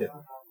captain.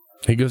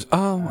 He goes,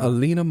 "Oh,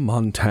 Alina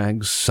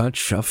Montag,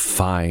 such a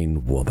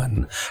fine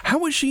woman. How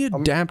was she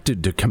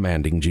adapted to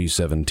commanding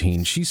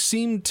G-17? She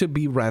seemed to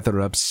be rather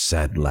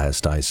upset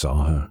last I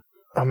saw her."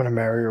 I'm going to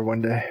marry her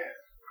one day.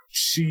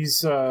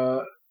 She's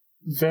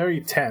very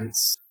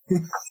tense.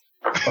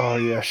 Oh,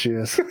 yeah, she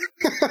is.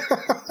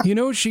 You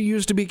know, she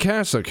used to be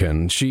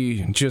Kassakin.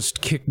 She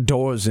just kicked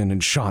doors in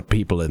and shot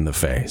people in the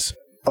face.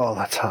 Oh,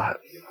 that's hot.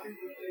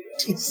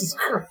 Jesus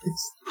Christ.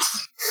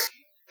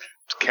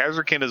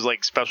 Kassakin is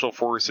like special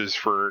forces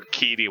for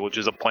Katie, which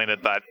is a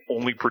planet that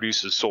only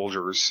produces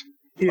soldiers.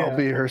 Yeah. I'll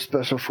be her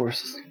special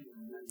forces.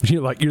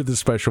 You're the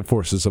special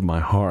forces of my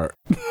heart.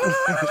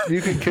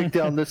 You can kick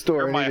down this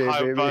door You're any day, my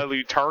high baby.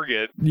 value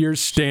target. You're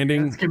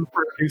standing. Ask him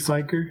for a new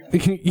psyker.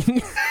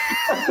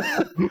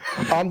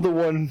 I'm the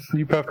one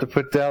you have to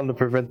put down to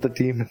prevent the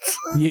demons.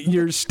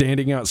 You're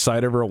standing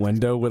outside of her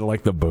window with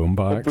like the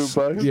boombox.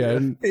 Boombox? Yeah.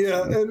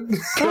 Yeah, and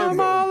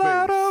Come all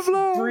out of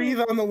love. breathe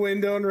on the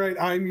window and write,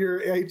 "I'm your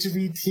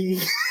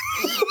HVT."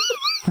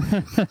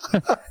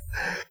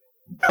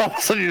 All of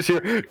a sudden you just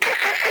hear...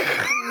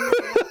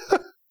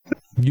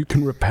 You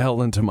can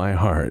repel into my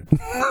heart.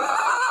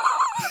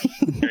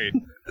 Great.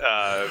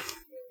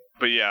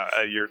 But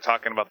yeah, you're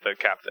talking about the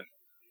captain.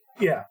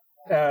 Yeah,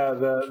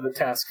 the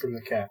task from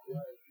the captain.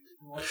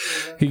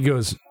 He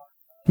goes,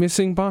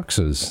 "Missing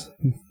boxes.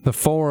 The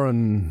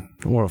foreign,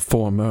 or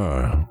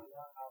former,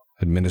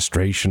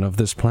 administration of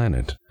this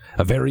planet.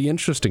 A very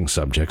interesting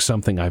subject,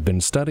 something I've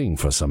been studying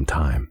for some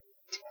time.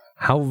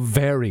 How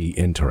very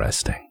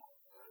interesting."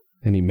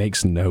 And he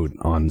makes note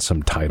on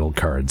some title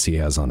cards he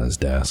has on his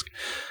desk.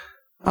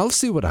 "I'll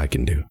see what I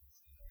can do."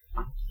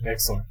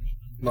 Excellent.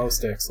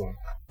 Most excellent.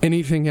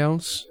 Anything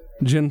else,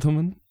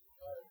 gentlemen?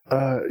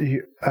 I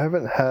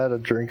haven't had a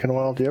drink in a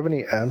while. Do you have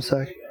any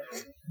AMSEC?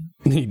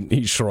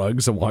 He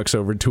shrugs and walks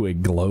over to a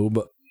globe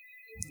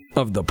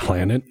of the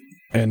planet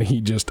and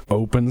he just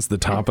opens the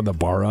top of the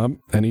bar up,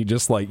 and he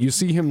just like, you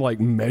see him like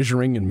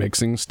measuring and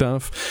mixing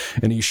stuff,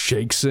 and he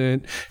shakes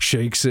it,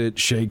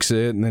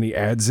 and then he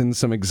adds in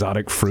some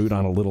exotic fruit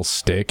on a little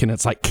stick, and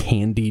it's like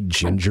candied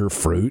ginger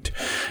fruit,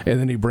 and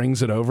then he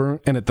brings it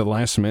over, and at the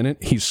last minute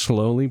he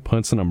slowly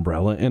puts an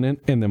umbrella in it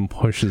and then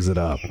pushes it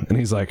up, and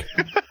he's like,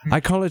 I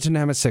call it an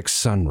Amasek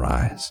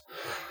sunrise.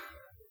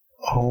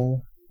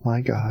 Oh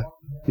my god.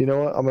 You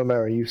know what? I'm gonna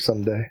marry you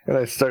someday. And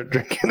I start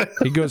drinking it.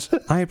 He goes,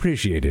 I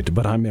appreciate it,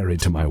 but I'm married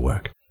to my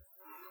work.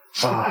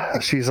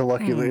 She's a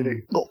lucky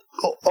lady.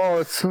 Oh,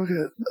 it's so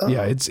good. Oh.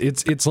 Yeah,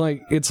 it's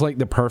like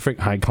the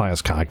perfect high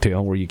class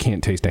cocktail where you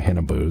can't taste a hint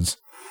of booze.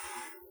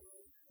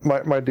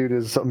 My dude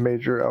is a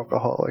major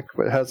alcoholic,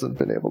 but hasn't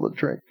been able to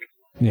drink.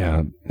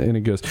 Yeah, and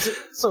he goes,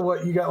 so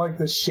what, you got like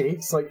the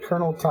shakes like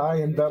Colonel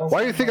Ty and Battle?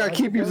 Why do you think I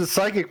keep using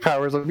psychic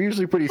powers? I'm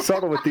usually pretty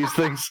subtle with these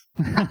things.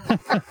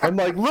 I'm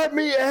like, let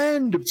me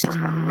end.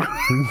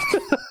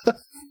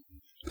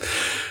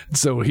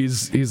 So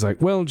he's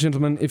like, well,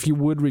 gentlemen, if you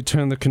would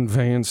return the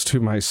conveyance to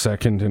my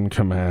second in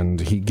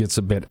command. He gets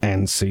a bit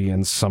antsy,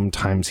 and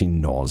sometimes he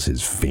gnaws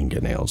his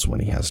fingernails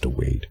when he has to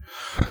wait.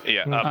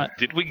 Yeah,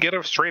 did we get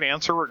a straight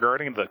answer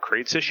regarding the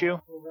crates issue?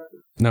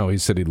 No, he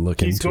said he'd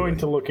look into it. He's going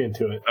to look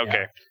into it.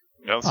 Okay.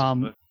 Yeah.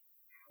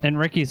 And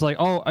Ricky's like,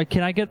 oh,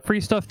 can I get free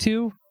stuff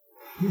too?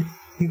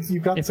 You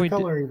got the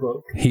coloring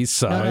book. He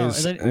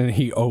sighs, and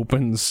he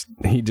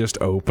just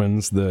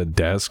opens the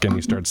desk, and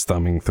he starts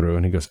thumbing through,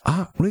 and he goes,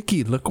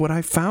 Ricky, look what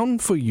I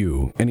found for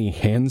you. And he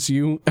hands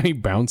you a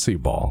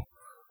bouncy ball.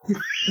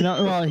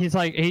 No, well, he's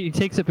like, he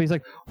takes it, but he's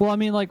like, well, I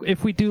mean, like,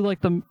 if we do like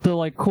the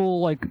like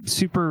cool like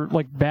super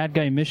like bad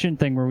guy mission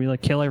thing where we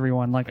like kill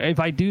everyone, like if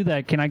I do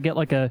that, can I get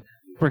like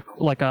he's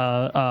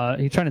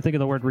trying to think of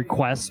the word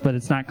request, but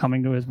it's not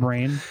coming to his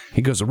brain.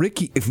 He goes,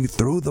 Ricky, if you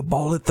throw the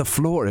ball at the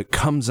floor, it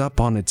comes up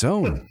on its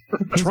own.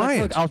 Try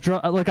it. Look, I'll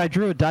draw. Look, I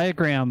drew a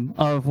diagram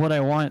of what I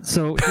want.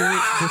 So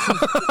here, this is.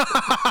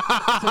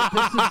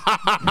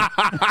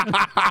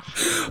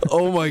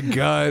 Oh my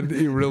God,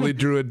 he really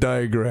drew a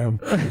diagram.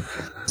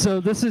 So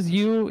this is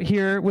you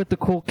here with the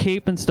cool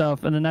cape and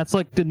stuff, and then that's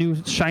like the new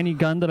shiny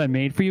gun that I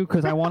made for you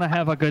because I want to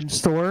have a good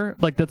store.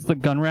 Like that's the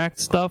gun rack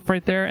stuff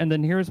right there, and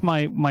then here's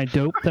my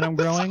dope that I'm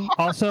growing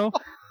also.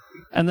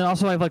 And then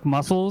also I have like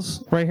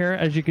muscles right here,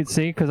 as you can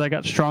see, because I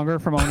got stronger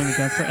from owning a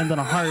gun, and then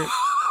a heart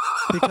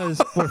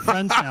because we're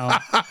friends now.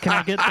 Can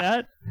I get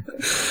that?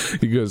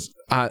 He goes,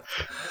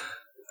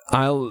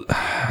 I'll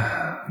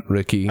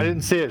Ricky. I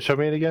didn't see it. Show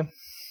me it again.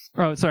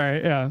 Oh,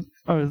 sorry. Yeah.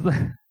 Oh,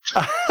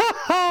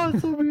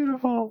 it's so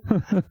beautiful.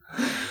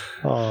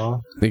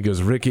 Aww. He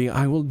goes, Ricky,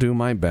 I will do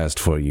my best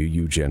for you,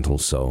 you gentle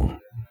soul.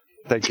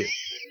 Thank you.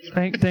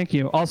 Thank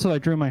you. Also, I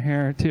drew my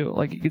hair too.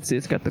 Like you can see,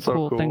 it's got the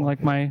cool thing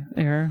like my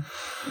hair.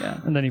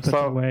 Yeah, and then he puts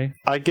it away.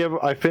 I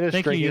finished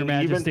Thank drinking. You, Your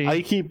Majesty.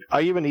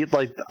 I even eat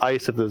like the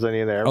ice if there's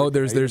any in there. Oh,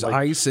 there's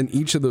ice, and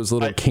each of those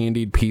little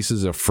candied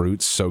pieces of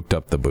fruit soaked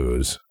up the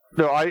booze.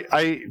 No,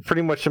 I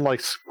pretty much am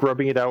like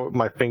scrubbing it out with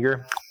my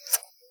finger,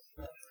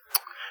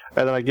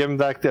 and then I give him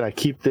back. Then I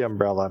keep the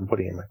umbrella. I'm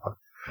putting it in my pocket.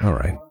 All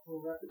right.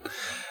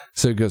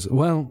 So he goes,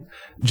 well,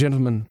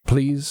 gentlemen,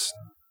 please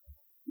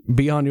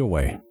be on your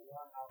way.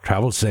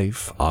 Travel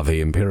safe, Ave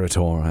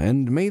Imperator,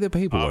 and may the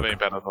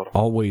paperwork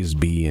always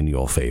be in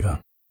your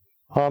favor.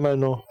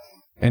 Amen.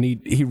 And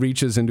he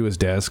reaches into his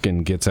desk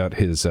and gets out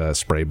his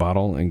spray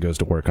bottle and goes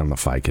to work on the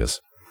ficus.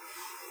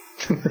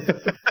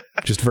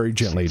 Just very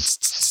gently.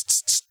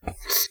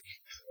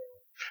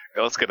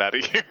 Let's get out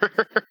of here.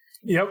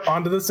 Yep,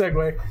 onto the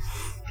Segway.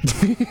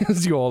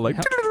 As you all like...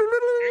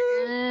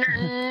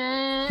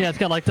 Yeah, it's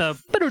got like the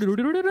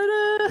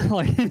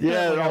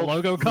our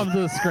logo comes to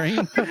the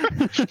screen.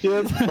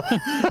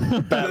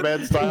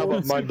 Batman style,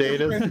 but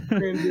Mundanus.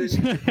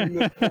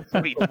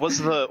 Wait,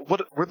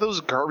 were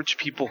those garbage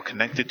people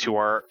connected to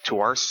our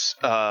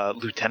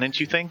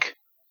lieutenant? You think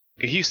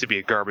he used to be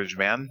a garbage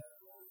man?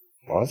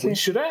 We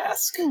should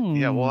ask.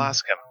 Yeah, we'll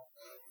ask him.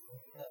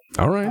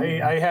 All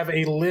right. I have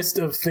a list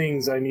of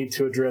things I need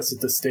to address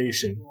at the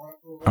station.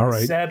 All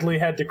right. Sadly,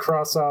 had to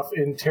cross off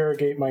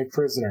interrogate my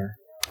prisoner.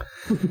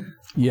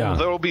 Yeah. Well,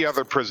 there will be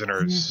other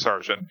prisoners,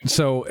 Sergeant.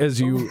 So as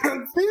you...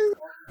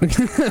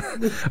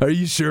 Are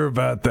you sure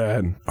about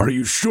that? Are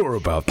you sure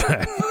about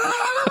that?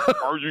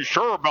 Are you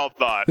sure about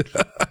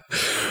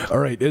that? All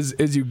right.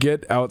 As you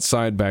get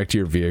outside back to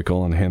your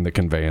vehicle and hand the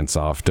conveyance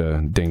off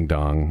to Ding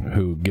Dong,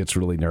 who gets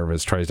really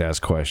nervous, tries to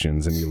ask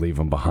questions, and you leave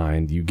him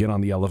behind, you get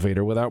on the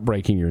elevator without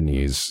breaking your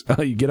knees.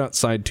 You get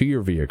outside to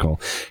your vehicle.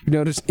 You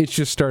notice it's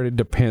just started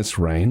to piss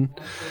rain,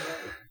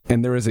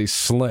 and there is a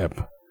slip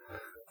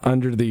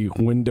under the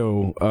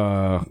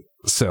window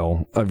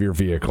sill of your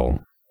vehicle.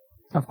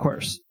 Of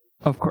course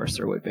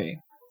there would be.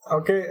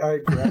 Okay, I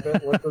grab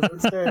it. What does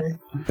it say?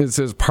 It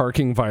says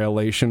parking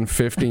violation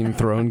 15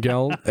 Throne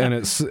Geld, and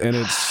it's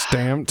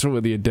stamped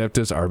with the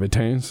Adeptus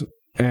Arbites.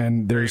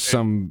 And there's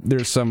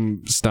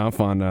some stuff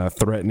on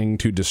threatening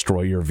to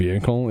destroy your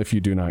vehicle if you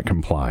do not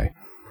comply.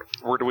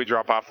 Where do we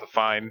drop off the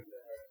fine?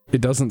 It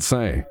doesn't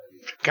say.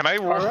 Can I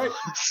roll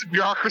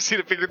bureaucracy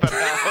to figure that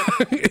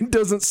out? It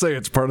doesn't say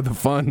it's part of the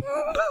fun.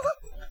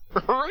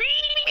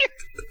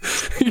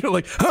 You're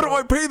like, how do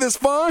I pay this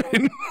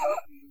fine?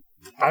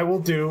 I will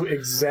do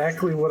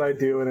exactly what I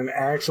do in an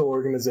actual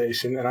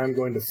organization, and I'm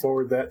going to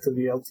forward that to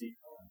the LT.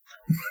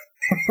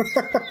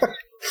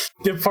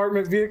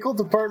 Department vehicle,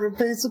 department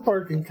pays the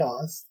parking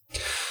cost.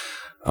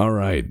 All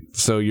right,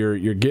 so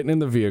you're getting in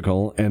the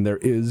vehicle, and there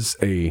is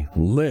a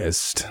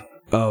list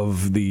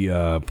of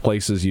the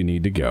places you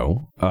need to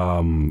go,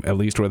 at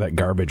least where that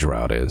garbage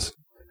route is.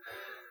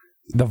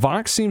 The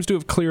Vox seems to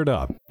have cleared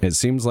up. It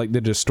seems like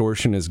the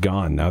distortion is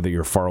gone now that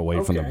you're far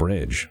away from the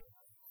bridge.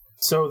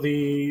 So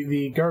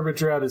the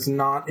garbage route is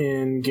not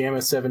in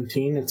Gamma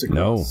 17, it's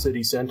across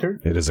city center?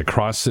 It is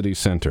across city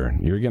center.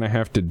 You're going to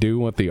have to do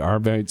what the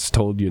Arbites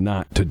told you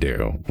not to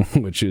do,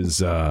 which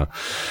is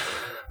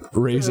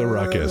raise a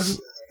ruckus.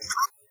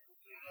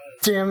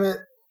 Damn it.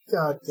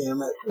 God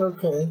damn it.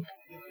 Okay.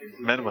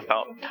 Men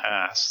without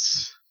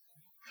pasts.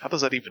 How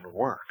does that even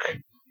work?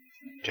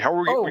 How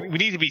are we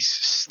need to be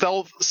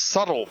subtle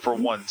for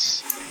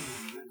once.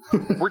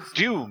 We're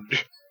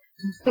doomed.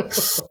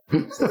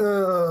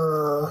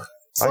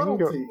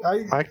 Subtlety.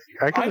 I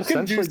can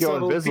essentially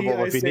go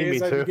invisible if you need me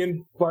to. I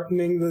begin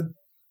buttoning the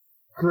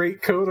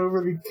great coat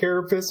over the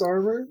carapace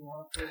armor.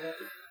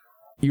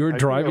 You're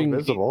driving.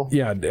 Invisible.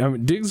 Yeah,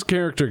 Dig's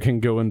character can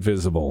go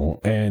invisible,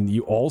 and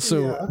you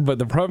also. Yeah. But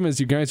the problem is,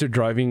 you guys are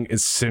driving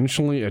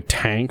essentially a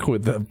tank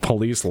with the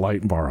police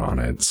light bar on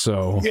it.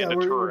 So and a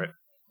turret.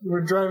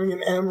 We're driving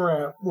an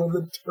MRAP with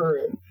a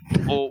turret.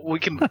 Well,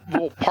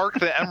 we'll park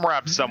the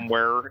MRAP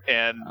somewhere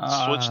and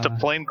switch to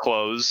plain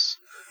clothes.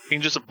 You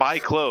can just buy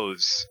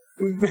clothes.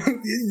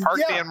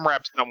 Park the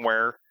MRAP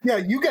somewhere. Yeah,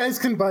 you guys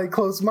can buy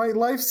clothes. My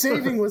life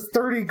saving was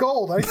 30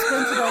 gold. I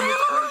spent it on the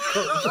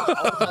trade.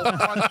 I'll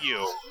fund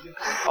you.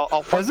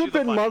 I'll fund Has you it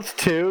been money. month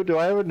 2? Do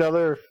I have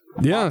another?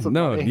 Yeah,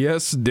 no, money?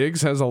 yes,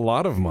 Diggs has a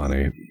lot of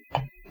money.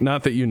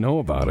 Not that you know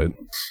about it.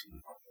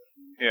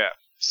 Yeah.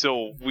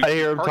 So I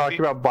hear him talking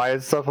about buying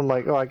stuff. I'm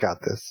like, oh, I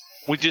got this.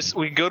 We just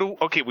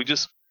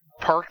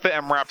park the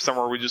MRAP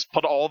somewhere. We just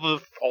put all the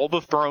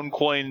thrown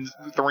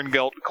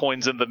geld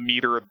coins in the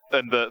meter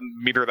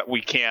that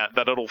we can't,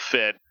 that it'll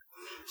fit.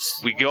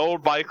 We go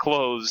buy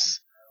clothes,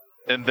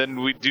 and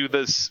then we do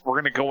this. We're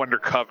gonna go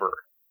undercover,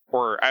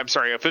 or I'm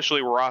sorry,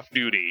 officially we're off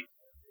duty.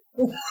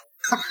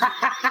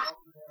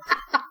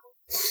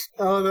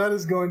 Oh, that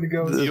is going to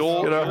go.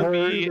 You'll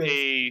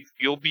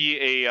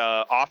be a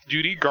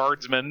off-duty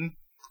guardsman.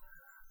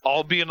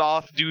 I'll be an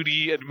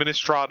off-duty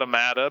administratum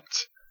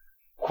adept.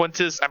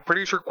 Quintus, I'm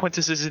pretty sure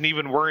Quintus isn't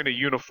even wearing a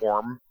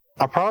uniform.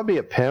 I'll probably be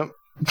a pimp.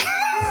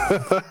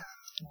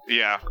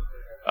 Yeah.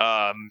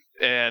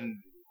 And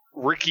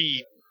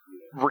Ricky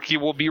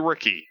will be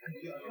Ricky.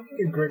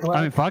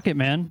 I mean, fuck it,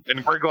 man.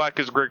 And Griglak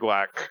is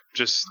Griglak.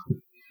 Just...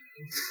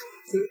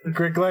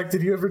 Griglak,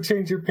 did you ever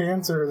change your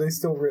pants, or are they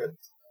still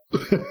ripped?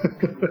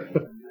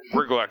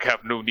 Griglak have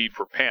no need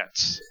for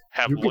pants.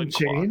 You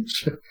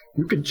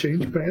can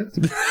change pants.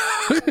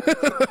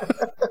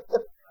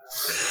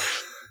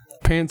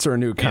 Pants are a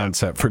new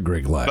concept for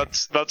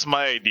Griglak. That's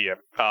my idea.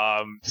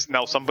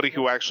 Now, somebody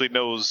who actually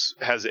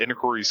has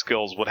inquiry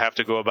skills would have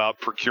to go about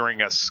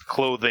procuring us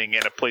clothing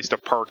and a place to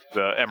park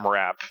the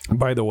MRAP.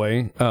 By the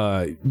way,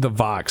 the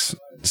Vox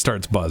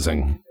starts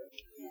buzzing.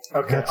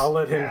 Okay, I'll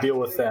let him deal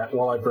with that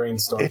while I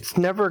brainstorm. It's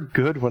never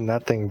good when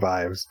that thing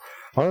vibes.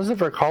 I was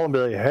ever call and be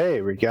like,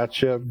 hey, we got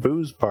you a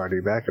booze party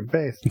back at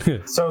base.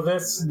 So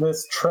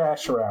this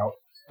trash route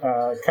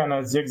kind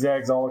of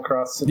zigzags all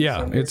across the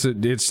center.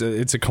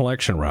 it's a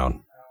collection route.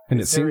 And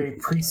is there a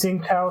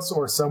precinct house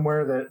or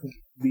somewhere that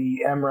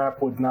the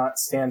MRAP would not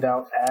stand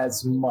out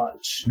as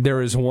much?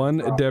 There is one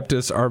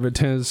Adeptus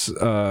Arbites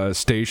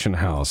station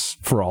house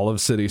for all of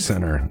City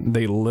Center.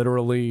 They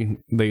literally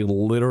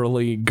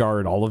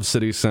guard all of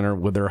City Center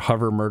with their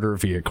hover murder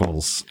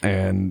vehicles,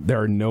 and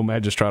there are no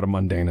Magistratum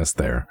Mundanus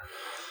there.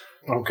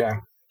 Okay.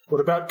 What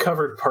about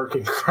covered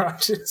parking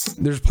garages?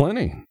 There's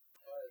plenty.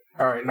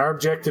 All right, and our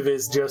objective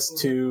is just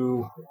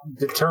to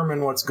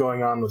determine what's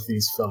going on with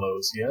these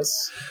fellows, yes?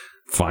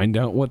 Find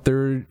out what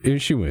their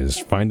issue is.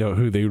 Find out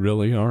who they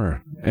really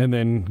are. And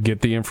then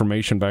get the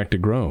information back to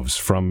Groves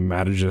from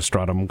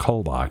Magistratum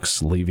call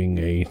box, leaving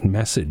a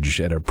message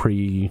at a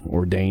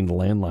preordained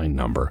landline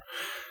number.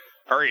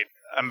 All right,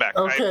 I'm back.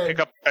 Okay.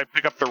 I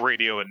pick up the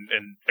radio and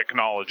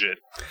acknowledge it.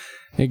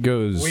 It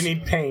goes... We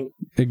need paint.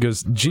 It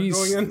goes, geez...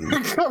 We're going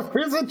undercover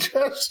as a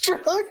trash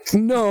truck?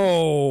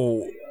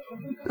 No!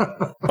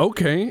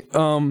 Okay.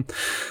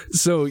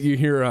 So you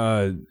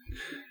hear...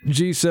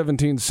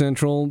 G17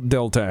 Central,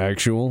 Delta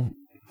Actual.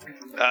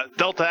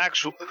 Delta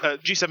Actual,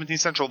 G17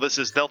 Central, this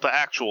is Delta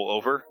Actual,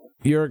 over.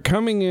 You're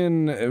coming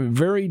in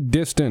very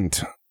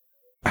distant.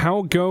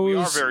 How goes... We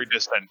are very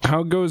distant.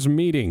 How goes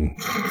meeting?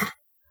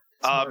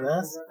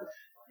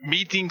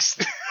 Meetings...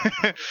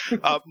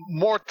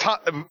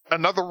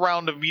 another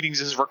round of meetings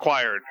is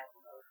required.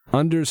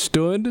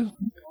 Understood.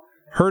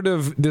 Heard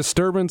of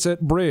disturbance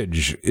at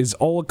bridge. Is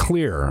all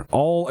clear.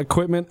 All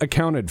equipment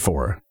accounted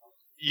for.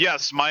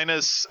 Yes,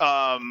 minus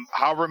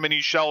however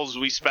many shells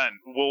we spent.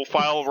 We'll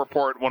file a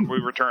report when we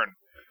return.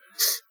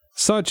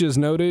 Such is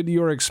noted.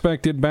 You're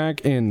expected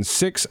back in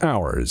 6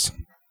 hours.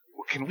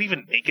 Can we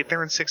even make it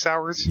there in 6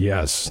 hours?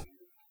 Yes.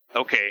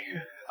 Okay.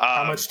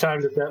 How much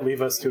time does that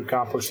leave us to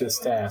accomplish this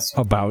task?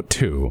 About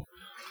 2.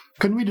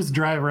 Couldn't we just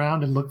drive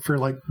around and look for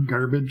like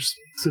garbage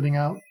sitting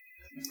out?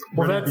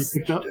 Well, ready to be that's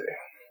picked up?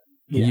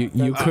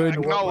 You could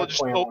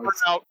Acknowledged. Open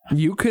out.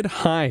 you could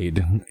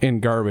hide in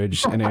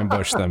garbage and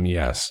ambush them.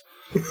 Yes.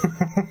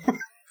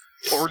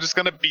 Or we're just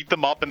gonna beat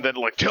them up and then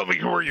like, tell me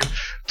who are you?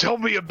 Tell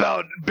me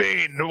about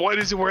Bane. Why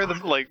does he wear the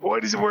Why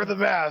does he wear the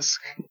mask?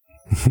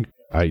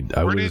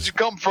 Where did you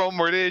come from?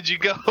 Where did you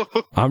go?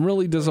 I'm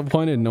really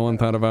disappointed no one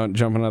thought about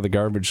jumping out of the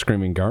garbage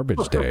screaming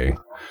garbage day.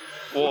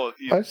 Well,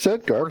 I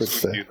said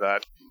garbage we day. do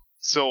that.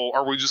 So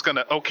are we just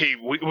gonna? Okay,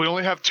 we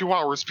only have 2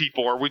 hours,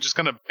 people. Are we just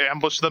gonna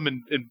ambush them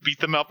and beat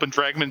them up and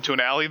drag them into an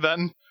alley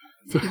then?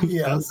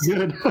 Sounds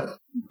good.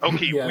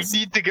 Okay, Yes. we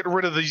need to get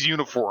rid of these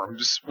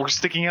uniforms. We're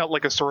sticking out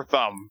like a sore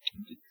thumb.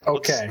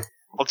 Okay.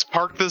 Let's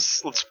park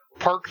this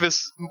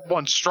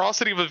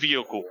monstrosity of a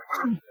vehicle.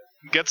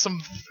 Get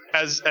some,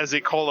 as they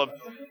call them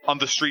on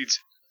the streets,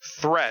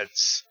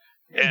 threads.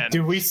 And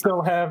Do we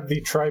still have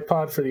the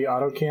tripod for the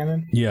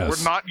autocannon? Yes.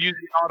 we're not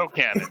using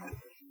autocannon.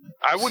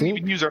 I wouldn't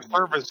even use our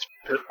service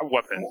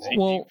weapons.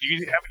 Well- do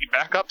you have any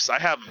backups? I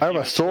have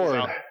a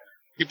sword.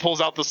 He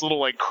pulls out this little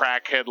like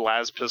crackhead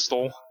las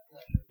pistol.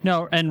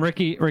 No, and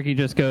Ricky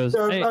just goes,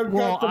 hey, I've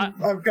got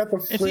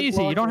the it's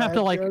easy. You don't have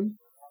to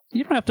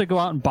you don't have to go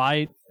out and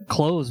buy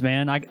clothes,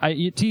 man.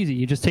 It's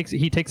easy.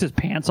 He takes his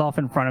pants off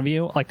in front of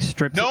you, like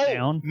strips it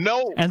down.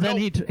 And then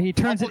he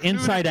turns it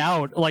inside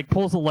out, like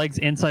pulls the legs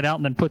inside out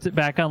and then puts it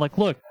back on. Like,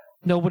 look,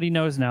 nobody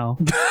knows now.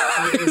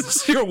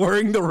 You're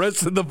wearing the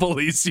rest of the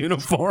police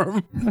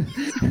uniform.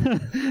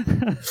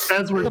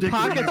 As we're The dickering,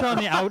 pockets on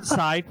the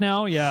outside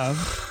now, yeah.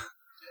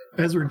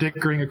 as we're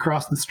dickering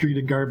across the street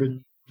in garbage.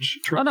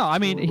 Oh no, I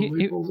mean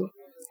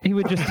he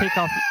would just take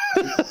off.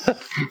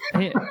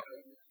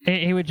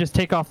 He would just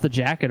take off the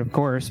jacket, of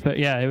course, but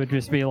yeah, it would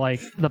just be like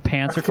the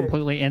pants are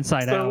completely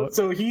inside out.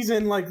 So he's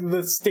in like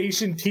the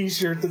station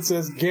T-shirt that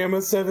says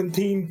Gamma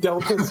 17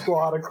 Delta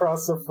Squad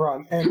across the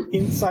front, and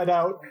inside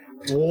out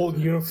wool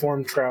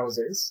uniform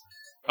trousers.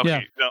 Okay, Yeah.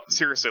 no,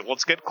 seriously,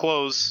 let's get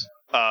clothes.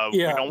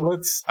 Yeah,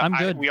 I'm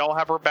good. We all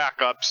have our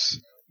backups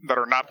that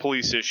are not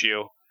police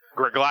issue.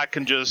 Greglac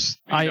can just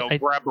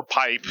grab a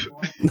pipe.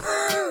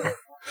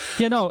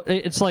 Yeah, no,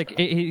 it's like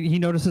he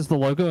notices the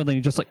logo and then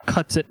he just like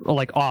cuts it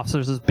like off. So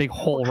there's this big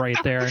hole right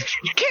there.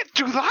 You can't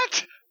do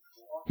that.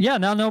 Yeah,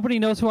 now nobody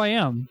knows who I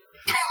am.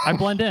 I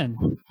blend in.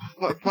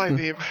 My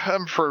name,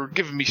 for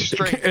giving me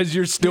strength. As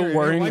you're still Here,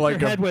 wearing wipe like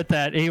your a head with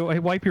that. He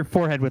wipe your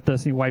forehead with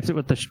this, and he wipes it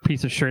with the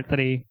piece of shirt that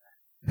he.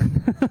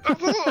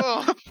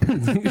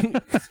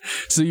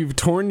 So you've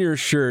torn your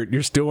shirt.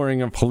 You're still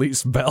wearing a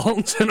police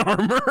belt and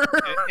armor.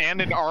 and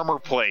an armor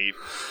plate.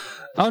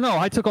 Oh no,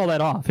 I took all that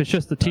off. It's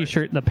just the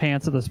t-shirt and the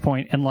pants at this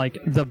point, and like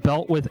the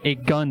belt with a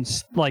gun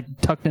like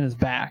tucked in his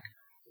back.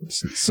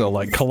 So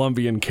like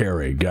Colombian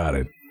carry. Got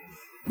it.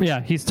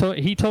 Yeah, he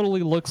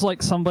totally looks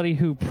like somebody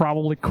who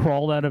probably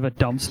crawled out of a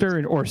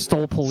dumpster or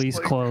stole police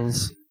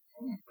clothes.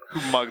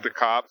 Who mugged the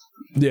cop?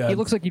 Yeah. He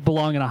looks like he'd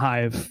belong in a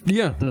hive.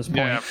 Yeah. At this point.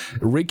 Yeah.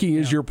 Ricky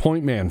is your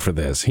point man for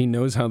this. He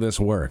knows how this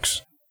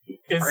works.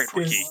 All right,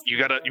 Ricky,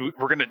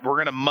 we're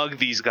gonna mug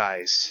these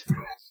guys.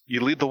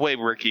 You lead the way,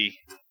 Ricky.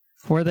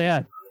 Where are they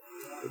at?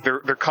 They're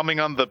coming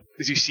on the,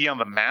 as you see on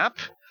the map.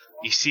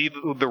 You see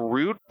the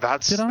route.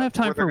 That's. They don't have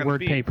time for word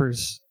be.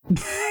 papers.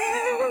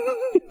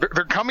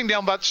 They're coming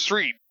down that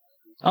street.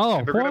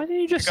 Oh, They're why gonna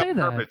didn't you just pick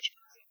say up that?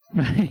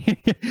 garbage.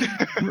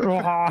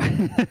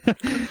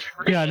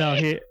 Yeah, no,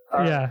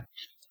 yeah.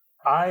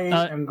 I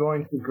am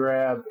going to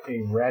grab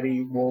a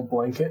ratty wool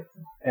blanket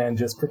and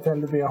just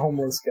pretend to be a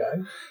homeless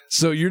guy.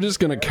 So you're just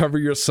gonna cover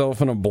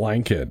yourself in a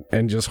blanket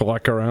and just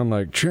walk around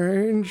like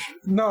change?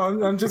 No,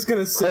 I'm just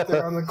going to sit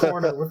there on the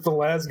corner with the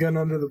las gun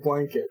under the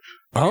blanket.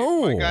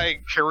 Oh. My guy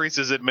carries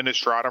his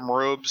administratum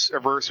robes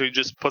ever, so he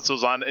just puts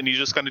those on, and he's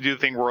just gonna do the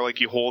thing where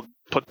like you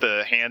put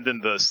the hand in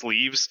the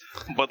sleeves,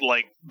 but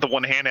like the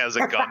one hand has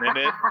a gun in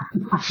it.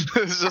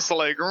 It's just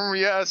like,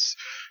 yes,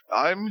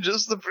 I'm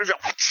just the.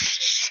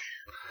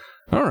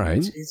 All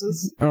right.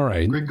 Jesus. All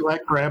right. Greglac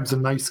grabs a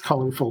nice,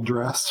 colorful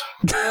dress.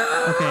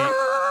 Okay.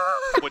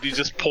 Would you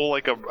just pull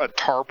like a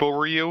tarp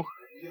over you?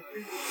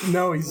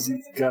 No, he's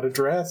got a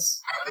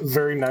dress. A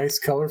very nice,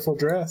 colorful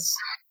dress.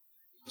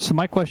 So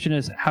my question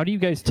is, how do you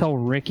guys tell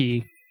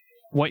Ricky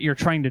what you're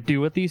trying to do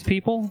with these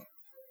people?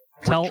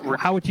 What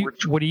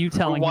are you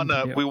telling him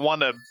to do? We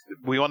want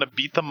to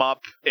beat them up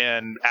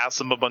and ask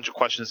them a bunch of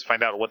questions to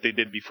find out what they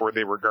did before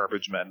they were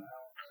garbage men.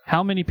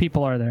 How many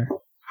people are there?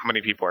 How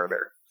many people are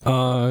there?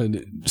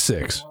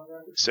 6.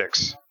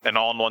 6. And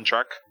all in one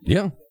truck?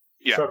 Yeah.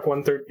 Yeah. Truck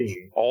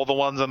 113. All the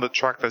ones on the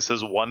truck that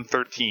says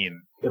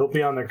 113. It'll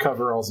be on their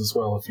coveralls as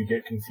well if you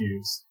get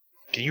confused.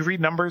 Can you read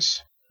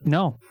numbers?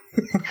 No.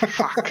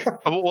 Fuck.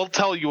 We'll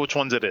tell you which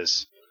ones it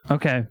is.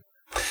 Okay.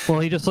 Well,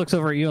 he just looks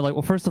over at you like,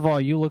 well, first of all,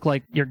 you look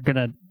like you're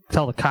gonna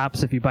tell the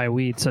cops if you buy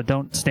weed, so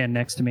don't stand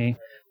next to me.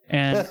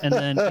 And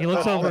then he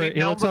looks over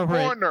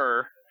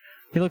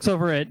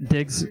at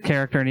Diggs'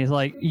 character, and he's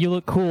like, "You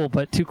look cool,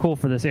 but too cool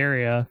for this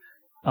area."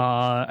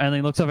 And then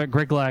he looks over at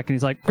Griglak, and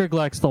he's like,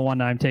 "Griglak's the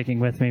one I'm taking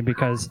with me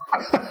because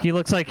he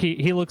looks like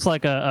he looks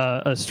like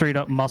a straight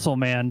up muscle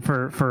man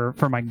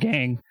for my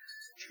gang."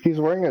 He's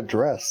wearing a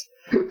dress.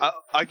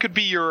 I could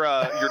be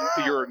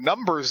your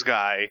numbers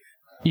guy.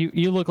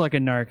 You look like a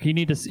narc. You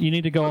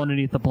need to go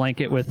underneath the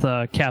blanket with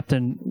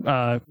Captain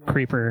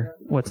Creeper.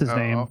 What's his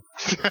name?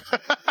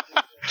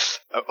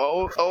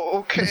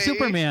 Okay. The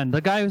Superman,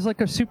 the guy who's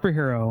like a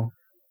superhero.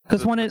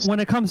 Because when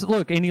it comes,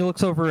 look, and he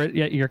looks over at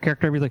your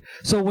character, and he's like,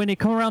 so when you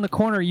come around the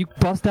corner, you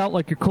bust out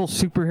like your cool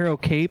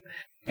superhero cape,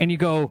 and you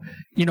go,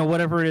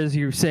 whatever it is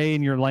you say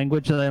in your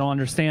language that I don't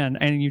understand,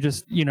 and you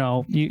just,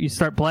 you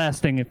start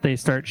blasting if they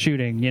start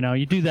shooting,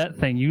 you do that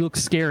thing, you look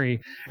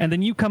scary, and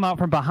then you come out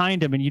from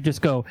behind him, and you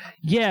just go,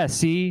 yeah,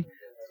 see?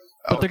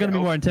 But they're going to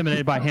be more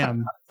intimidated by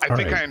him. I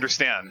think I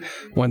understand.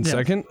 One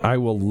second, I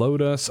will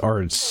load us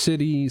our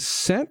city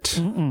set.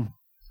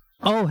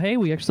 Oh, hey,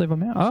 we actually have a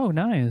map. Oh,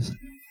 nice.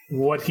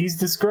 What he's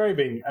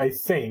describing, I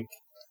think,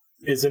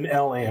 is an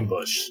L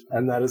ambush,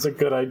 and that is a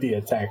good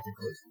idea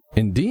tactically.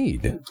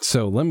 Indeed.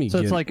 So let me.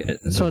 It's like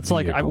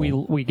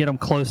we get him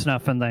close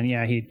enough, and then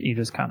he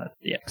just kind of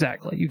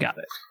exactly. You got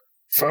it.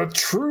 For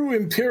true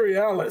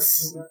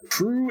imperialis,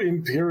 true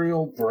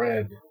imperial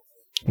bread.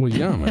 Well,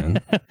 yeah, man.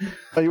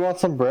 Oh, you want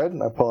some bread?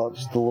 I pull out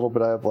just a little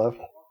bit I have left.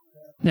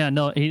 Yeah,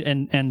 no.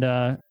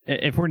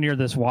 If we're near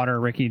this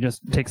water, Ricky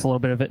just takes a little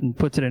bit of it and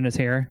puts it in his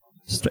hair,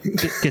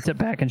 gets it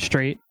back and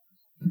straight.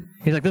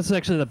 He's like, this is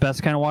actually the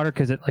best kind of water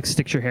because it like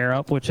sticks your hair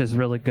up, which is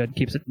really good,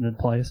 keeps it in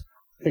place.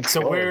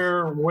 So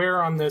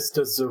where on this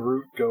does the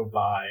route go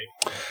by?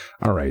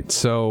 All right,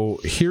 so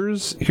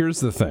here's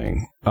the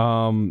thing.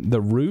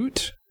 The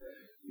route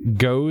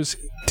goes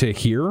to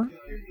here,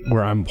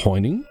 where I'm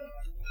pointing.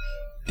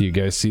 Do you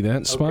guys see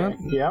that spot?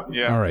 Okay. Yep.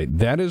 Yeah. All right,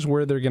 that is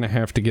where they're going to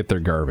have to get their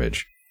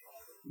garbage.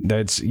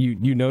 That's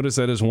you notice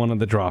that is one of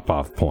the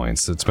drop-off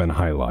points that's been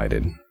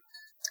highlighted.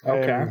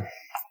 Okay.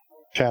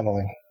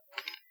 Channeling.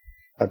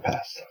 I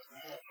passed.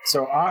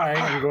 So I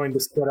am going to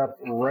set up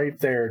right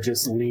there,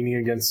 just leaning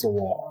against the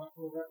wall.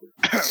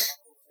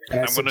 And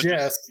I'm going to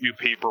just do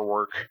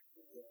paperwork.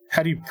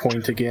 How do you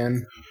point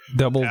again?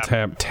 Double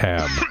tab.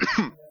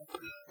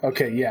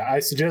 Okay, yeah. I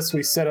suggest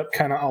we set up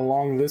kind of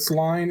along this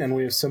line, and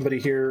we have somebody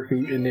here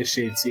who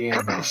initiates the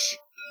ambush.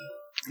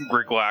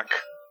 Griglak.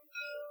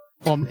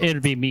 Well,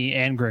 it'd be me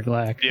and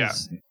Griglak.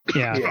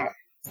 Yeah.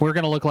 We're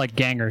gonna look like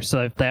gangers,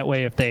 so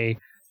if they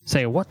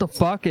say, what the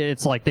fuck?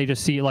 It's like they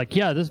just see, like,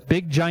 yeah, this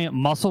big giant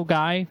muscle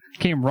guy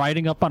came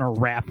riding up on a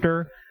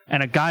raptor,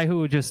 and a guy who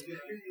would just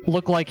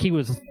look like he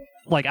was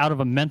like out of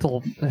a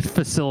mental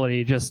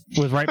facility just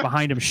was right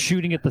behind him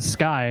shooting at the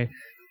sky.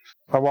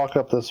 I walk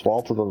up this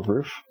wall to the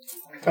roof.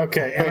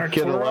 Okay, and our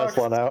get the last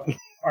one out.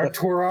 Our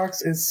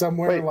Torox is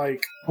somewhere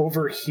like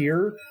over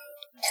here,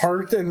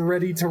 parked and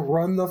ready to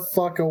run the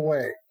fuck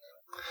away.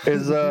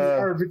 Is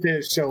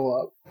show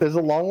up. Is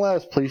a long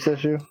last police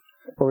issue?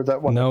 Or is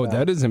that one? No,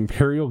 that is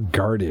Imperial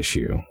Guard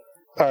issue.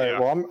 All right.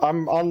 Well,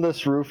 I'm on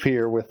this roof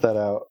here with that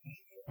out,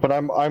 but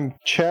I'm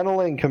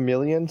channeling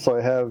Chameleon, so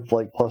I have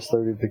like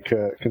 +30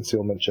 to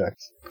concealment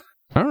checks.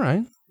 All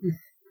right.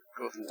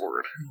 Good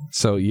lord.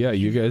 So yeah,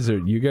 you guys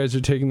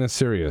are taking this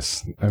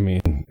serious. I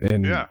mean,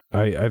 and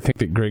I think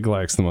that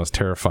Griglak's the most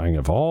terrifying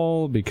of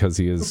all because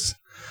he is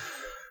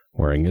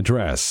wearing a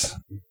dress,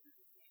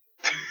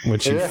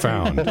 which you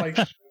found. Like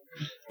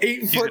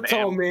 8-foot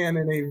tall man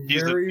in a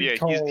very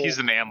tall. He's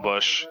an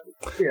ambush.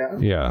 Yeah.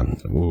 Yeah.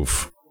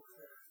 Oof.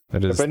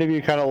 That is. If any of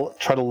you kind of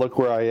try to look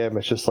where I am,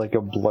 it's just like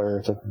a blur.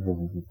 It's like.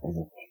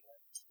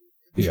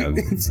 Yeah.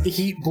 It's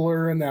heat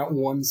blur in that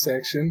one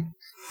section.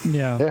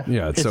 Yeah.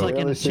 It's like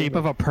in the shape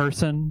of a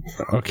person.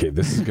 Okay,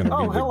 this is gonna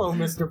be. Hello,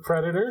 Mr.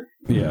 Predator.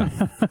 Yeah.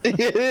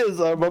 It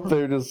is. I'm up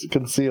there just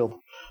concealed.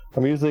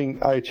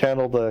 I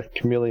channeled a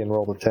Chameleon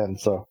roll to 10,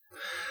 so.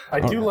 I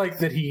do like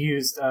that he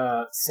used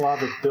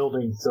Slavic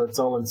building, so it's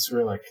all in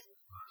Cyrillic.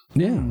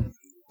 Yeah.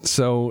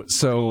 So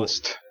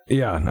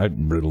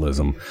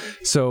brutalism.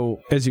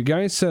 So as you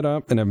guys set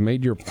up and have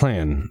made your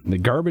plan, the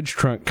garbage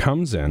truck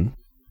comes in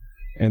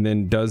and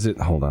then does it.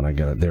 Hold on, I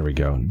got it. There we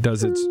go.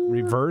 Does its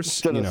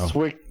reverse.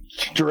 Switch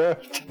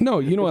drift. No,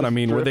 you know what I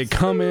mean. Where they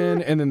come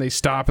in and then they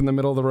stop in the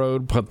middle of the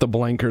road, put the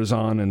blinkers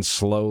on, and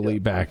slowly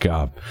back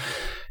up.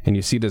 And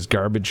you see this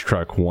garbage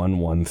truck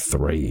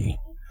 113,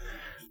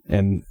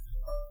 and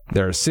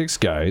there are 6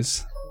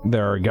 guys.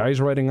 There are guys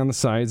riding on the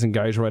sides and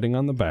guys riding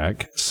on the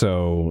back.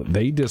 So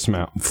they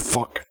dismount.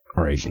 Fuck.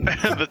 All right.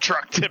 The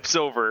truck tips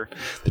over.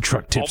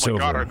 Oh my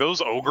god, are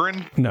those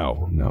Ogren?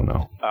 No.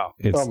 Oh.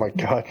 Oh my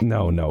god.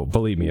 No.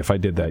 Believe me, if I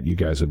did that, you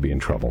guys would be in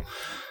trouble.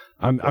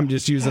 I'm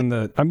just using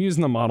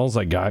the models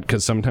I got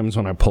because sometimes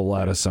when I pull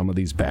out of some of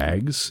these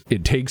bags,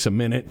 it takes a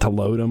minute to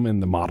load them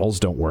and the models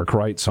don't work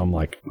right. So I'm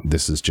like,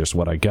 this is just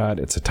what I got.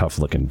 It's a tough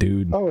looking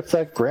dude. Oh, it's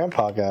that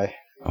grandpa guy.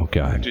 Oh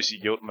god. Just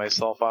yote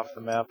myself off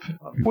the map.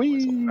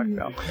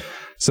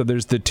 So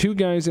there's the two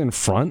guys in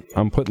front.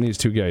 I'm putting these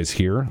two guys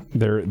here.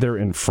 They're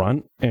in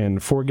front,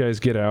 and 4 guys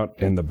get out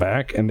in the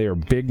back, and they are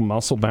big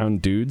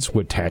muscle-bound dudes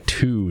with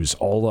tattoos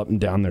all up and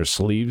down their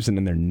sleeves and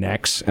in their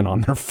necks and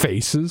on their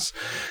faces.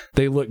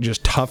 They look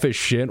just tough as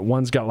shit.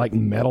 One's got like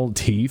metal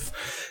teeth,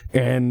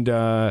 and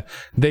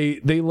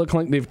they look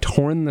like they've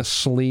torn the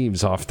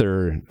sleeves off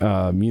their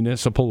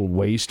municipal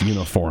waste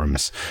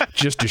uniforms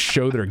just to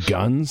show their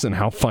guns and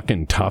how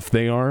fucking tough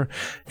they are.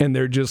 And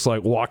they're just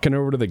like walking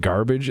over to the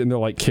garbage, and they're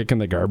like kicking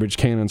the garbage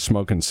can and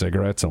smoking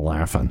cigarettes and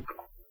laughing.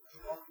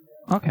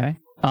 Okay.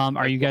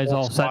 Are you guys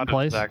all set in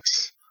place?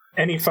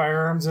 Any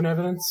firearms in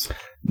evidence?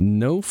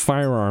 No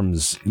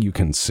firearms you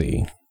can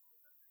see.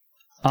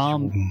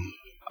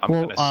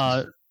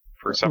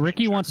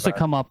 Ricky wants to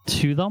come up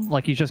to them,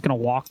 like he's just going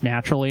to walk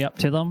naturally up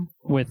to them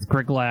with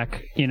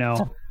Griglak,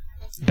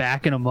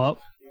 backing him up,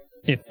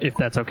 if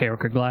that's okay with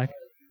Griglak.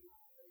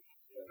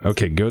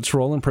 Okay, Goat's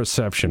rolling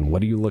perception.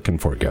 What are you looking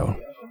for, Goat?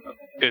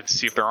 It's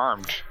see if they're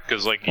armed,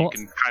 because you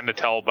can kind of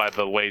tell by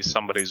the way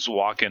somebody's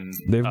walking.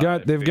 They've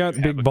got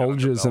big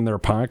bulges in their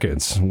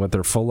pockets. What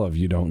they're full of,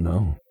 you don't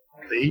know.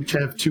 They each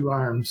have 2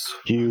 arms.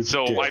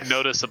 I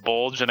notice a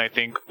bulge and I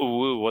think,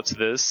 ooh, what's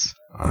this?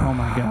 Oh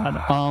my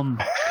god.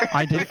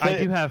 I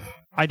do have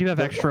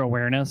extra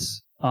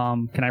awareness.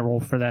 Can I roll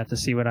for that to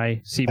see what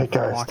I see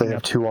before walking they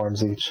have up? 2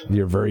 arms each.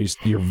 You're very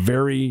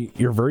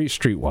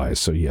streetwise,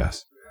 so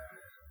yes.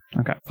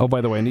 Okay. Oh,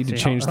 by the way, I need to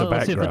change the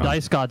Let's see background. if the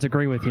dice gods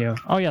agree with you.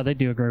 Oh yeah, they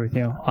do agree with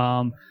you.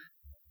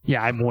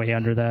 Yeah, I'm way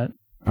under that.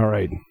 All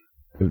right.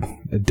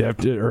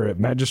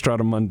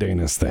 Magistratum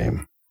Mundanus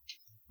theme.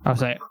 I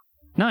was like,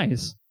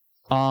 nice.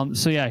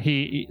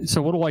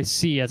 So what do I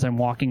see as I'm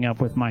walking up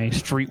with my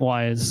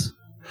streetwise?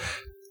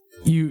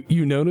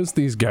 You notice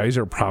these guys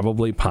are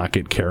probably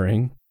pocket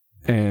carrying,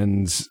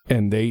 and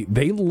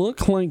they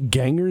look like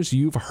gangers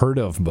you've heard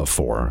of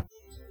before.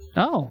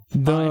 Oh,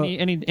 the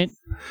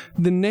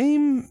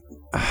name.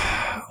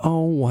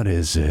 Oh, what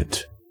is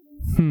it?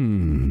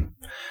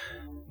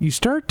 You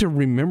start to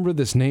remember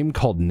this name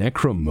called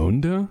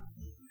Necromunda?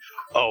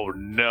 Oh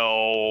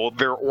no,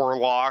 they're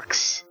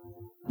Orlocks.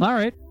 All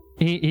right.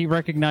 He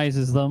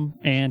recognizes them,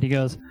 and he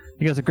goes to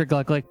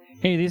Griglak like,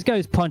 hey, these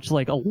guys punch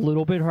like a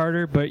little bit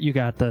harder, but you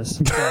got this.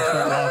 So I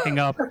start walking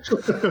up.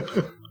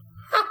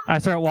 I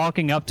start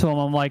walking up to him.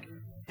 I'm like,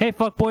 hey,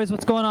 fuck boys,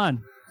 what's going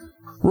on?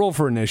 Roll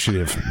for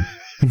initiative.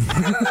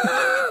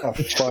 Oh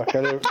fuck!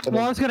 Well,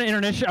 I was gonna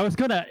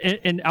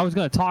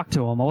talk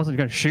to him. I wasn't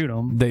gonna shoot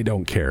him. They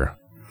don't care.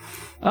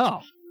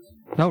 Oh,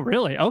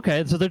 really?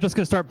 Okay, so they're just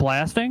gonna start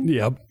blasting?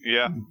 Yep.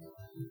 Yeah.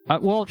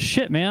 Well,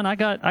 shit, man. I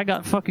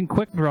got fucking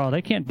quick draw.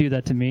 They can't do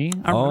that to me.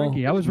 I'm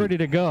Ricky. I was ready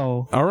to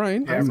go. All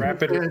right. Yeah,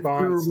 rapid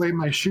response.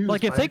 My shoes.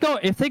 Like if they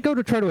go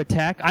to try to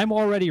attack, I'm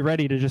already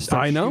ready to just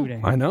start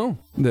shooting. I know.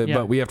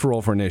 But we have to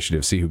roll for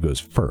initiative. See who goes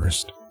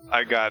first.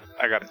 I got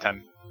a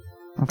 10.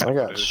 Okay. I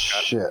got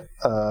shit.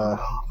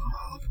 Let's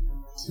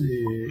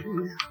see.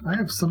 I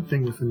have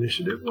something with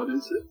initiative. What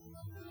is it?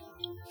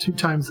 2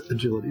 times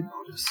agility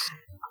bonus,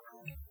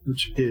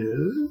 which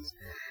is.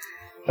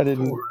 I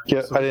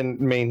didn't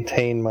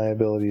maintain my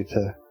ability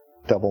to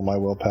double my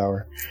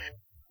willpower.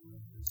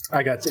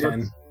 I got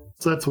 10.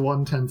 So that's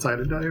 1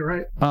 10-sided die,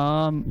 right?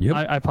 Yep.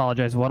 I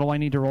apologize. What do I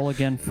need to roll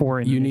again for?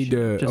 You need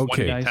to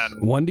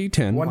 1d10.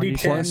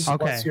 1d10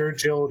 plus your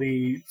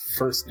agility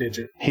first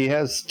digit. He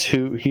has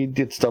 2. He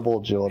gets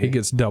double agility. He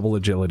gets double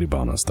agility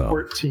bonus though.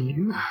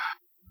 14.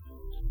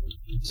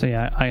 So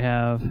yeah, I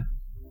have.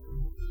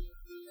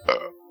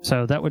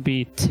 So that would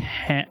be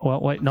 10. Well,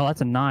 wait, no,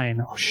 that's a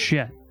 9. Oh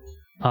shit.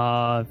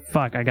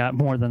 Fuck, I got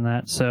more than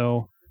that.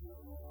 So,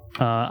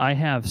 I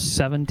have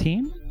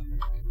 17.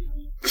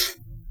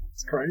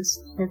 Christ.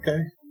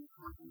 Okay.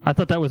 I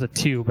thought that was a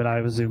 2, but I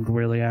was zoomed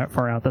really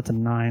far out. That's a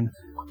 9.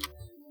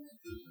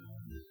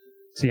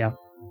 So yeah,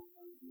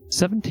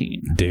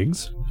 17.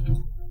 Diggs?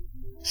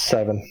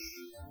 7.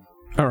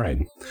 All right.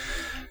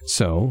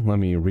 So let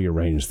me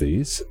rearrange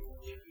these.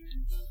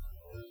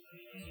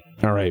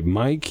 All right,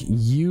 Mike,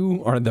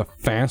 you are the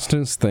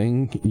fastest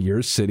thing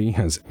your city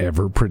has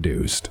ever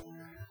produced.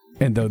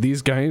 And though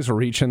these guys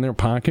reach in their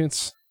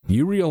pockets,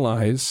 you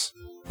realize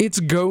it's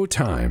go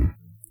time.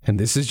 And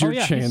this is your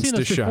chance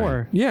to shine.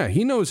 Before. Yeah,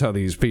 he knows how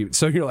these people...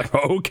 So you're like,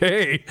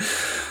 okay.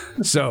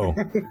 So,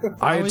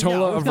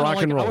 Ayatollah of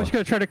rock and roll. I was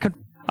going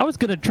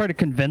to try to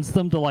convince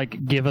them to,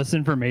 like, give us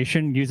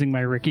information using my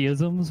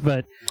Rickyisms,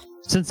 but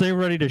since they're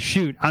ready to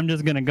shoot, I'm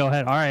just going to go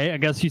ahead. All right, I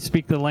guess you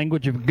speak the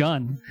language of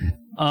gun.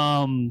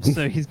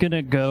 So he's going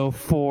to go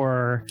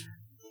for...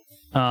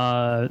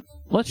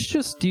 let's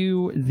just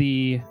do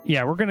the...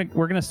 Yeah,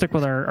 we're gonna stick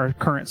with our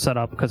current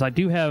setup, because I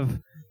do have...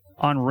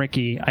 On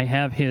Ricky, I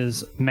have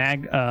his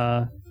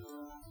pattern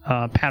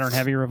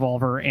heavy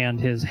revolver and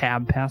his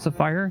Hab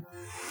pacifier,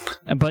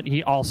 but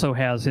he also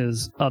has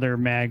his other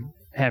mag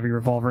heavy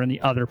revolver in the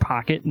other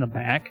pocket in the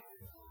back,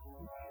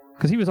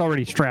 because he was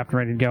already strapped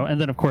ready to go. And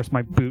then of course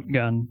my boot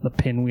gun, the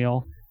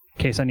pinwheel,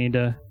 in case I need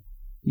to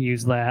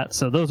use that.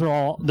 So those are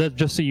all,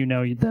 just so you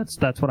know,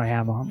 that's what I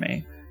have on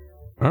me.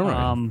 All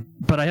right.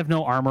 But I have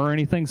no armor or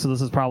anything, so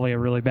this is probably a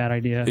really bad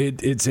idea.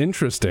 It's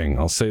interesting.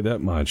 I'll say that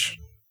much.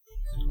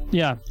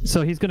 Yeah,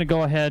 so he's going to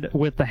go ahead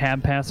with the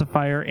Hab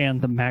pacifier and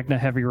the Magna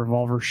heavy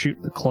revolver, shoot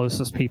the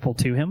closest people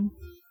to him,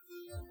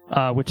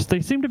 which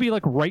they seem to be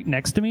like right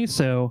next to me.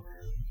 So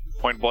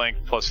Point blank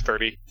plus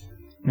 30.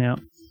 yeah,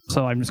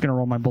 so I'm just going to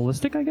roll my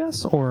ballistic, I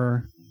guess,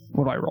 or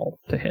what do I roll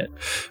to hit?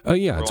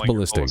 Yeah, it's Rolling your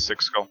ballistic.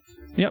 ballistic skill.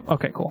 Yep.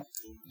 Okay. Cool.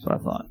 That's what I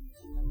thought.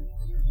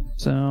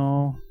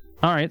 So.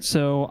 All right,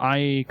 so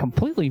I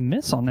completely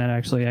miss on that.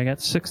 Actually, I got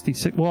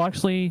 66. Well,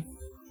 actually,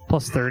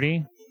 plus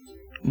 30.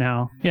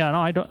 No, yeah,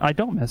 no, I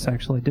don't miss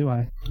actually, do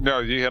I? No,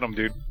 you hit him,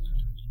 dude.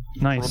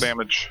 Nice. Roll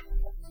damage.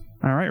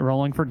 All right,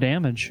 rolling for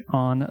damage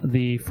on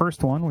the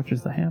first one, which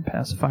is the hand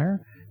pacifier.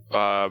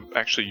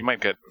 Actually, you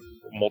might get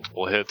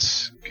multiple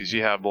hits because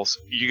you have both.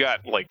 You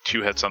got like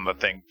 2 hits on the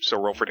thing,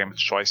 so roll for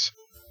damage twice.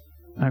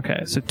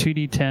 Okay, so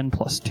 2d10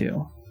 plus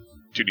 2.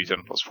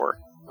 2d10 plus 4,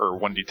 or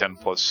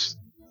 1d10 plus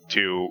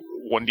 2.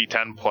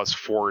 1d10 plus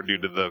 4 due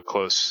to the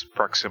close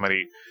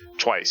proximity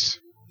twice,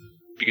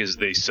 because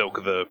they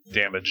soak the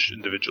damage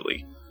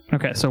individually.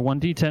 Okay, so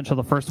 1d10. So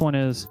the first one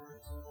is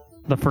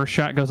the first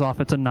shot goes off.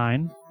 It's a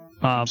 9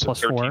 So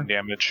plus 13 4.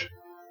 damage.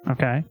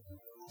 Okay.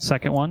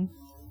 Second one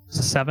is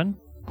a 7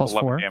 plus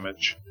 11 4.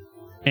 damage.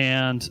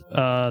 And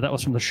that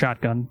was from the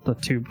shotgun,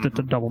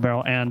 the double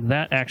barrel, and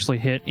that actually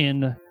hit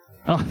in.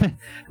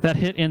 That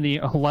hit in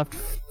the left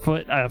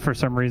foot for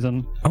some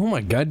reason. Oh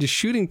my god, just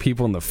shooting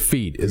people in the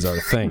feet is our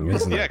thing,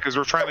 isn't Yeah, it? because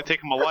we're trying to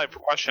take them alive for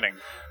questioning.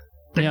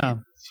 Yeah,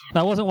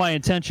 that wasn't my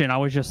intention. I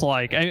was just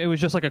like, it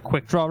was just like a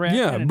quick draw reaction.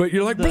 Yeah, but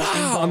you're like,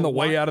 blah, on the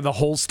way out of the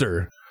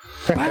holster.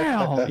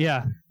 Wow.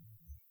 Yeah.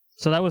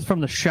 So that was from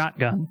the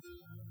shotgun.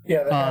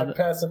 Yeah, the hand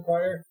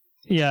pacifier.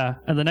 Yeah,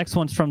 and the next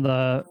one's from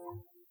the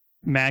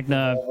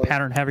Magna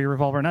pattern heavy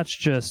revolver, and that's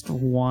just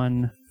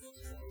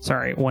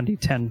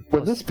 1d10.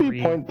 Would this be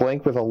 3. point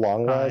blank with a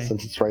long rest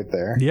since it's right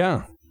there?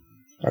 Yeah.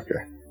 Okay.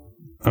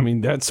 I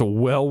mean, that's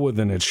well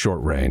within its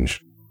short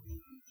range.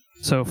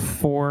 So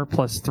 4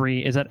 plus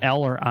 3. Is that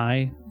L or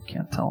I?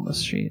 Can't tell on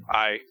this sheet.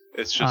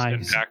 It's just I.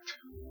 impact.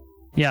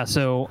 Yeah,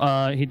 so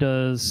he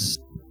does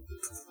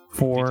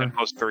 4. D10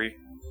 plus 3.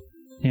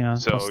 Yeah,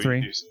 So plus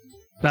 3.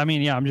 I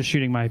mean, yeah, I'm just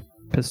shooting my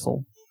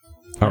pistol.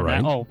 All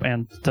right.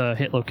 And the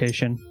hit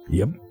location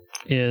Yep.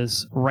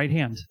 is right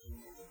hand.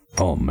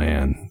 Oh,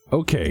 man.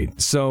 Okay,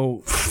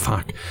 so,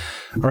 fuck.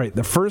 All right,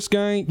 the first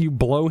guy, you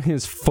blow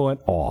his foot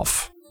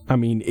off. I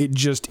mean, as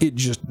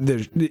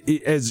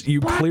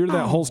you clear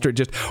that holster, it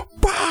just,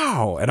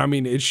 wow! And I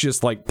mean, it's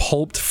just like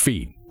pulped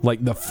feet.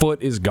 Like the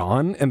foot is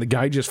gone, and the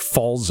guy just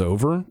falls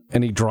over,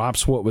 and he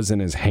drops what was in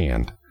his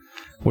hand,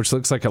 which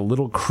looks like a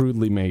little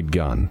crudely made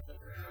gun.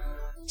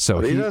 So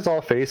Are these guys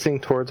all facing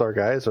towards our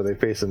guys, or are they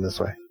facing this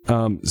way?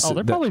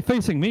 They're probably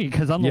facing me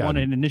because I'm the one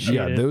that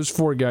initiated. Yeah, those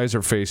 4 guys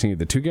are facing you.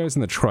 The 2 guys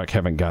in the truck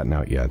haven't gotten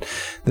out yet.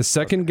 The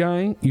second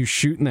guy, you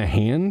shoot in the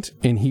hand,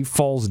 and he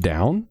falls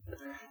down.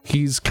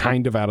 He's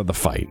kind of out of the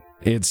fight.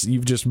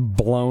 You've just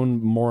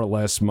blown more or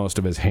less most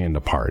of his hand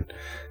apart.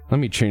 Let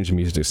me change the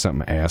music to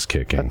something ass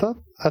kicking.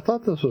 I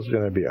thought this was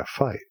going to be a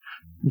fight.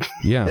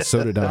 Yeah,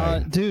 so did I.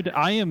 Dude,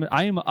 I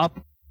am up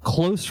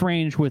close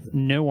range with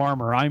no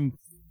armor.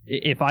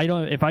 If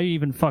I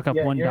even fuck up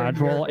one dodge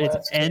roll,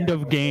 it's end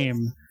of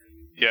game.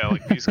 Yeah,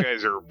 like these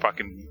guys are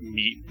fucking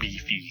meat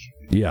beefy.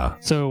 Yeah.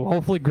 So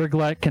hopefully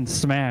Griglak can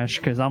smash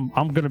because I'm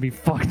gonna be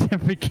fucked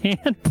if he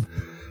can't.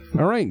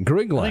 All right,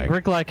 Griglak. I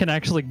think Griglak can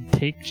actually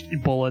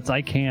take bullets.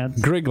 I can't.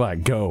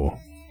 Griglak, go.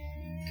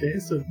 Okay,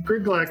 so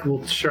Griglak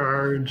will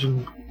charge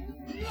and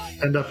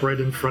end up right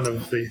in front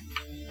of the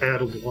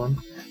addled one.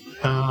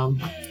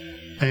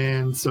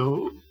 And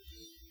so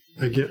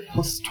I get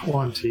plus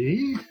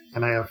 20,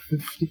 and I have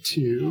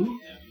 52.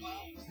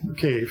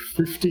 Okay,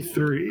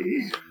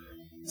 53.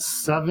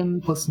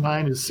 7 plus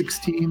 9 is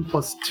 16,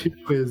 plus 2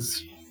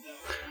 is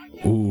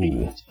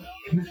Ooh.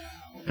 18.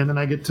 And then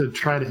I get to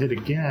try to hit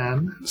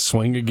again.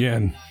 Swing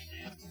again.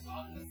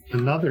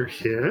 Another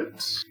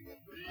hit,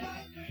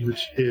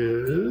 which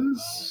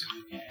is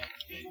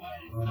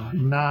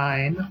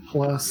 9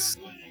 plus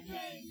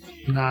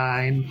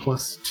 9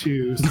 plus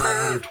 2. So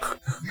another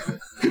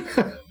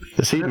 20.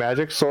 Is he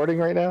magic sorting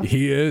right now?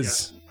 He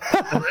is.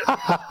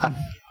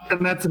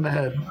 And that's in the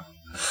head.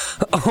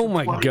 Oh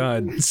my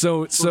god.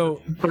 So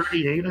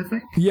 38, I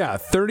think? yeah,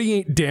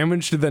 38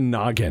 damage to the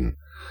noggin.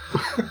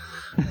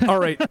 All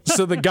right,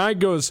 so the guy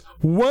goes,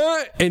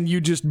 what? And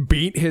you just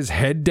beat his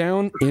head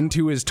down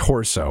into his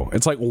torso.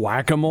 It's like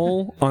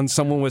whack-a-mole on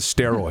someone with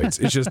steroids.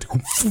 It's just...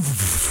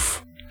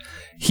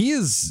 He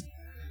is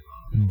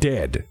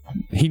dead.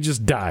 He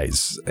just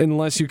dies.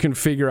 Unless you can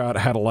figure out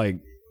how to, like,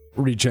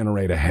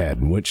 regenerate a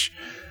head, which...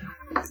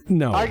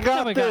 No. I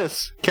got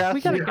this!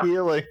 Casting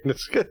healing.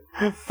 It's good.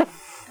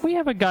 We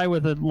have a guy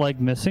with a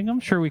leg missing. I'm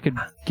sure we could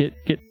get.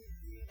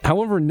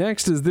 However,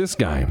 next is this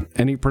guy,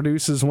 and he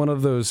produces one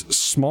of those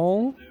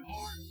small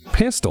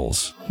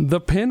pistols, the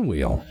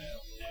pinwheel.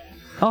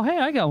 Oh, hey,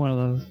 I got one of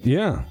those.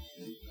 Yeah.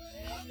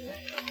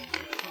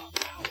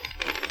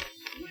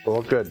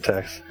 Well, good,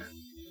 Tex.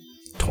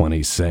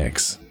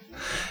 26.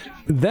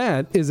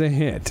 That is a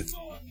hit.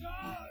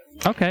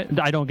 Okay,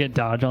 I don't get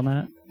dodge on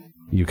that.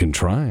 You can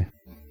try.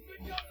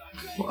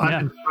 Well,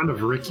 I'm in front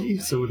of Ricky,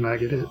 so wouldn't I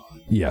get it?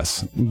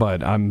 Yes,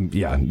 but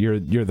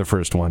you're the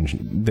first one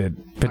that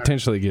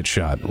potentially gets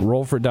shot.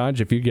 Roll for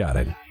dodge if you got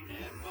it.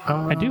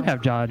 I do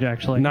have dodge,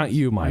 actually. Not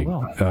you, Mike.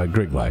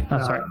 Griglite. Oh,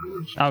 sorry.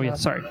 Oh, yeah,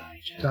 sorry.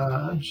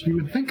 Dodge. You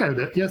would think I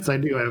would. Yes, I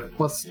do. I have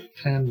plus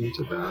 10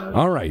 to dodge.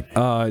 All right,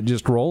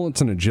 just roll.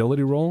 It's an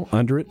agility roll.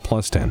 Under it,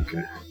 plus 10.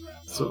 Okay.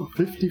 So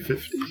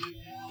 50-50.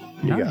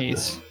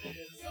 Nice.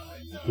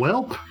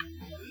 Welp.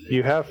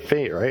 You have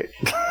fate, right?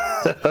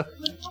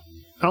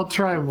 I'll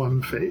try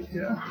one fate,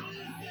 yeah.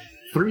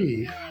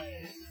 3.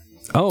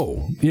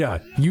 Oh, yeah.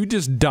 You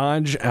just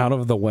dodge out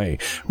of the way.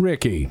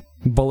 Ricky,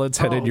 bullets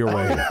headed your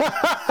way.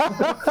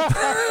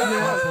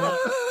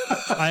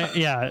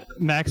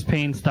 Max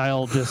Payne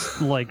style,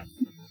 just like...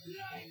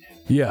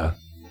 Yeah.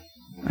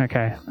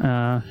 Okay,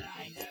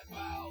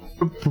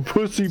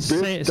 Pussy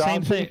bitch.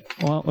 same thing.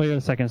 Well, wait a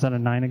second. Is that a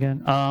 9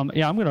 again?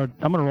 Yeah, I'm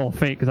gonna roll a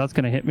fate because that's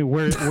gonna hit me.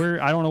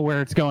 Where I don't know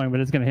where it's going,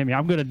 but it's gonna hit me.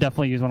 I'm gonna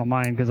definitely use one of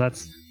mine because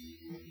that's.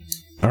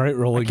 All right,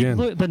 roll again.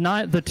 The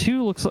 9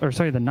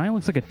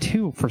 looks like a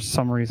 2 for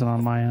some reason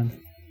on my end.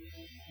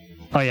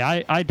 Oh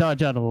yeah, I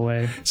dodge out of the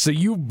way. So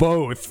you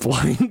both,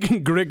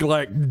 like, Grig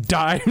like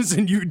dives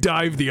and you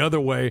dive the other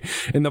way,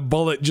 and the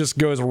bullet just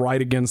goes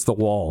right against the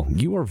wall.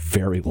 You are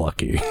very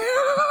lucky.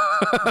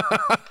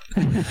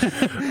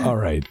 All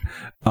right.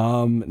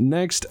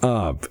 Next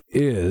up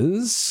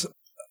is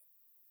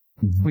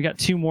we got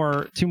two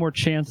more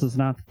chances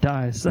not to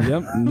die. So.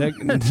 Yep.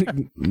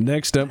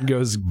 Next up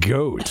goes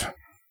Goat.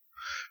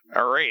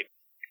 All right.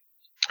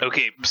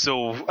 Okay,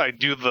 so I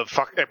do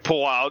I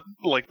pull out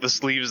like the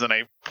sleeves and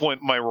I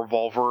point my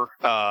revolver.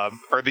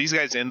 Are these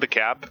guys in the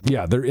cab?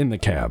 Yeah, they're in the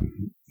cab.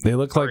 They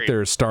look like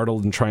they're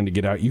startled and trying to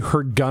get out. You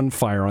heard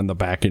gunfire on the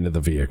back end of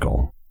the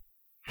vehicle.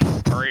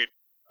 All right.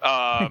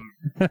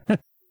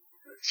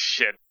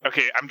 Shit.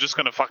 Okay, I'm just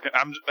gonna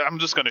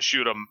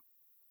shoot them.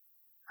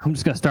 I'm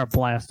just gonna start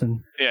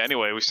blasting. Yeah.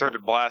 Anyway, we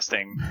started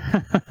blasting.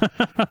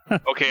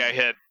 Okay, I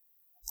hit.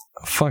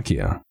 Fuck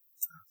yeah.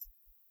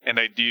 And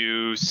I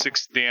do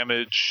 6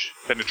 damage,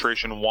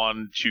 penetration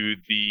 1 to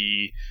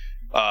the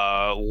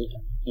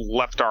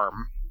left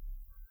arm.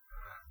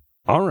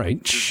 All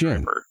right,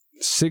 shit.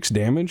 6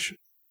 damage?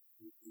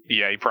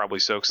 Yeah, he probably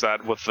soaks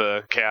that with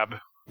the cab.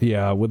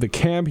 Yeah, with the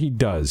cab he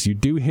does. You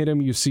do hit him,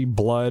 you see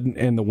blood,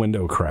 and the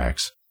window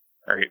cracks.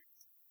 All right.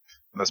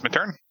 That's my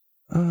turn.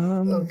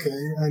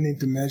 Okay, I need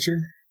to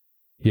measure.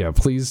 Yeah,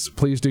 please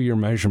do your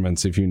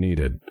measurements if you need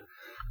it.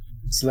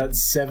 So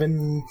that's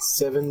 7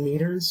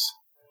 meters?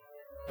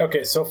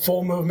 Okay, so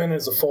full movement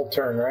is a full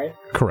turn, right?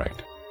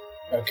 Correct.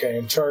 Okay,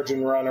 and charge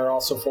and run are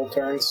also full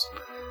turns?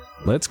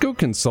 Let's go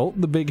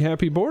consult the big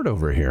happy board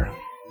over here.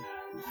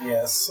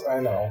 Yes, I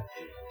know.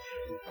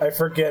 I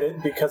forget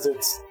it because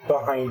it's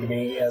behind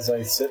me as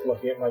I sit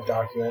looking at my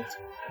document.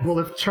 Well,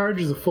 if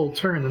charge is a full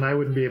turn, then I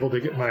wouldn't be able to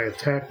get my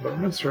attack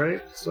bonus,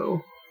 right?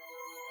 So,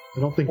 I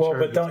don't think. Well,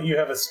 but don't you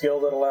have a skill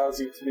that allows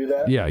you to do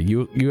that? Yeah,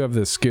 you have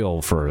the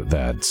skill for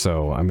that.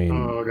 So, I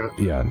mean,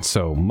 gotcha. Yeah.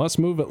 So, must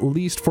move at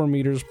least 4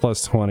 meters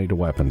plus 20 to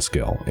weapon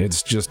skill.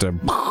 It's just a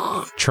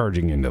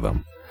charging into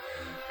them.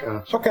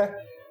 Gotcha. Okay.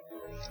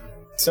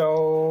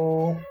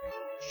 So,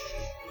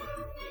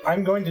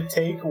 I'm going to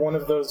take one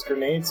of those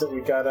grenades that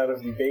we got out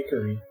of the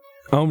bakery.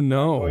 Oh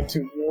no! I'm going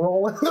to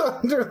roll it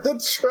under the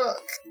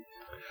truck.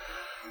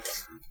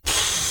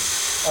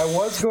 I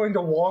was going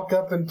to walk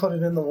up and put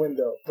it in the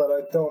window, but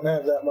I don't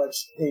have that much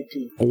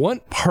AP.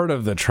 What part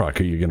of the truck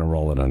are you going to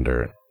roll it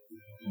under?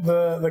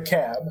 The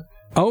cab.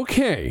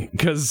 Okay,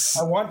 because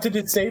I want to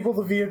disable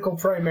the vehicle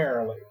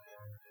primarily.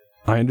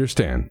 I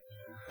understand.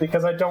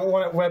 Because I don't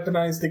want it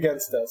weaponized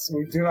against us.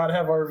 We do not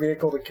have our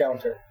vehicle to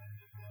counter.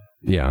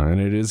 Yeah, and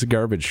it is a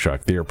garbage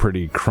truck. They are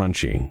pretty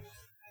crunchy.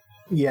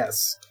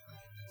 Yes.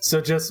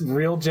 So just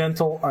real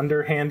gentle,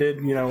 underhanded,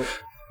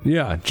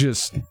 Yeah,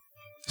 just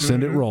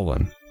send it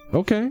rolling.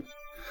 Okay.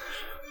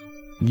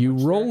 You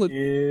roll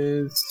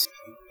it.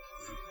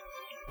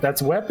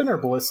 That's weapon or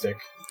ballistic?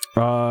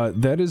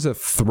 That is a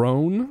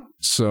thrown,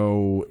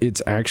 so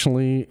it's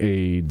actually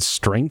a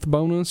strength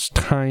bonus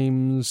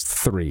times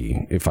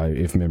 3,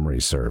 if memory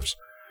serves.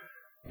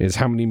 Is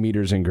how many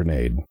meters in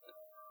grenade?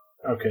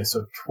 Okay,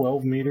 so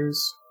 12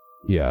 meters.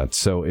 Yeah,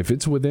 so if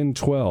it's within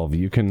 12,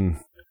 you can.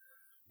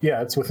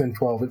 Yeah, it's within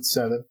 12. It's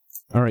 7.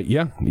 All right,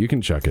 yeah, you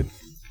can chuck it.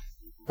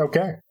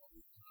 Okay.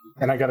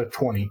 And I got a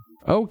 20.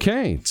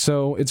 Okay,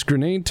 so it's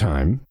grenade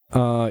time.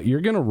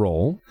 You're going to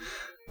roll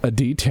a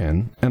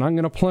d10, and I'm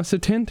going to plus a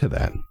 10 to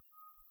that.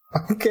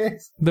 Okay.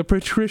 The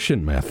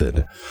patrician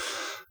method.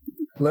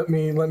 Let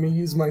me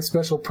use my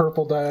special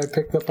purple die I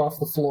picked up off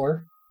the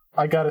floor.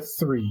 I got a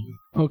 3.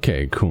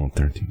 Okay, cool.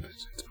 13,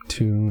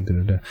 2, da,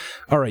 da, da.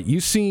 All right, you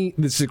see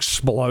this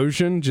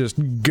explosion just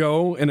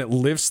go, and it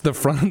lifts the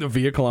front of the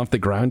vehicle off the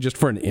ground just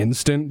for an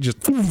instant,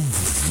 just,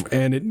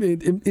 and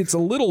it's a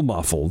little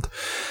muffled,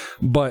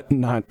 but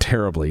not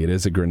terribly. It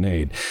is a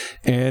grenade.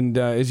 And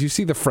as you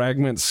see the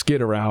fragments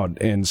skitter out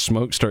and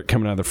smoke start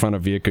coming out of the front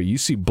of the vehicle, you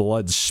see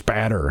blood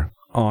spatter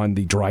on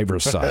the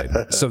driver's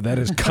side. So that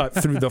is cut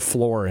through the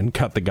floor and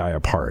cut the guy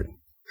apart.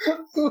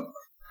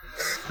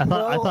 I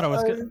thought it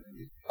was good.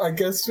 I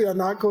guess we are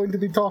not going to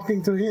be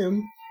talking to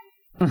him.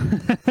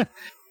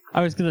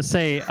 I was gonna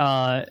say,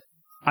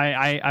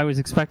 I was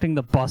expecting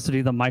the bus to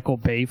do the Michael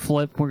Bay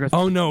flip.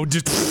 Oh no!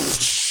 Just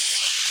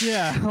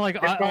like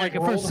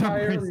for some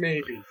higher, reason,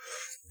 maybe.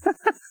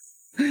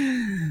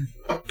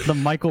 the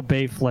Michael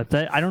Bay flip.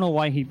 That I don't know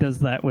why he does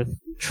that with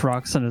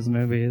trucks in his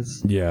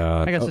movies.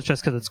 Yeah, I guess it's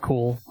just because it's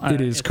cool.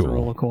 It's cool.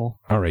 Really cool.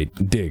 All right,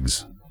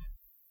 Diggs.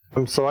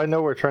 So I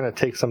know we're trying to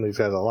take some of these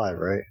guys alive,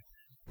 right?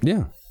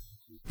 Yeah,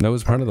 that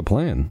was part of the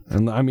plan.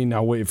 And I mean,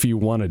 now if you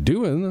want to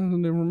do it, then it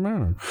never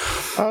matter.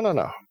 Oh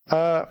no.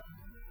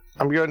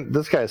 I'm going.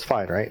 This guy's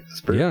fine, right?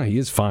 Yeah, he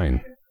is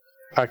fine.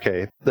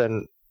 Okay,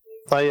 then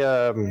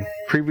I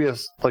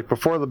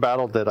before the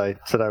battle I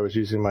said I was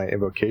using my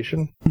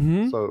invocation.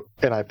 Mm-hmm. So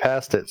and I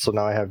passed it, so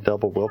now I have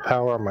double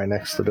willpower on my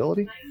next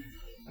ability,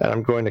 and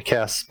I'm going to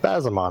cast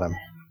Spasm on him.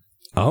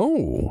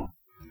 Oh.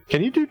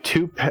 Can you do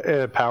two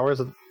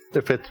powers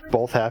if it's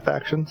both half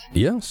actions?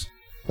 Yes.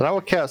 Then I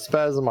will cast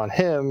Spasm on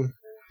him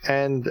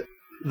and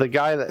the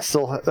guy that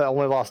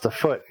only lost a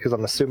foot, because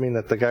I'm assuming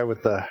that the guy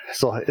with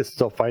is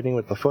still fighting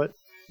with the foot.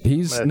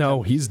 He's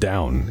down. He's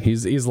doing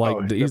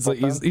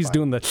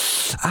the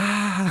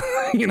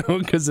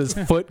because his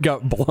foot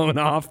got blown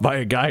off by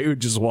a guy who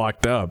just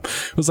walked up.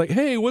 It was like,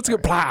 hey, what's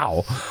good?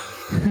 Plow.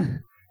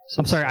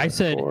 I'm sorry, I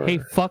said, hey,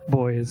 fuck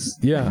boys.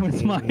 Yeah.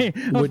 With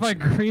my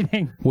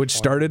greeting. Which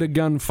started a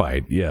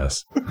gunfight,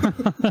 yes.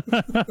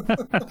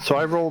 So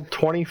I rolled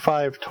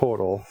 25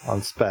 total on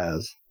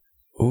Spaz.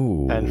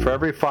 Ooh. And for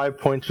every 5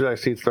 points that I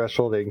exceed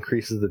threshold, it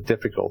increases the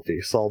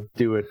difficulty. So I'll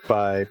do it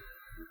by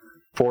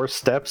 4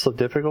 steps of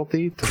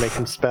difficulty to make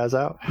him spaz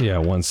out. Yeah,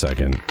 1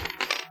 second.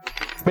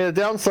 I mean, the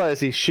downside is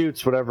he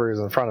shoots whatever is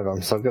in front of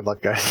him, so good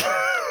luck, guys.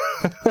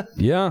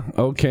 Yeah,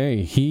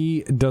 okay.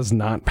 He does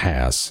not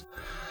pass.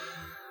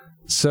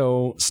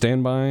 So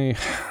stand by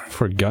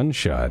for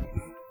gunshot,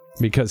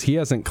 because he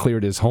hasn't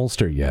cleared his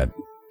holster yet.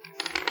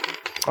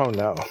 Oh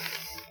no.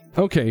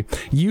 Okay,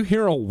 you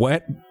hear a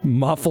wet,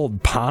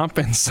 muffled pop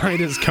inside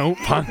his coat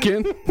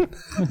pocket.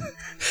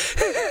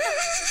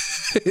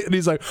 And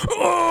he's like,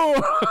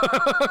 oh!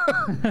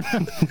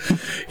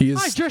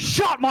 I just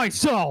shot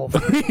myself!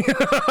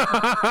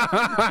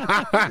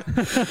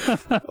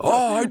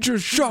 Oh, I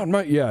just shot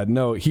my... Yeah,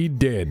 no, he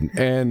did.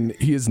 And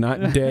he is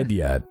not dead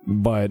yet,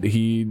 but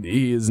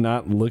he is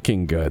not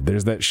looking good.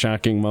 There's that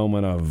shocking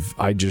moment of,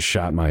 I just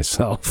shot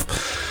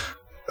myself.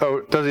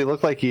 Oh, does he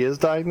look like he is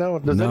dying though?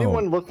 Does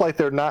anyone look like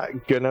they're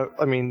not gonna...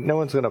 I mean, no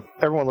one's gonna...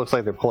 Everyone looks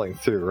like they're pulling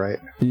through, right?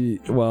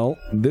 Well,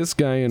 this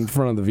guy in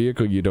front of the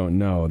vehicle, you don't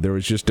know. There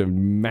was just a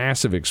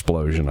massive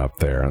explosion up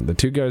there. The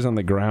 2 guys on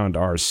the ground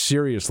are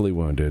seriously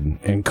wounded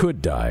and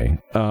could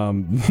die.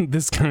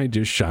 This guy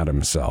just shot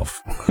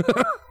himself.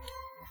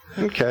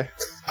 Okay.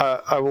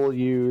 I will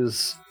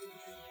use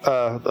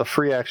a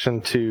free action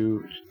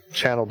to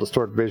channel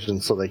Distort Vision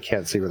so they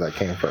can't see where that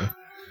came from.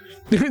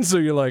 And so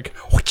you're like...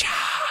 Wha-cha!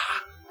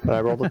 And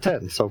I rolled a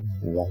 10, so...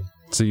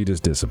 So you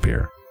just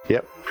disappear.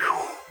 Yep.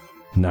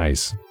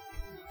 Nice.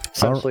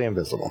 Essentially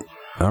invisible.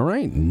 All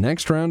right,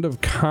 next round of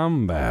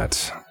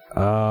combat.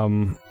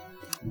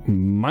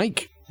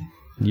 Mike,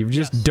 you've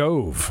just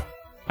dove.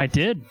 I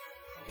did.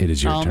 It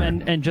is your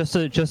turn. And just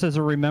as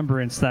a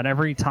remembrance that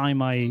every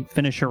time I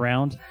finish a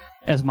round,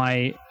 as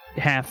my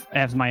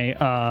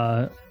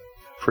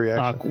free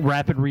action.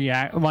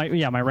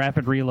 My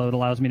rapid reload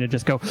allows me to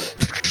just go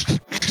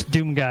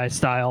Doom Guy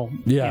style.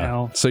 Yeah. You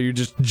know? So you're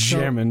just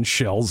jamming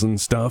shells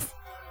and stuff.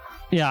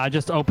 Yeah, I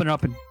just open it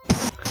up and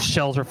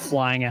shells are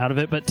flying out of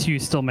it, but 2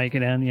 still make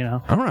it in. You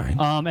know. All right.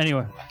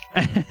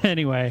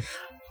 Anyway.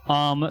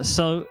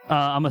 So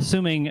I'm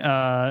assuming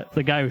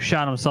the guy who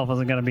shot himself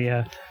isn't going to be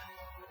a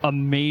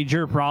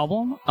major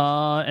problem.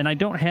 And I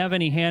don't have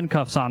any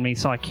handcuffs on me,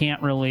 so I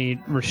can't really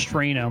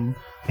restrain him.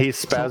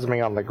 He's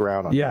spasming on the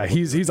ground. Yeah,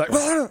 he's like,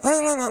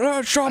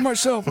 shot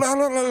myself,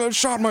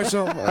 shot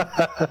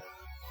myself.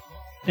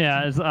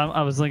 Yeah,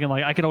 I was thinking,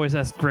 like, I could always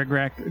ask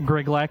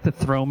Griglack to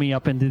throw me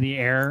up into the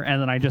air,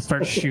 and then I just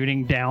start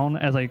shooting down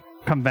as I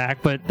come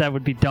back, but that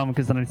would be dumb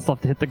because then I'd still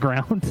have to hit the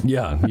ground.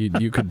 Yeah,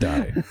 you could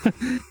die.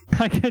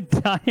 I could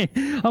die.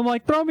 I'm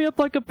like, throw me up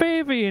like a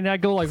baby, and I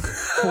go like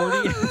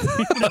 40.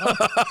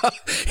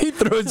 He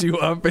throws you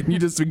up, and you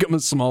just become a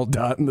small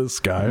dot in the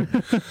sky.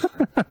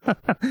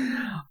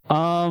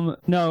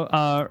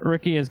 No,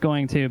 Ricky is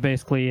going to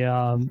basically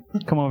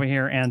come over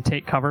here and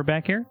take cover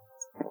back here.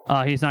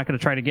 He's not going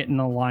to try to get in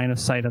the line of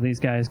sight of these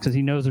guys because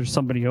he knows there's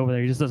somebody over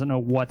there. He just doesn't know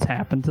what's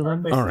happened to them.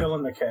 Aren't they still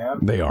in the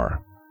cab? They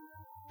are.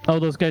 Oh,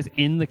 those guys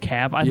in the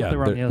cab? I thought they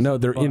were on the other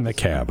side. They're in the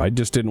cab. I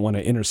just didn't want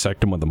to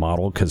intersect them with the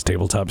model because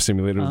Tabletop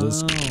Simulator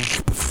does.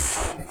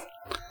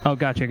 Oh,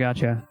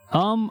 gotcha.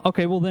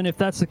 Okay, well then if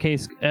that's the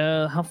case,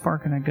 how far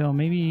can I go?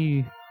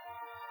 Maybe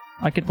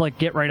I could like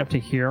get right up to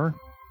here.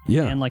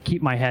 Yeah. And like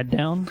keep my head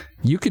down.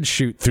 You could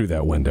shoot through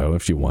that window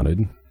if you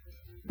wanted.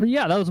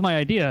 Yeah, that was my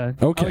idea.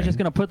 Okay. I was just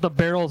gonna put the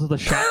barrels of the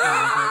shotgun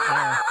right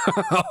there.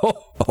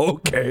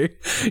 Okay.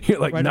 You're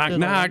like, Right knock, under the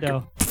knock.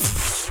 window.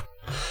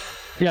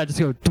 Yeah, just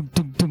go. Dum,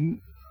 dum,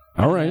 dum.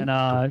 All right.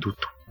 And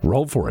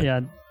Roll for it.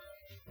 yeah.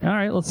 All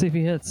right, let's see if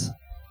he hits.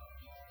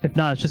 If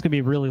not, it's just gonna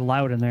be really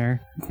loud in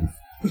there.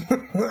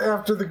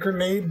 After the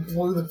grenade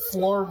blew the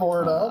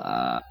floorboard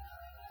up.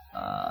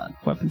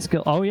 Weapon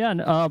skill. Oh yeah.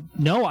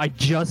 No, I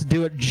just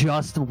do it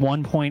just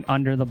 1 point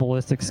under the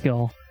ballistic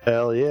skill.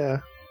 Hell yeah.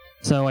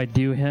 So I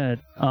do hit.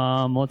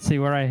 Let's see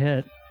where I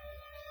hit.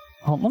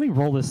 Oh, let me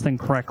roll this thing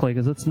correctly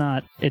because it's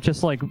not. It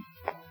just like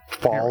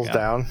Falls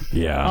down.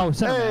 Yeah. oh,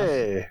 center mass.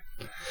 Hey.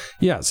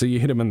 Yeah, so you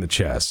hit him in the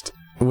chest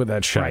with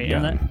that Right,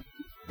 shotgun. and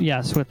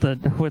yes, with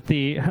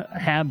the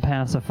Hab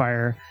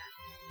pacifier,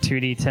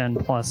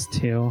 2d10 plus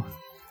 2.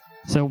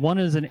 So one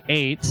is an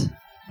 8,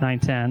 9,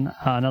 10.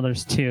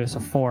 Another's 2, so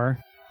 4.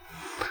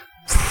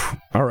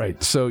 All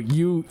right, so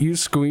you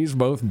squeeze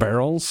both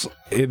barrels.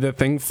 The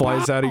thing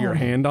flies out of your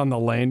hand on the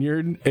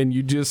lanyard, and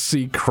you just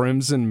see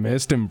crimson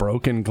mist and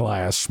broken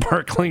glass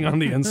sparkling on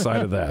the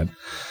inside of that.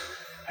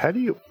 How do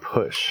you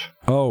push?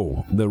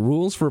 Oh, the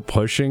rules for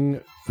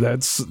pushing,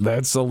 that's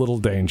a little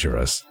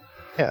dangerous.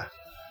 Yeah.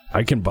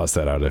 I can bust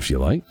that out if you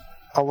like.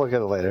 I'll look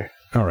at it later.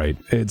 All right,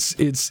 it's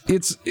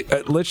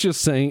let's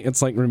just say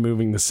it's like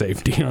removing the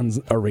safety on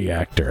a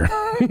reactor.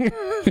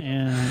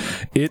 And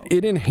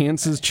It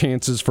enhances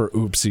chances for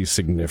oopsie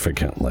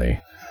significantly.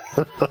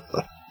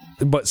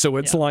 But so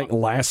it's like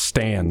last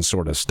stand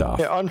sort of stuff.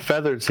 Yeah,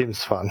 unfeathered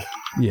seems fun.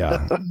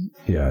 Yeah.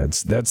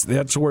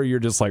 That's where you're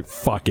just like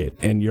fuck it,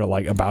 and you're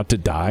like about to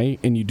die,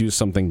 and you do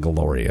something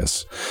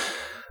glorious.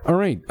 All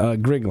right,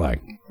 Griglak.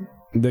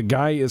 The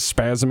guy is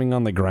spasming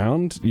on the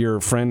ground. Your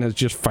friend has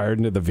just fired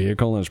into the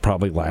vehicle and is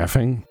probably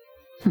laughing.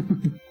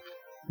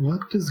 What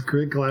does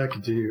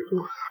Griglak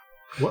do?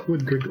 What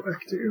would Griglak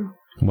do?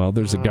 Well,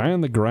 there's a guy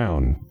on the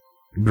ground.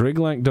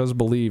 Griglak does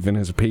believe in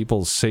his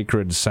people's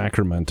sacred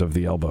sacrament of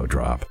the elbow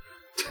drop.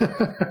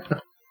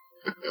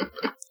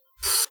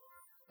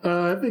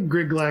 I think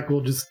Griglak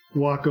will just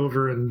walk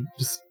over and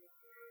just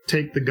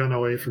take the gun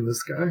away from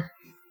this guy.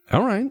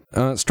 All right,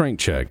 strength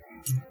check.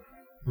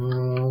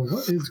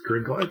 What is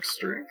Griglak's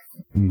strength?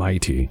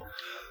 Mighty.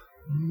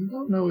 I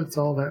don't know it's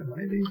all that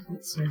mighty.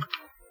 Let's see.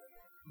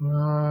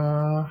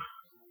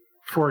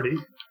 40.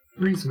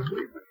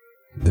 Reasonably.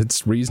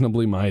 It's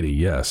reasonably mighty,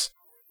 yes.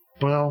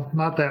 Well,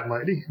 not that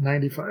mighty.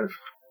 95.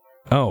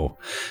 Oh,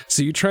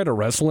 so you try to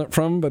wrestle it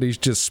from him, but he's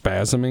just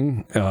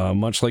spasming,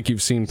 much like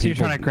you've seen so you're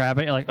people. trying to grab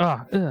it. You're like,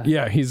 oh. Ugh.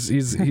 Yeah, he's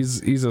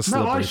a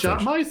slippery No, I shot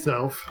fish.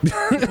 myself.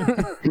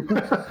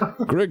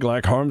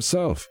 Griglak harms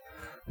self.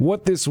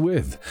 What this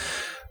with?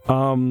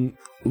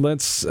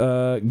 Let's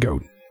go.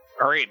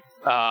 All right.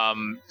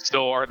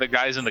 So are the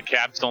guys in the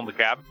cab still in the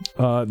cab?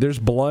 There's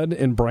blood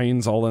and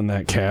brains all in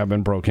that cab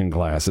and broken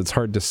glass. It's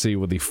hard to see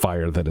with the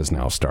fire that has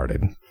now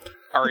started.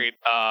 All right.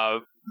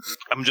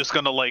 I'm just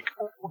gonna like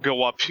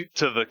go up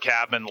to the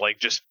cab and like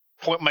just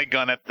point my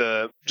gun at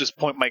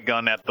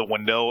the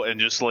window and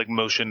just like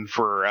motion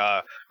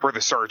for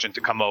the sergeant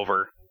to come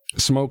over.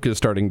 Smoke is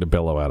starting to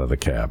billow out of the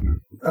cab.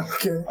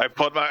 Okay. I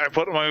put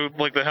my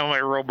like the hem of my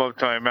robe up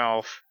to my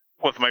mouth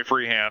with my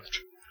free hand.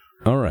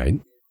 All right.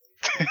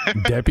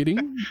 Deputy?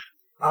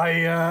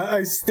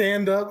 I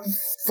stand up,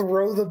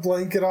 throw the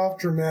blanket off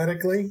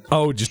dramatically.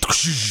 Oh, just...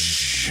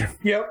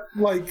 Yep,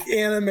 like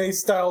anime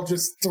style,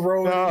 just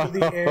throw it into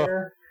the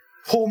air,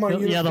 pull my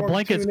Yeah, the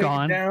blanket's tunic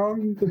gone.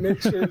 down to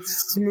make sure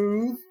it's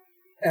smooth,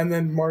 and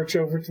then march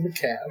over to the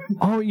cab.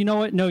 Oh, you know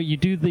what? No, you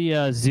do the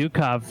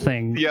Zukov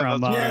thing Yeah,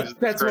 from.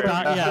 That's what Sta-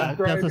 I'm yeah,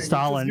 describing. that's a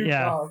Stalin, It's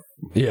yeah. Zukov.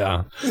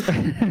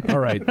 Yeah. All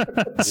right.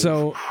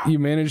 So you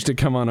manage to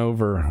come on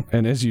over,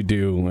 and as you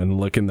do and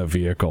look in the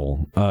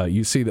vehicle,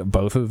 you see that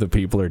both of the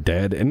people are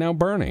dead and now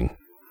burning.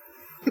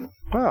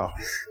 Wow.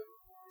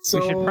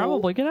 So We should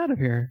probably get out of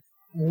here.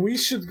 we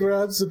should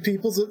grab some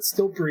people that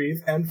still breathe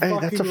and Hey,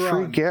 fucking that's a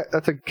free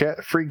run.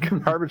 free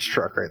garbage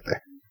truck right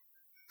there.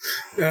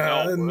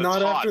 No,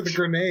 not it's after hot. the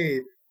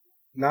grenade.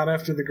 Not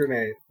after the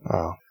grenade.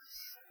 Oh.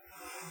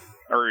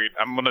 All right,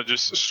 I'm gonna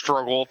just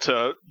struggle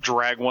to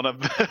drag one of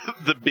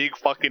the big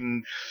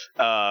fucking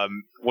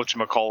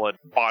whatchamacallit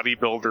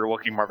bodybuilder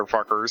looking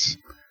motherfuckers.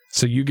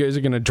 So you guys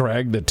are going to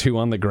drag the two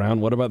on the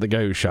ground. What about the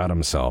guy who shot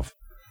himself?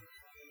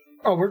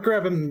 Oh, we're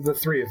grabbing the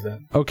three of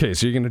them. Okay,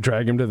 so you're going to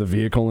drag him to the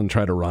vehicle and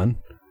try to run?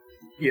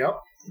 Yep.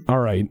 All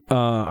right.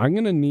 I'm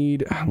going to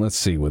need, let's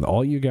see, with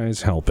all you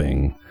guys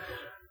helping.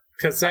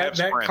 Because that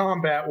sprint.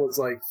 combat was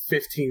like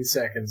 15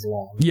 seconds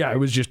long. Yeah, it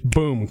was just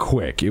boom,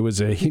 quick. It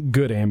was a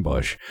good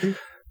ambush.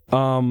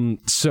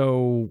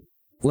 So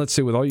let's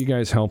see, with all you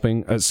guys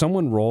helping,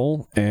 someone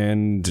roll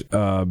and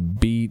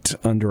beat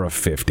under a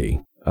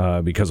 50,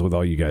 because with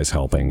all you guys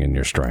helping and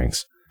your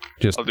strengths.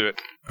 I'll do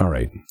it. All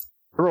right.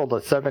 I rolled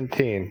a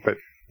 17, but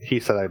he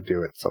said I'd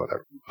do it, so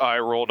whatever. I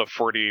rolled a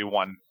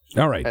 41.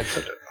 All right.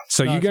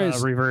 So No, you it's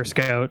guys, reverse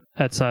scout.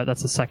 That's the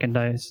second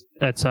dice.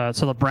 That's so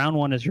the brown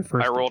one is your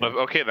first. I rolled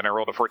then I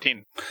rolled a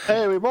 14.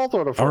 Hey, we both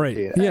rolled a 14. all right,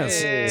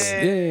 yes,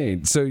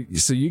 yay. So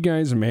you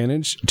guys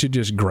managed to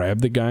just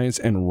grab the guys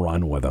and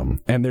run with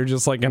them, and they're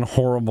just like in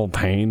horrible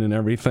pain and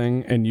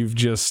everything, and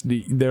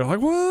they're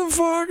like, what the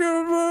fuck?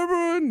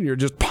 And you're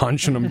just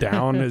punching them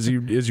down as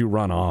you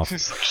run off.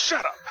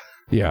 Shut up.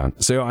 Yeah.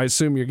 So I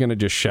assume you're gonna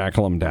just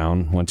shackle them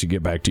down once you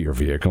get back to your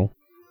vehicle.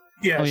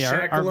 Yeah, Oh, yeah, our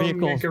shackle them,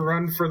 vehicle- make a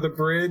run for the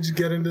bridge,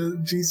 get into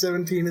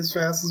G17 as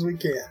fast as we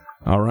can.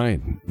 All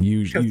right.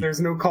 Because there's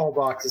no call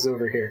boxes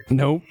over here.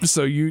 Nope.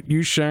 So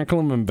you shackle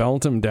them and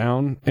belt them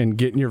down and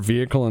get in your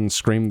vehicle and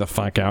scream the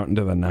fuck out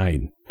into the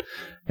night.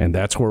 And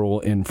that's where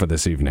we'll end for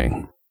this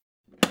evening.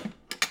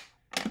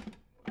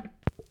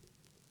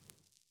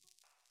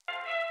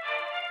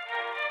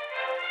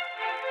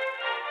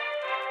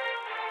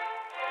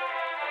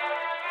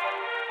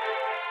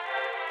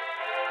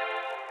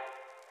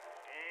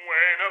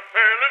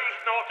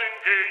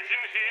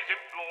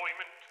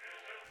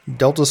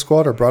 Delta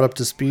Squad are brought up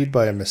to speed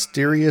by a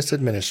mysterious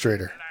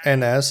administrator,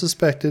 and as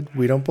suspected,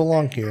 we don't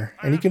belong here,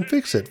 and he can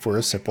fix it for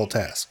a simple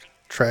task.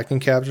 Track and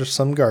capture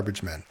some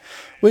garbage men,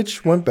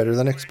 which went better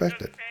than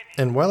expected.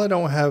 And while I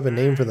don't have a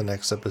name for the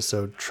next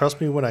episode, trust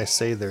me when I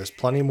say there's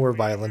plenty more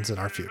violence in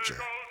our future.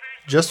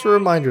 Just a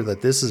reminder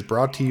that this is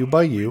brought to you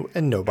by you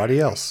and nobody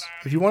else.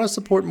 If you want to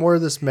support more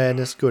of this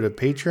madness, go to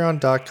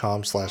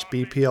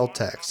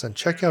patreon.com/bpltext and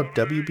check out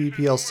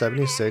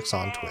WBPL76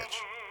 on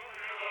Twitch.